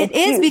 It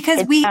is huge.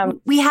 Because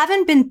we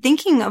haven't been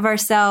thinking of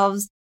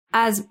ourselves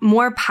as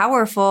more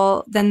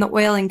powerful than the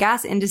oil and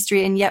gas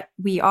industry, and yet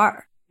we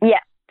are.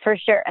 Yeah, for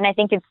sure. And I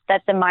think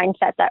that's a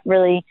mindset that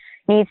really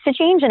needs to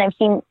change. And I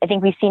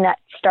think we've seen that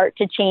start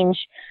to change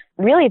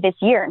really this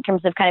year in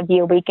terms of kind of the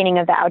awakening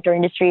of the outdoor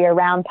industry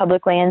around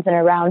public lands and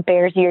around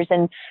Bears Ears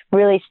and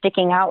really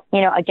sticking out,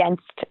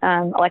 against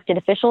elected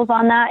officials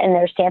on that and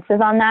their stances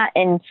on that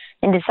and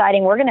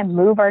deciding we're going to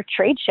move our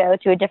trade show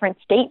to a different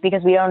state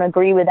because we don't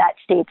agree with that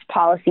state's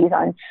policies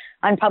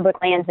on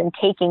public lands and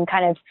taking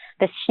kind of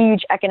this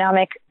huge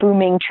economic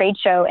booming trade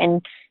show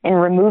and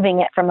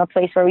removing it from a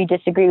place where we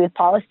disagree with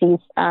policies,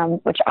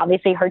 which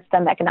obviously hurts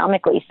them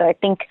economically. So I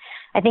think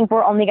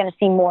we're only going to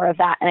see more of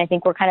that. And I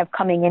think we're kind of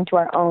coming into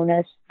our own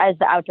as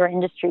the outdoor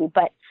industry.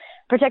 But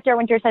Protect Our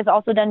Winters has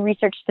also done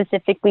research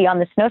specifically on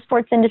the snow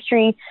sports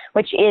industry,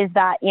 which is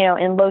that,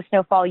 in low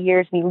snowfall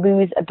years, we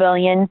lose $1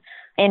 billion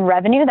in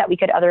revenue that we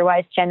could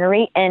otherwise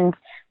generate. And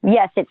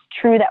yes, it's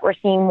true that we're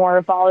seeing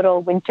more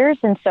volatile winters.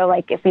 And so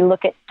like if we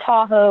look at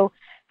Tahoe,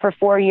 for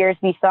 4 years,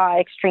 we saw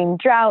extreme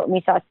drought and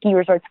we saw ski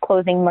resorts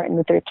closing Martin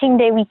Luther King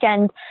Day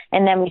weekend.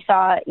 And then we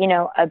saw,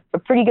 a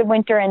pretty good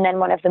winter and then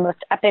one of the most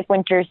epic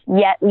winters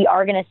yet. We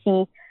are going to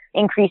see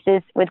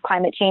increases with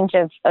climate change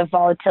of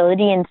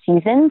volatility in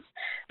seasons.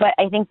 But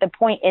I think the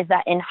point is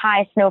that in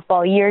high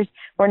snowfall years,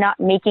 we're not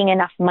making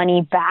enough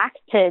money back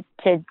to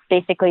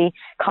basically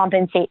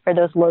compensate for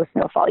those low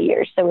snowfall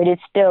years. So it is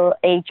still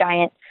a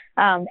giant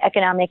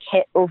economic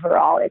hit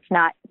overall. It's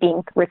not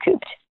being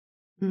recouped.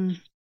 Mm.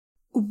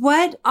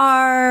 What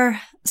are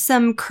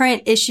some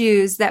current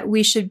issues that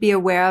we should be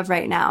aware of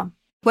right now?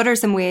 What are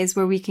some ways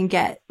where we can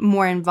get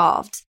more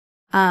involved?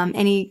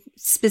 Any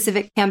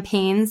specific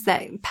campaigns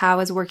that POW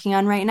is working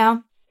on right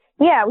now?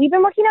 Yeah, we've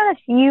been working on a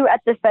few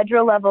at the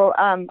federal level.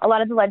 A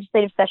lot of the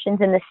legislative sessions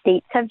in the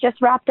states have just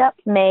wrapped up.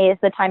 May is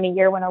the time of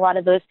year when a lot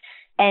of those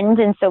end.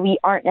 And so we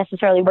aren't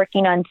necessarily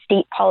working on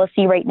state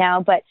policy right now,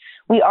 but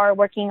we are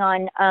working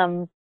on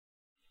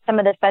some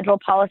of the federal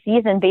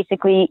policies. And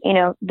basically,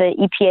 the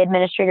EPA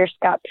administrator,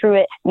 Scott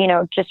Pruitt,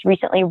 just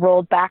recently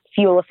rolled back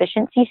fuel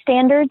efficiency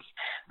standards,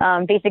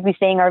 basically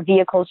saying our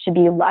vehicles should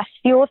be less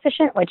fuel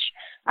efficient, which,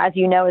 as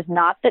you know, is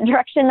not the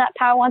direction that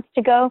POW wants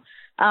to go.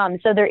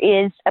 So there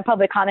is a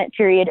public comment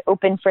period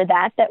open for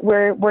that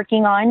we're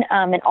working on.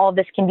 And all of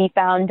this can be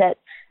found at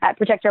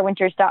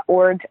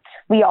protectourwinters.org.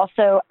 We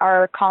also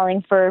are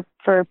calling for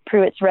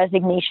Pruitt's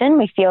resignation.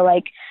 We feel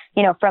like,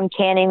 from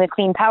canning the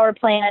Clean Power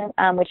Plan,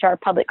 which our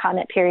public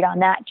comment period on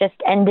that just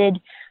ended,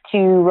 to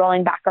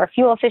rolling back our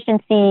fuel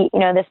efficiency,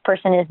 this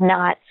person is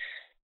not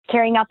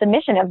carrying out the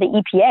mission of the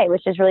EPA,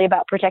 which is really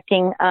about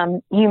protecting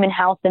human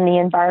health and the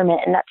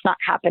environment, and that's not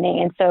happening.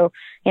 And so,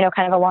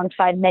 kind of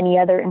alongside many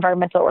other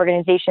environmental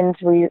organizations,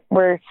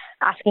 we're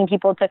asking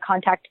people to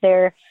contact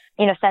their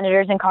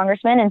senators and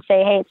congressmen and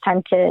say, hey, it's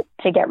time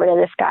to get rid of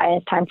this guy.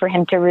 It's time for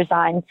him to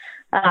resign.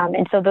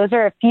 And so those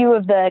are a few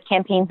of the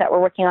campaigns that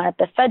we're working on at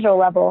the federal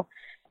level.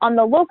 On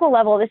the local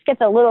level, this gets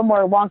a little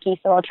more wonky,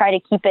 so I'll try to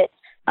keep it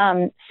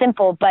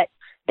simple, but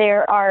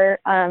there are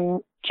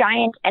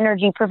giant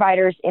energy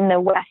providers in the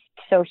West.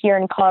 So here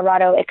in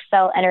Colorado,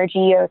 Xcel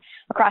Energy, or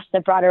across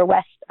the broader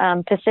West,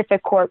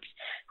 Pacific Corps,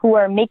 who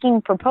are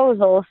making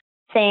proposals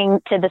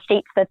saying to the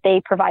states that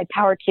they provide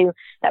power to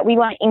that we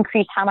want to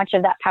increase how much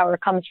of that power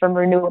comes from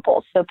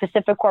renewables. So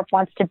Pacific Corp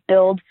wants to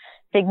build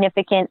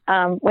significant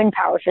wind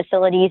power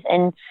facilities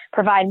and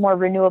provide more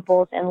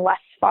renewables and less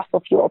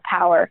fossil fuel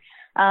power.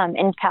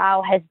 And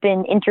POW has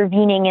been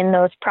intervening in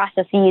those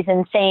processes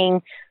and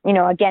saying,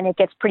 again, it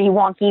gets pretty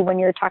wonky when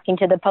you're talking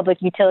to the Public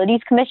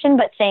Utilities Commission,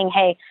 but saying,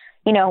 hey,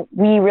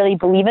 we really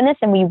believe in this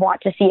and we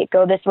want to see it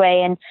go this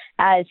way. And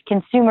as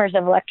consumers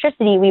of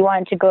electricity, we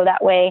want it to go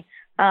that way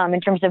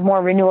in terms of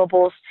more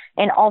renewables.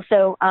 And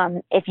also,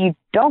 if you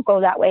don't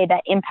go that way,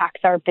 that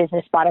impacts our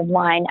business bottom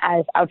line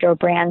as outdoor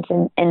brands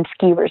and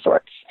ski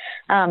resorts.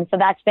 So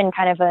that's been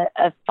kind of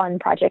a fun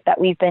project that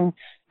we've been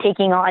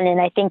taking on.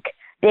 And I think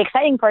the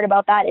exciting part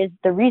about that is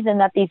the reason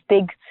that these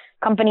big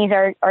companies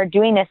are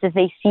doing this is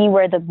they see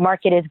where the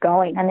market is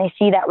going, and they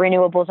see that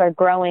renewables are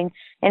growing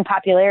in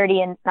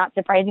popularity. And not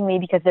surprisingly,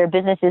 because they're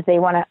businesses, they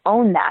want to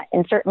own that.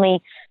 And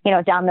certainly,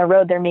 down the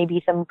road, there may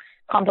be some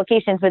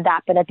complications with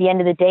that. But at the end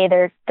of the day,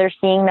 they're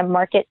seeing the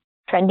market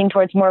trending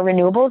towards more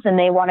renewables, and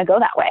they want to go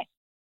that way.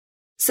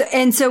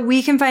 So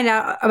we can find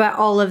out about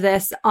all of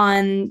this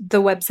on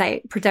the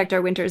website,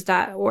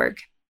 protectourwinters.org.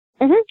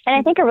 Mm-hmm. And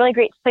I think a really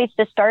great place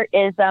to start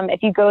is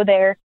if you go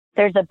there,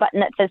 there's a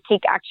button that says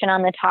Take Action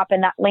on the top,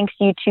 and that links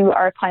you to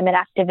our climate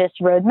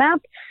activist roadmap.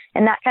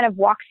 And that kind of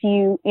walks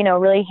you,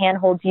 really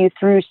handholds you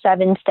through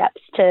 7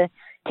 steps to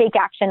take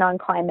action on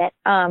climate.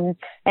 And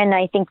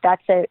I think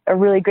that's a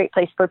really great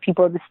place for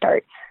people to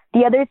start.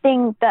 The other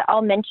thing that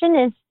I'll mention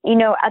is,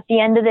 at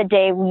the end of the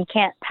day, we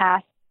can't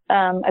pass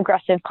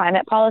aggressive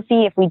climate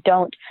policy if we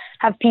don't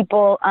have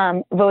people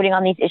voting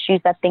on these issues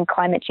that think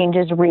climate change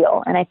is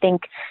real. And I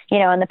think,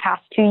 in the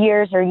past 2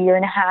 years or year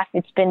and a half,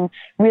 it's been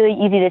really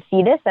easy to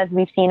see this as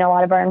we've seen a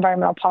lot of our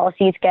environmental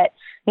policies get,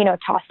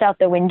 tossed out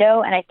the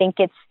window. And I think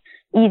it's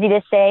easy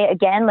to say,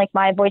 again, like,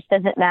 my voice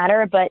doesn't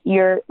matter, but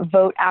your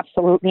vote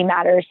absolutely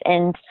matters.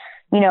 And,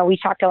 we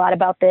talked a lot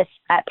about this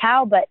at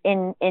POW, but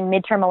in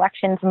midterm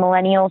elections,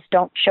 millennials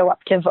don't show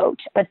up to vote,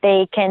 but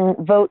they can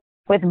vote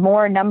with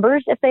more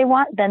numbers if they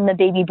want than the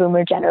baby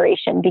boomer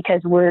generation,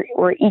 because we're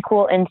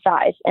equal in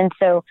size. And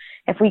so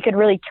if we could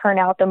really turn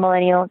out the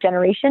millennial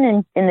generation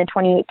in the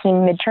 2018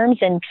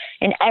 midterms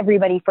and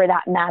everybody for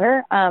that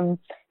matter,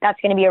 that's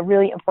going to be a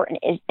really important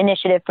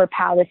initiative for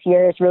POW this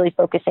year, is really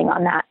focusing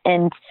on that.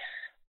 And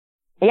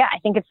yeah, I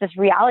think it's this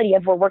reality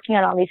of we're working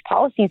on all these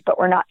policies, but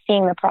we're not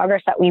seeing the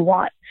progress that we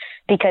want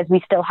because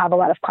we still have a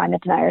lot of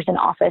climate deniers in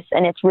office,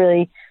 and it's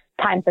really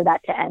time for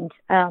that to end.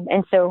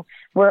 And so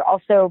we're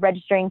also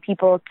registering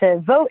people to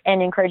vote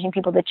and encouraging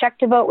people to check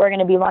to vote. We're going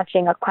to be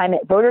launching a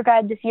climate voter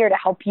guide this year to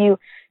help you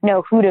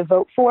know who to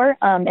vote for.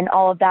 And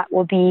all of that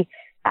will be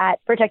at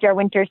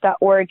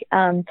protectourwinters.org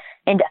and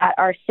at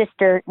our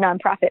sister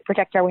nonprofit,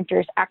 Protect Our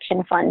Winters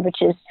Action Fund,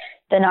 which is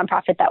the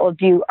nonprofit that will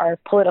do our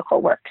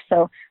political work.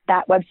 So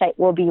that website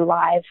will be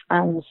live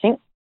soon.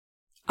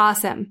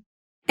 Awesome.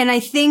 And I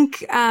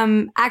think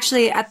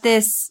actually at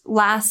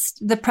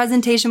the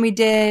presentation we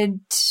did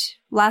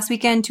last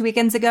weekend, 2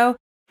 weekends ago,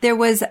 there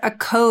was a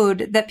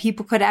code that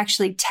people could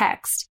actually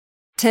text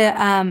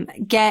to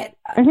get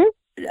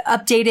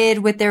updated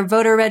with their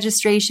voter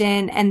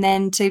registration, and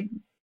then to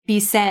be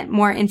sent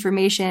more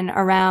information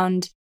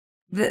around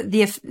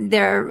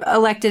their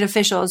elected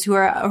officials who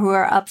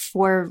are up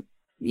for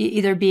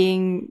either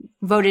being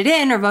voted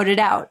in or voted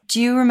out. Do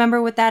you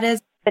remember what that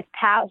is? It's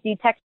POW. So you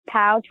text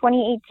POW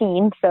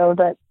 2018, so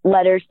the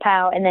letters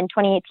POW, and then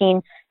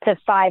 2018 to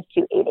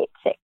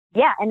 52886.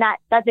 Yeah, and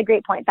that's a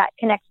great point. That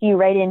connects you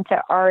right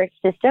into our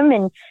system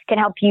and can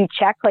help you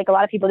check. Like, a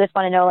lot of people just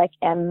want to know, like,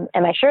 am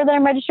I sure that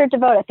I'm registered to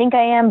vote? I think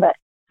I am, but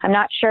I'm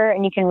not sure.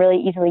 And you can really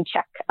easily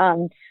check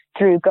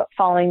through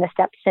following the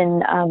steps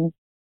and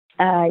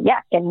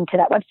getting to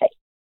that website.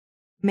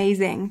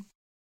 Amazing.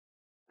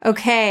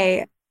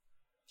 Okay.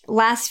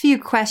 Last few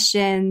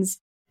questions.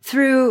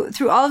 Through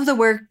all of the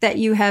work that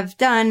you have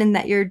done and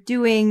that you're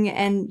doing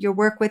and your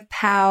work with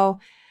POW,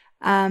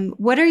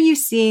 what are you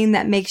seeing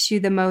that makes you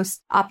the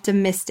most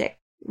optimistic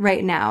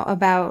right now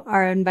about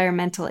our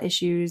environmental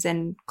issues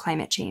and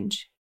climate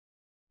change?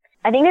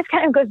 I think this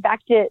kind of goes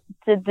back to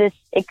this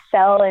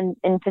Xcel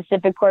and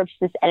Pacific Corp's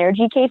this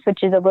energy case,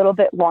 which is a little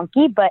bit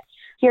wonky, but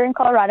here in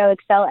Colorado,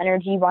 Xcel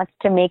Energy wants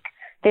to make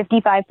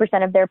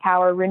 55% of their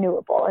power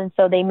renewable. And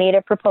so they made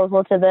a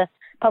proposal to the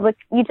Public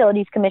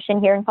Utilities Commission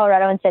here in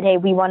Colorado and said, hey,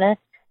 we want to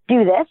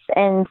do this.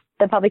 And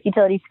the Public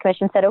Utilities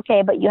Commission said,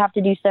 okay, but you have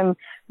to do some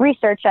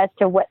research as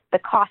to what the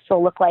cost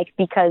will look like,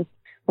 because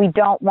we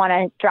don't want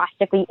to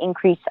drastically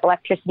increase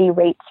electricity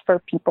rates for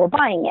people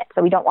buying it.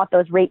 So we don't want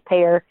those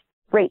ratepayer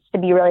rates to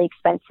be really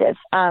expensive.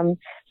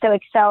 So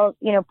Xcel,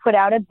 put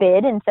out a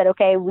bid and said,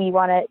 okay, we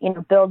want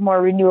to, build more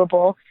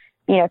renewable,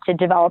 to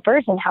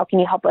developers, and how can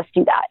you help us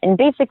do that? And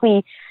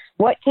basically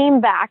what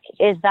came back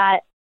is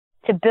that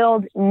to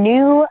build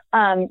new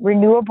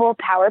renewable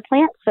power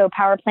plants, so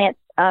power plants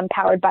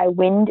powered by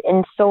wind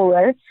and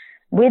solar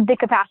with the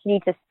capacity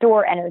to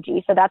store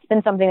energy. So that's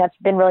been something that's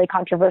been really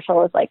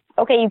controversial, is like,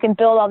 okay, you can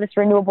build all this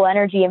renewable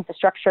energy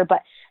infrastructure,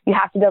 but you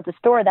have to be able to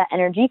store that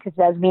energy, because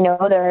as we know,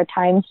 there are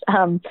times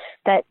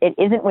that it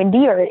isn't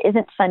windy or it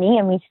isn't sunny,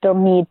 and we still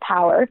need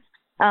power.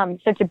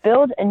 So to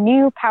build a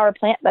new power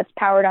plant that's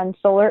powered on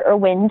solar or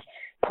wind,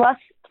 plus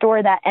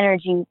store that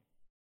energy,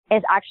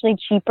 is actually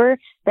cheaper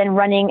than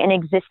running an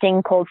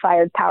existing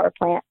coal-fired power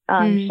plant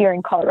here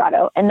in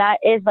Colorado. And that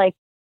is like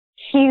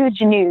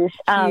huge news.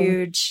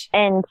 Huge.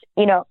 And,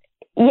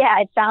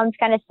 it sounds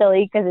kind of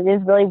silly because it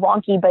is really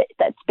wonky, but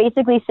that's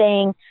basically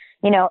saying,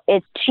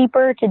 it's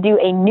cheaper to do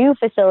a new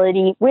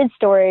facility with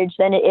storage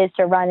than it is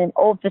to run an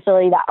old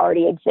facility that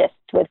already exists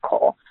with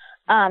coal.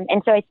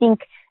 And so I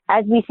think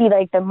as we see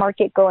like the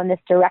market go in this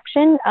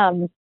direction,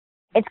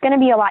 it's going to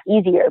be a lot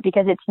easier,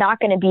 because it's not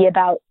going to be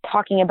about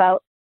talking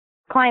about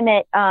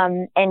climate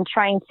and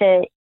trying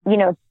to,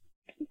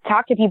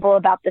 talk to people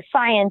about the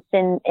science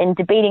and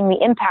debating the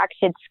impacts,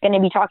 it's going to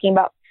be talking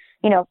about,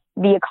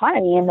 the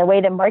economy and the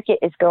way the market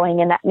is going.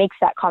 And that makes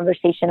that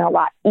conversation a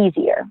lot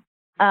easier.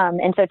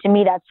 And so to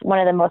me, that's one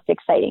of the most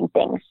exciting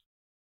things.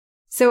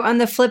 So on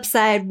the flip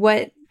side,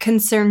 what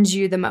concerns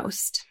you the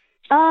most?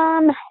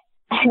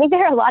 I think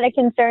there are a lot of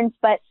concerns,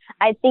 but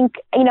I think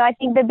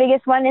the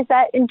biggest one is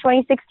that in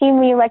 2016,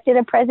 we elected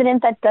a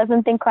president that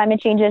doesn't think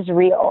climate change is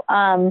real.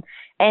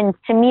 And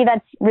to me,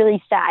 that's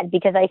really sad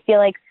because I feel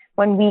like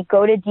when we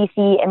go to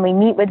DC and we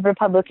meet with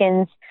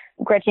Republicans,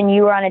 Gretchen,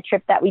 you were on a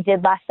trip that we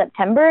did last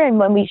September. And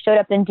when we showed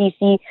up in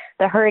DC,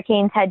 the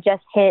hurricanes had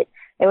just hit.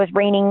 It was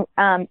raining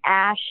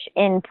ash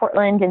in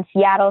Portland and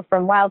Seattle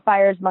from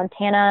wildfires.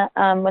 Montana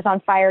was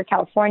on fire.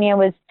 California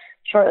was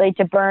shortly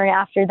to burn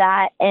after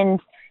that. And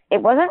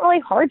it wasn't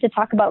really hard to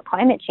talk about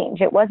climate change.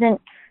 It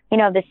wasn't,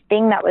 this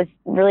thing that was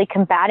really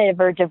combative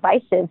or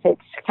divisive.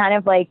 It's kind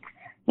of like,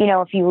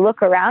 if you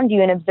look around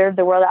you and observe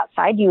the world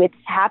outside you, it's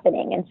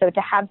happening. And so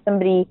to have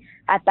somebody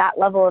at that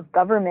level of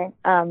government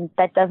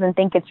that doesn't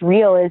think it's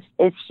real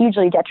is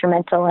hugely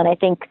detrimental. And I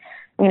think,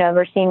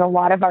 we're seeing a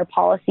lot of our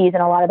policies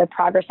and a lot of the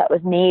progress that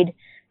was made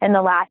in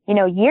the last,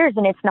 years.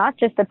 And it's not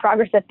just the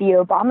progress that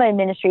the Obama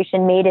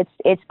administration made.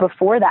 It's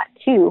before that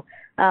too.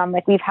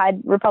 We've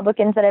had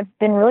Republicans that have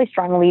been really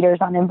strong leaders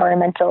on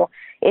environmental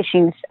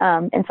issues.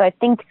 And so I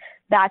think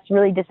that's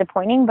really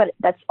disappointing, but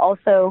that's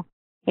also,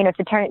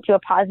 to turn it to a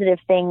positive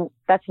thing,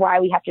 that's why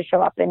we have to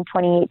show up in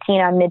 2018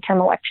 on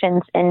midterm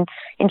elections and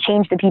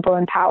change the people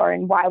in power,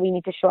 and why we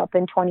need to show up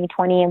in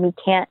 2020. And we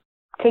can't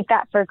take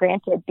that for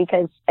granted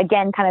because,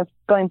 again, kind of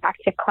going back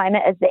to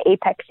climate as the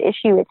apex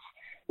issue, it's,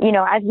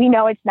 as we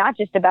know, it's not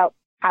just about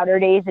powder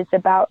days. It's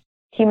about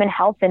human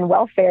health and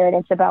welfare, and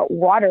it's about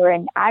water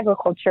and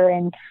agriculture.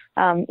 And,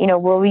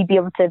 will we be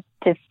able to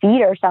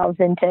feed ourselves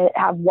and to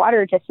have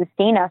water to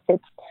sustain us?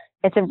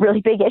 It's a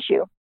really big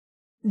issue.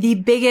 The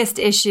biggest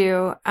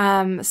issue,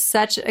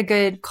 such a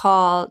good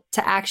call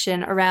to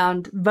action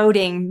around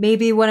voting,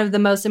 maybe one of the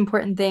most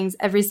important things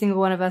every single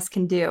one of us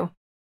can do,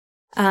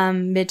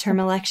 midterm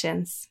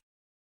elections.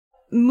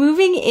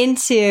 Moving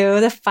into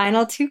the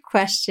final two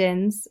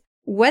questions,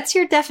 what's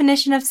your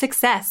definition of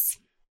success?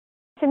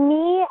 To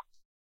me,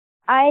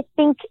 I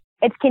think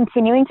it's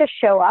continuing to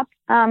show up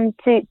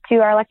to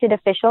our elected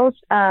officials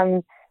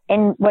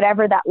in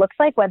whatever that looks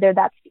like, whether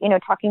that's,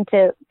 talking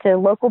to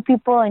local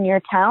people in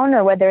your town,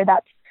 or whether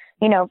that's,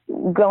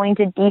 going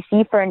to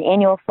DC for an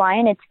annual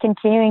fly-in. It's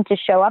continuing to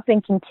show up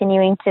and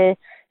continuing to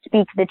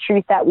speak the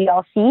truth that we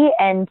all see,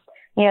 and,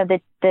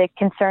 the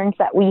concerns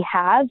that we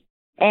have,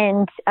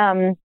 and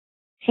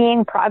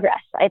seeing progress.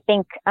 I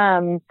think,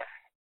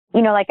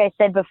 like I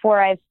said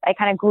before, I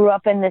kind of grew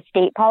up in the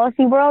state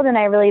policy world, and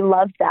I really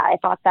loved that. I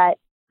thought that,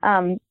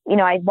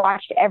 I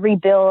watched every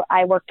bill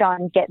I worked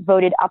on get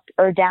voted up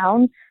or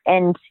down,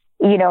 and,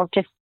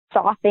 just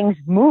saw things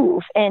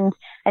move. And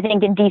I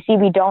think in DC,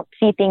 we don't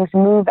see things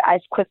move as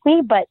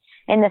quickly, but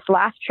in this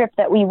last trip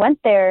that we went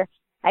there,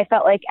 I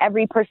felt like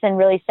every person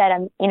really said,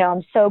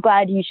 I'm so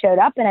glad you showed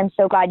up, and I'm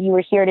so glad you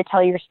were here to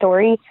tell your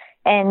story.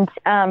 And,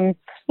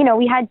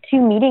 we had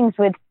 2 meetings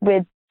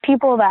with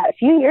people that a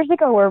few years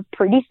ago were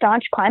pretty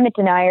staunch climate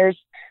deniers,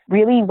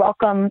 really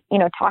welcome,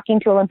 talking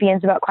to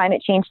Olympians about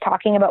climate change,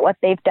 talking about what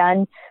they've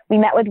done. We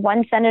met with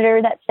one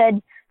senator that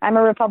said, I'm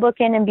a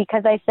Republican, and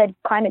because I said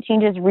climate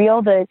change is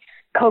real, the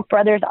Koch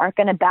brothers aren't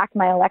going to back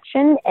my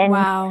election. And,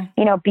 wow.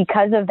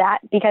 Because of that,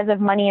 because of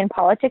money in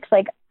politics,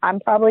 I'm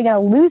probably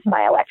going to lose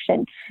my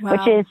election, wow.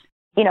 Which is,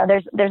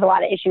 there's a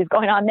lot of issues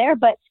going on there.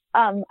 But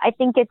I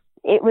think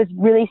it was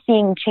really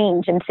seeing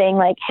change and saying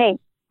hey,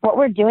 what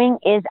we're doing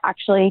is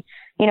actually,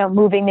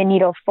 moving the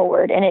needle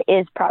forward, and it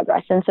is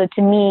progress. And so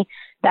to me,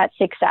 that's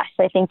success.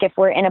 I think if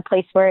we're in a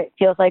place where it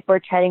feels like we're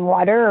treading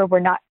water or we're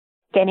not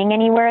getting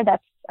anywhere,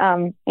 that's,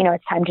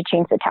 it's time to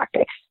change the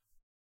tactics.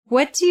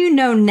 What do you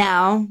know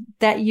now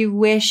that you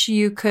wish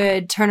you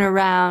could turn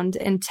around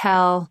and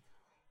tell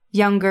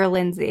younger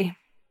Lindsay?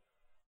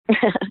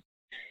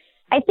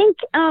 I think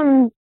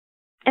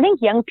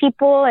young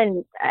people,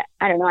 and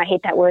I don't know, I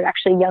hate that word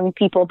actually, young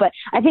people, but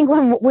I think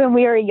when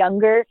we were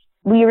younger,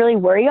 we really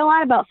worry a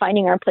lot about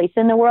finding our place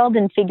in the world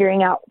and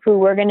figuring out who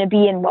we're going to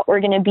be and what we're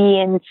going to be,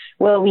 and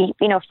will we,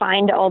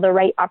 find all the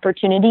right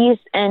opportunities.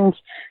 And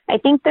I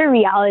think the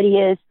reality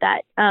is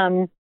that,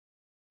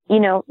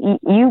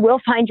 you will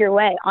find your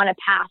way on a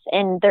path,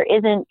 and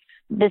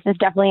this is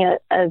definitely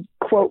a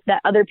quote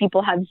that other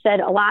people have said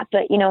a lot,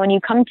 but, when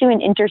you come to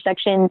an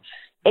intersection,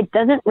 it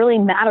doesn't really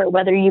matter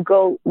whether you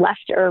go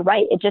left or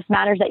right. It just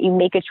matters that you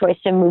make a choice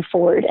to move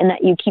forward and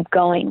that you keep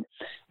going.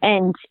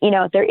 And,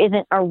 there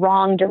isn't a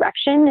wrong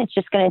direction. It's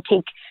just going to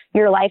take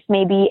your life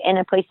maybe in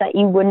a place that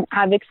you wouldn't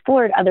have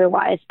explored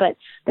otherwise, but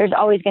there's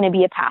always going to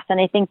be a path. And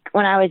I think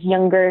when I was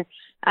younger,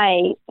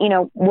 I,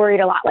 worried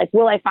a lot,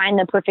 will I find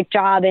the perfect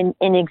job in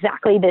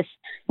exactly this,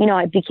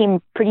 I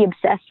became pretty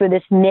obsessed with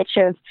this niche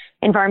of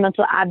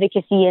environmental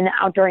advocacy in the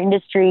outdoor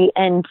industry,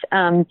 and,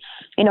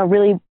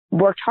 really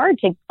worked hard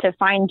to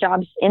find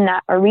jobs in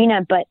that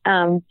arena. But,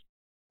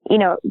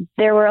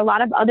 there were a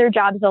lot of other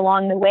jobs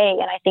along the way,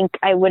 and I think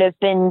I would have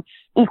been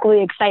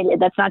equally excited.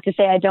 That's not to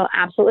say I don't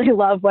absolutely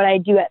love what I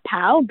do at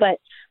POW, but,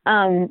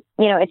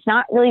 it's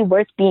not really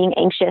worth being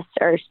anxious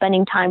or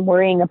spending time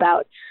worrying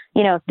about,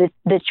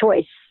 the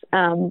choice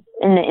in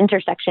the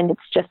intersection.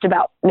 It's just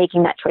about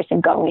making that choice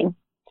and going.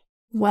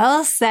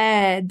 Well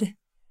said.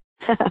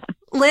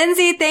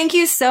 Lindsay, thank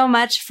you so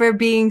much for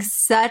being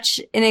such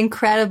an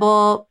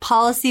incredible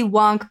policy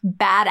wonk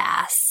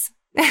badass.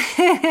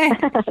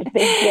 Thank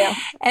you.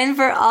 And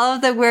for all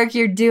of the work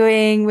you're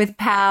doing with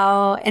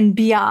POW and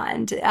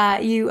beyond.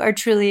 You are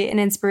truly an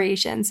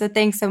inspiration. So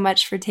thanks so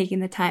much for taking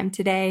the time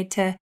today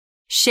to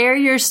share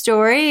your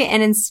story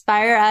and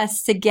inspire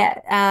us to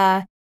get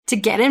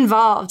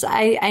involved.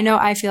 I know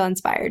I feel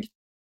inspired.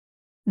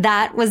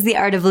 That was The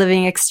Art of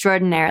Living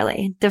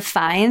Extraordinarily,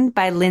 defined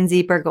by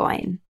Lindsay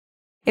Bourgoine.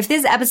 If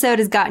this episode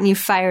has gotten you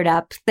fired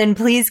up, then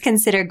please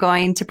consider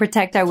going to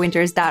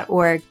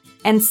protectourwinters.org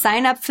and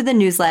sign up for the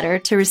newsletter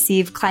to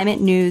receive climate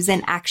news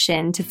and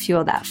action to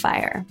fuel that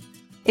fire.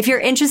 If you're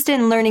interested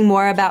in learning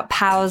more about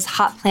POW's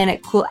Hot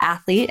Planet Cool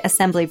Athlete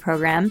Assembly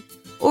Program,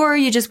 or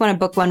you just want to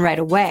book one right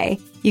away,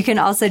 you can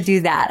also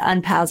do that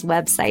on POW's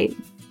website.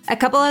 A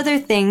couple other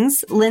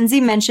things. Lindsay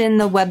mentioned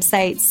the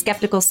website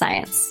Skeptical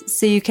Science,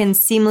 so you can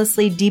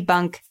seamlessly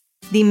debunk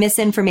the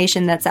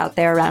misinformation that's out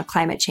there around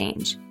climate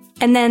change.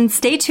 And then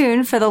stay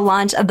tuned for the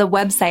launch of the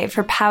website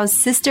for POW's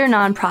sister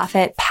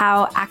nonprofit,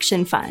 POW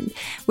Action Fund,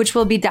 which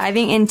will be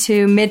diving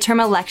into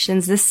midterm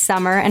elections this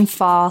summer and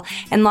fall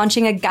and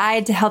launching a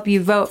guide to help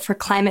you vote for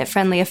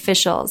climate-friendly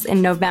officials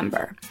in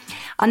November.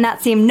 On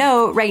that same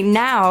note, right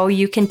now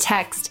you can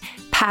text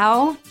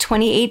POW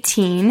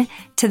 2018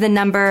 to the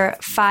number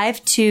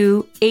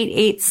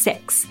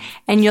 52886,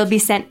 and you'll be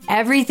sent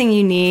everything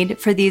you need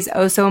for these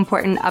so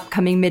important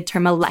upcoming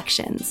midterm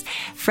elections,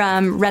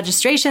 from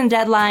registration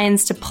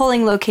deadlines to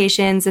polling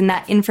locations and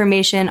that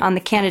information on the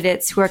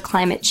candidates who are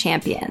climate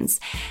champions.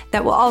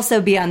 That will also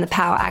be on the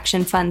POW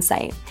Action Fund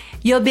site.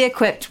 You'll be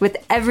equipped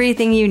with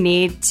everything you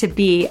need to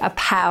be a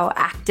POW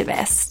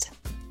activist.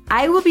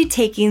 I will be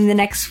taking the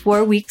next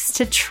 4 weeks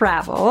to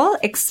travel,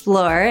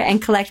 explore,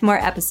 and collect more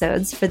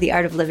episodes for The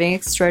Art of Living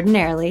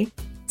Extraordinarily.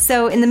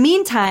 So in the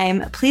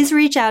meantime, please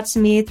reach out to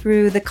me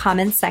through the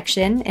comments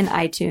section in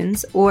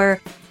iTunes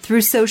or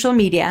through social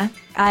media.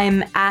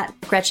 I'm at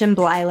Gretchen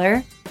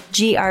Bleiler,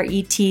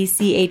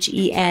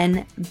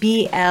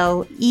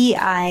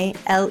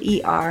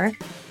 GretchenBleiler,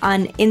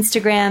 on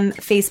Instagram,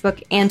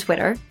 Facebook, and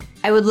Twitter.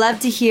 I would love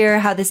to hear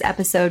how this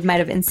episode might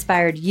have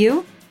inspired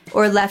you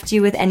or left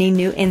you with any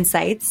new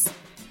insights.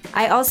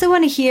 I also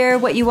want to hear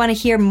what you want to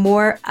hear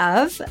more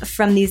of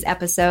from these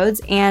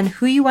episodes and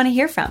who you want to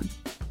hear from.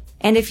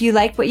 And if you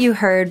like what you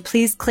heard,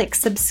 please click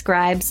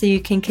subscribe so you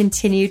can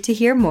continue to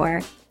hear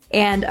more.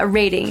 And a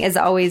rating is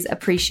always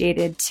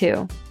appreciated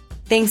too.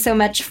 Thanks so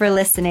much for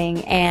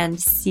listening,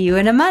 and see you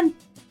in a month.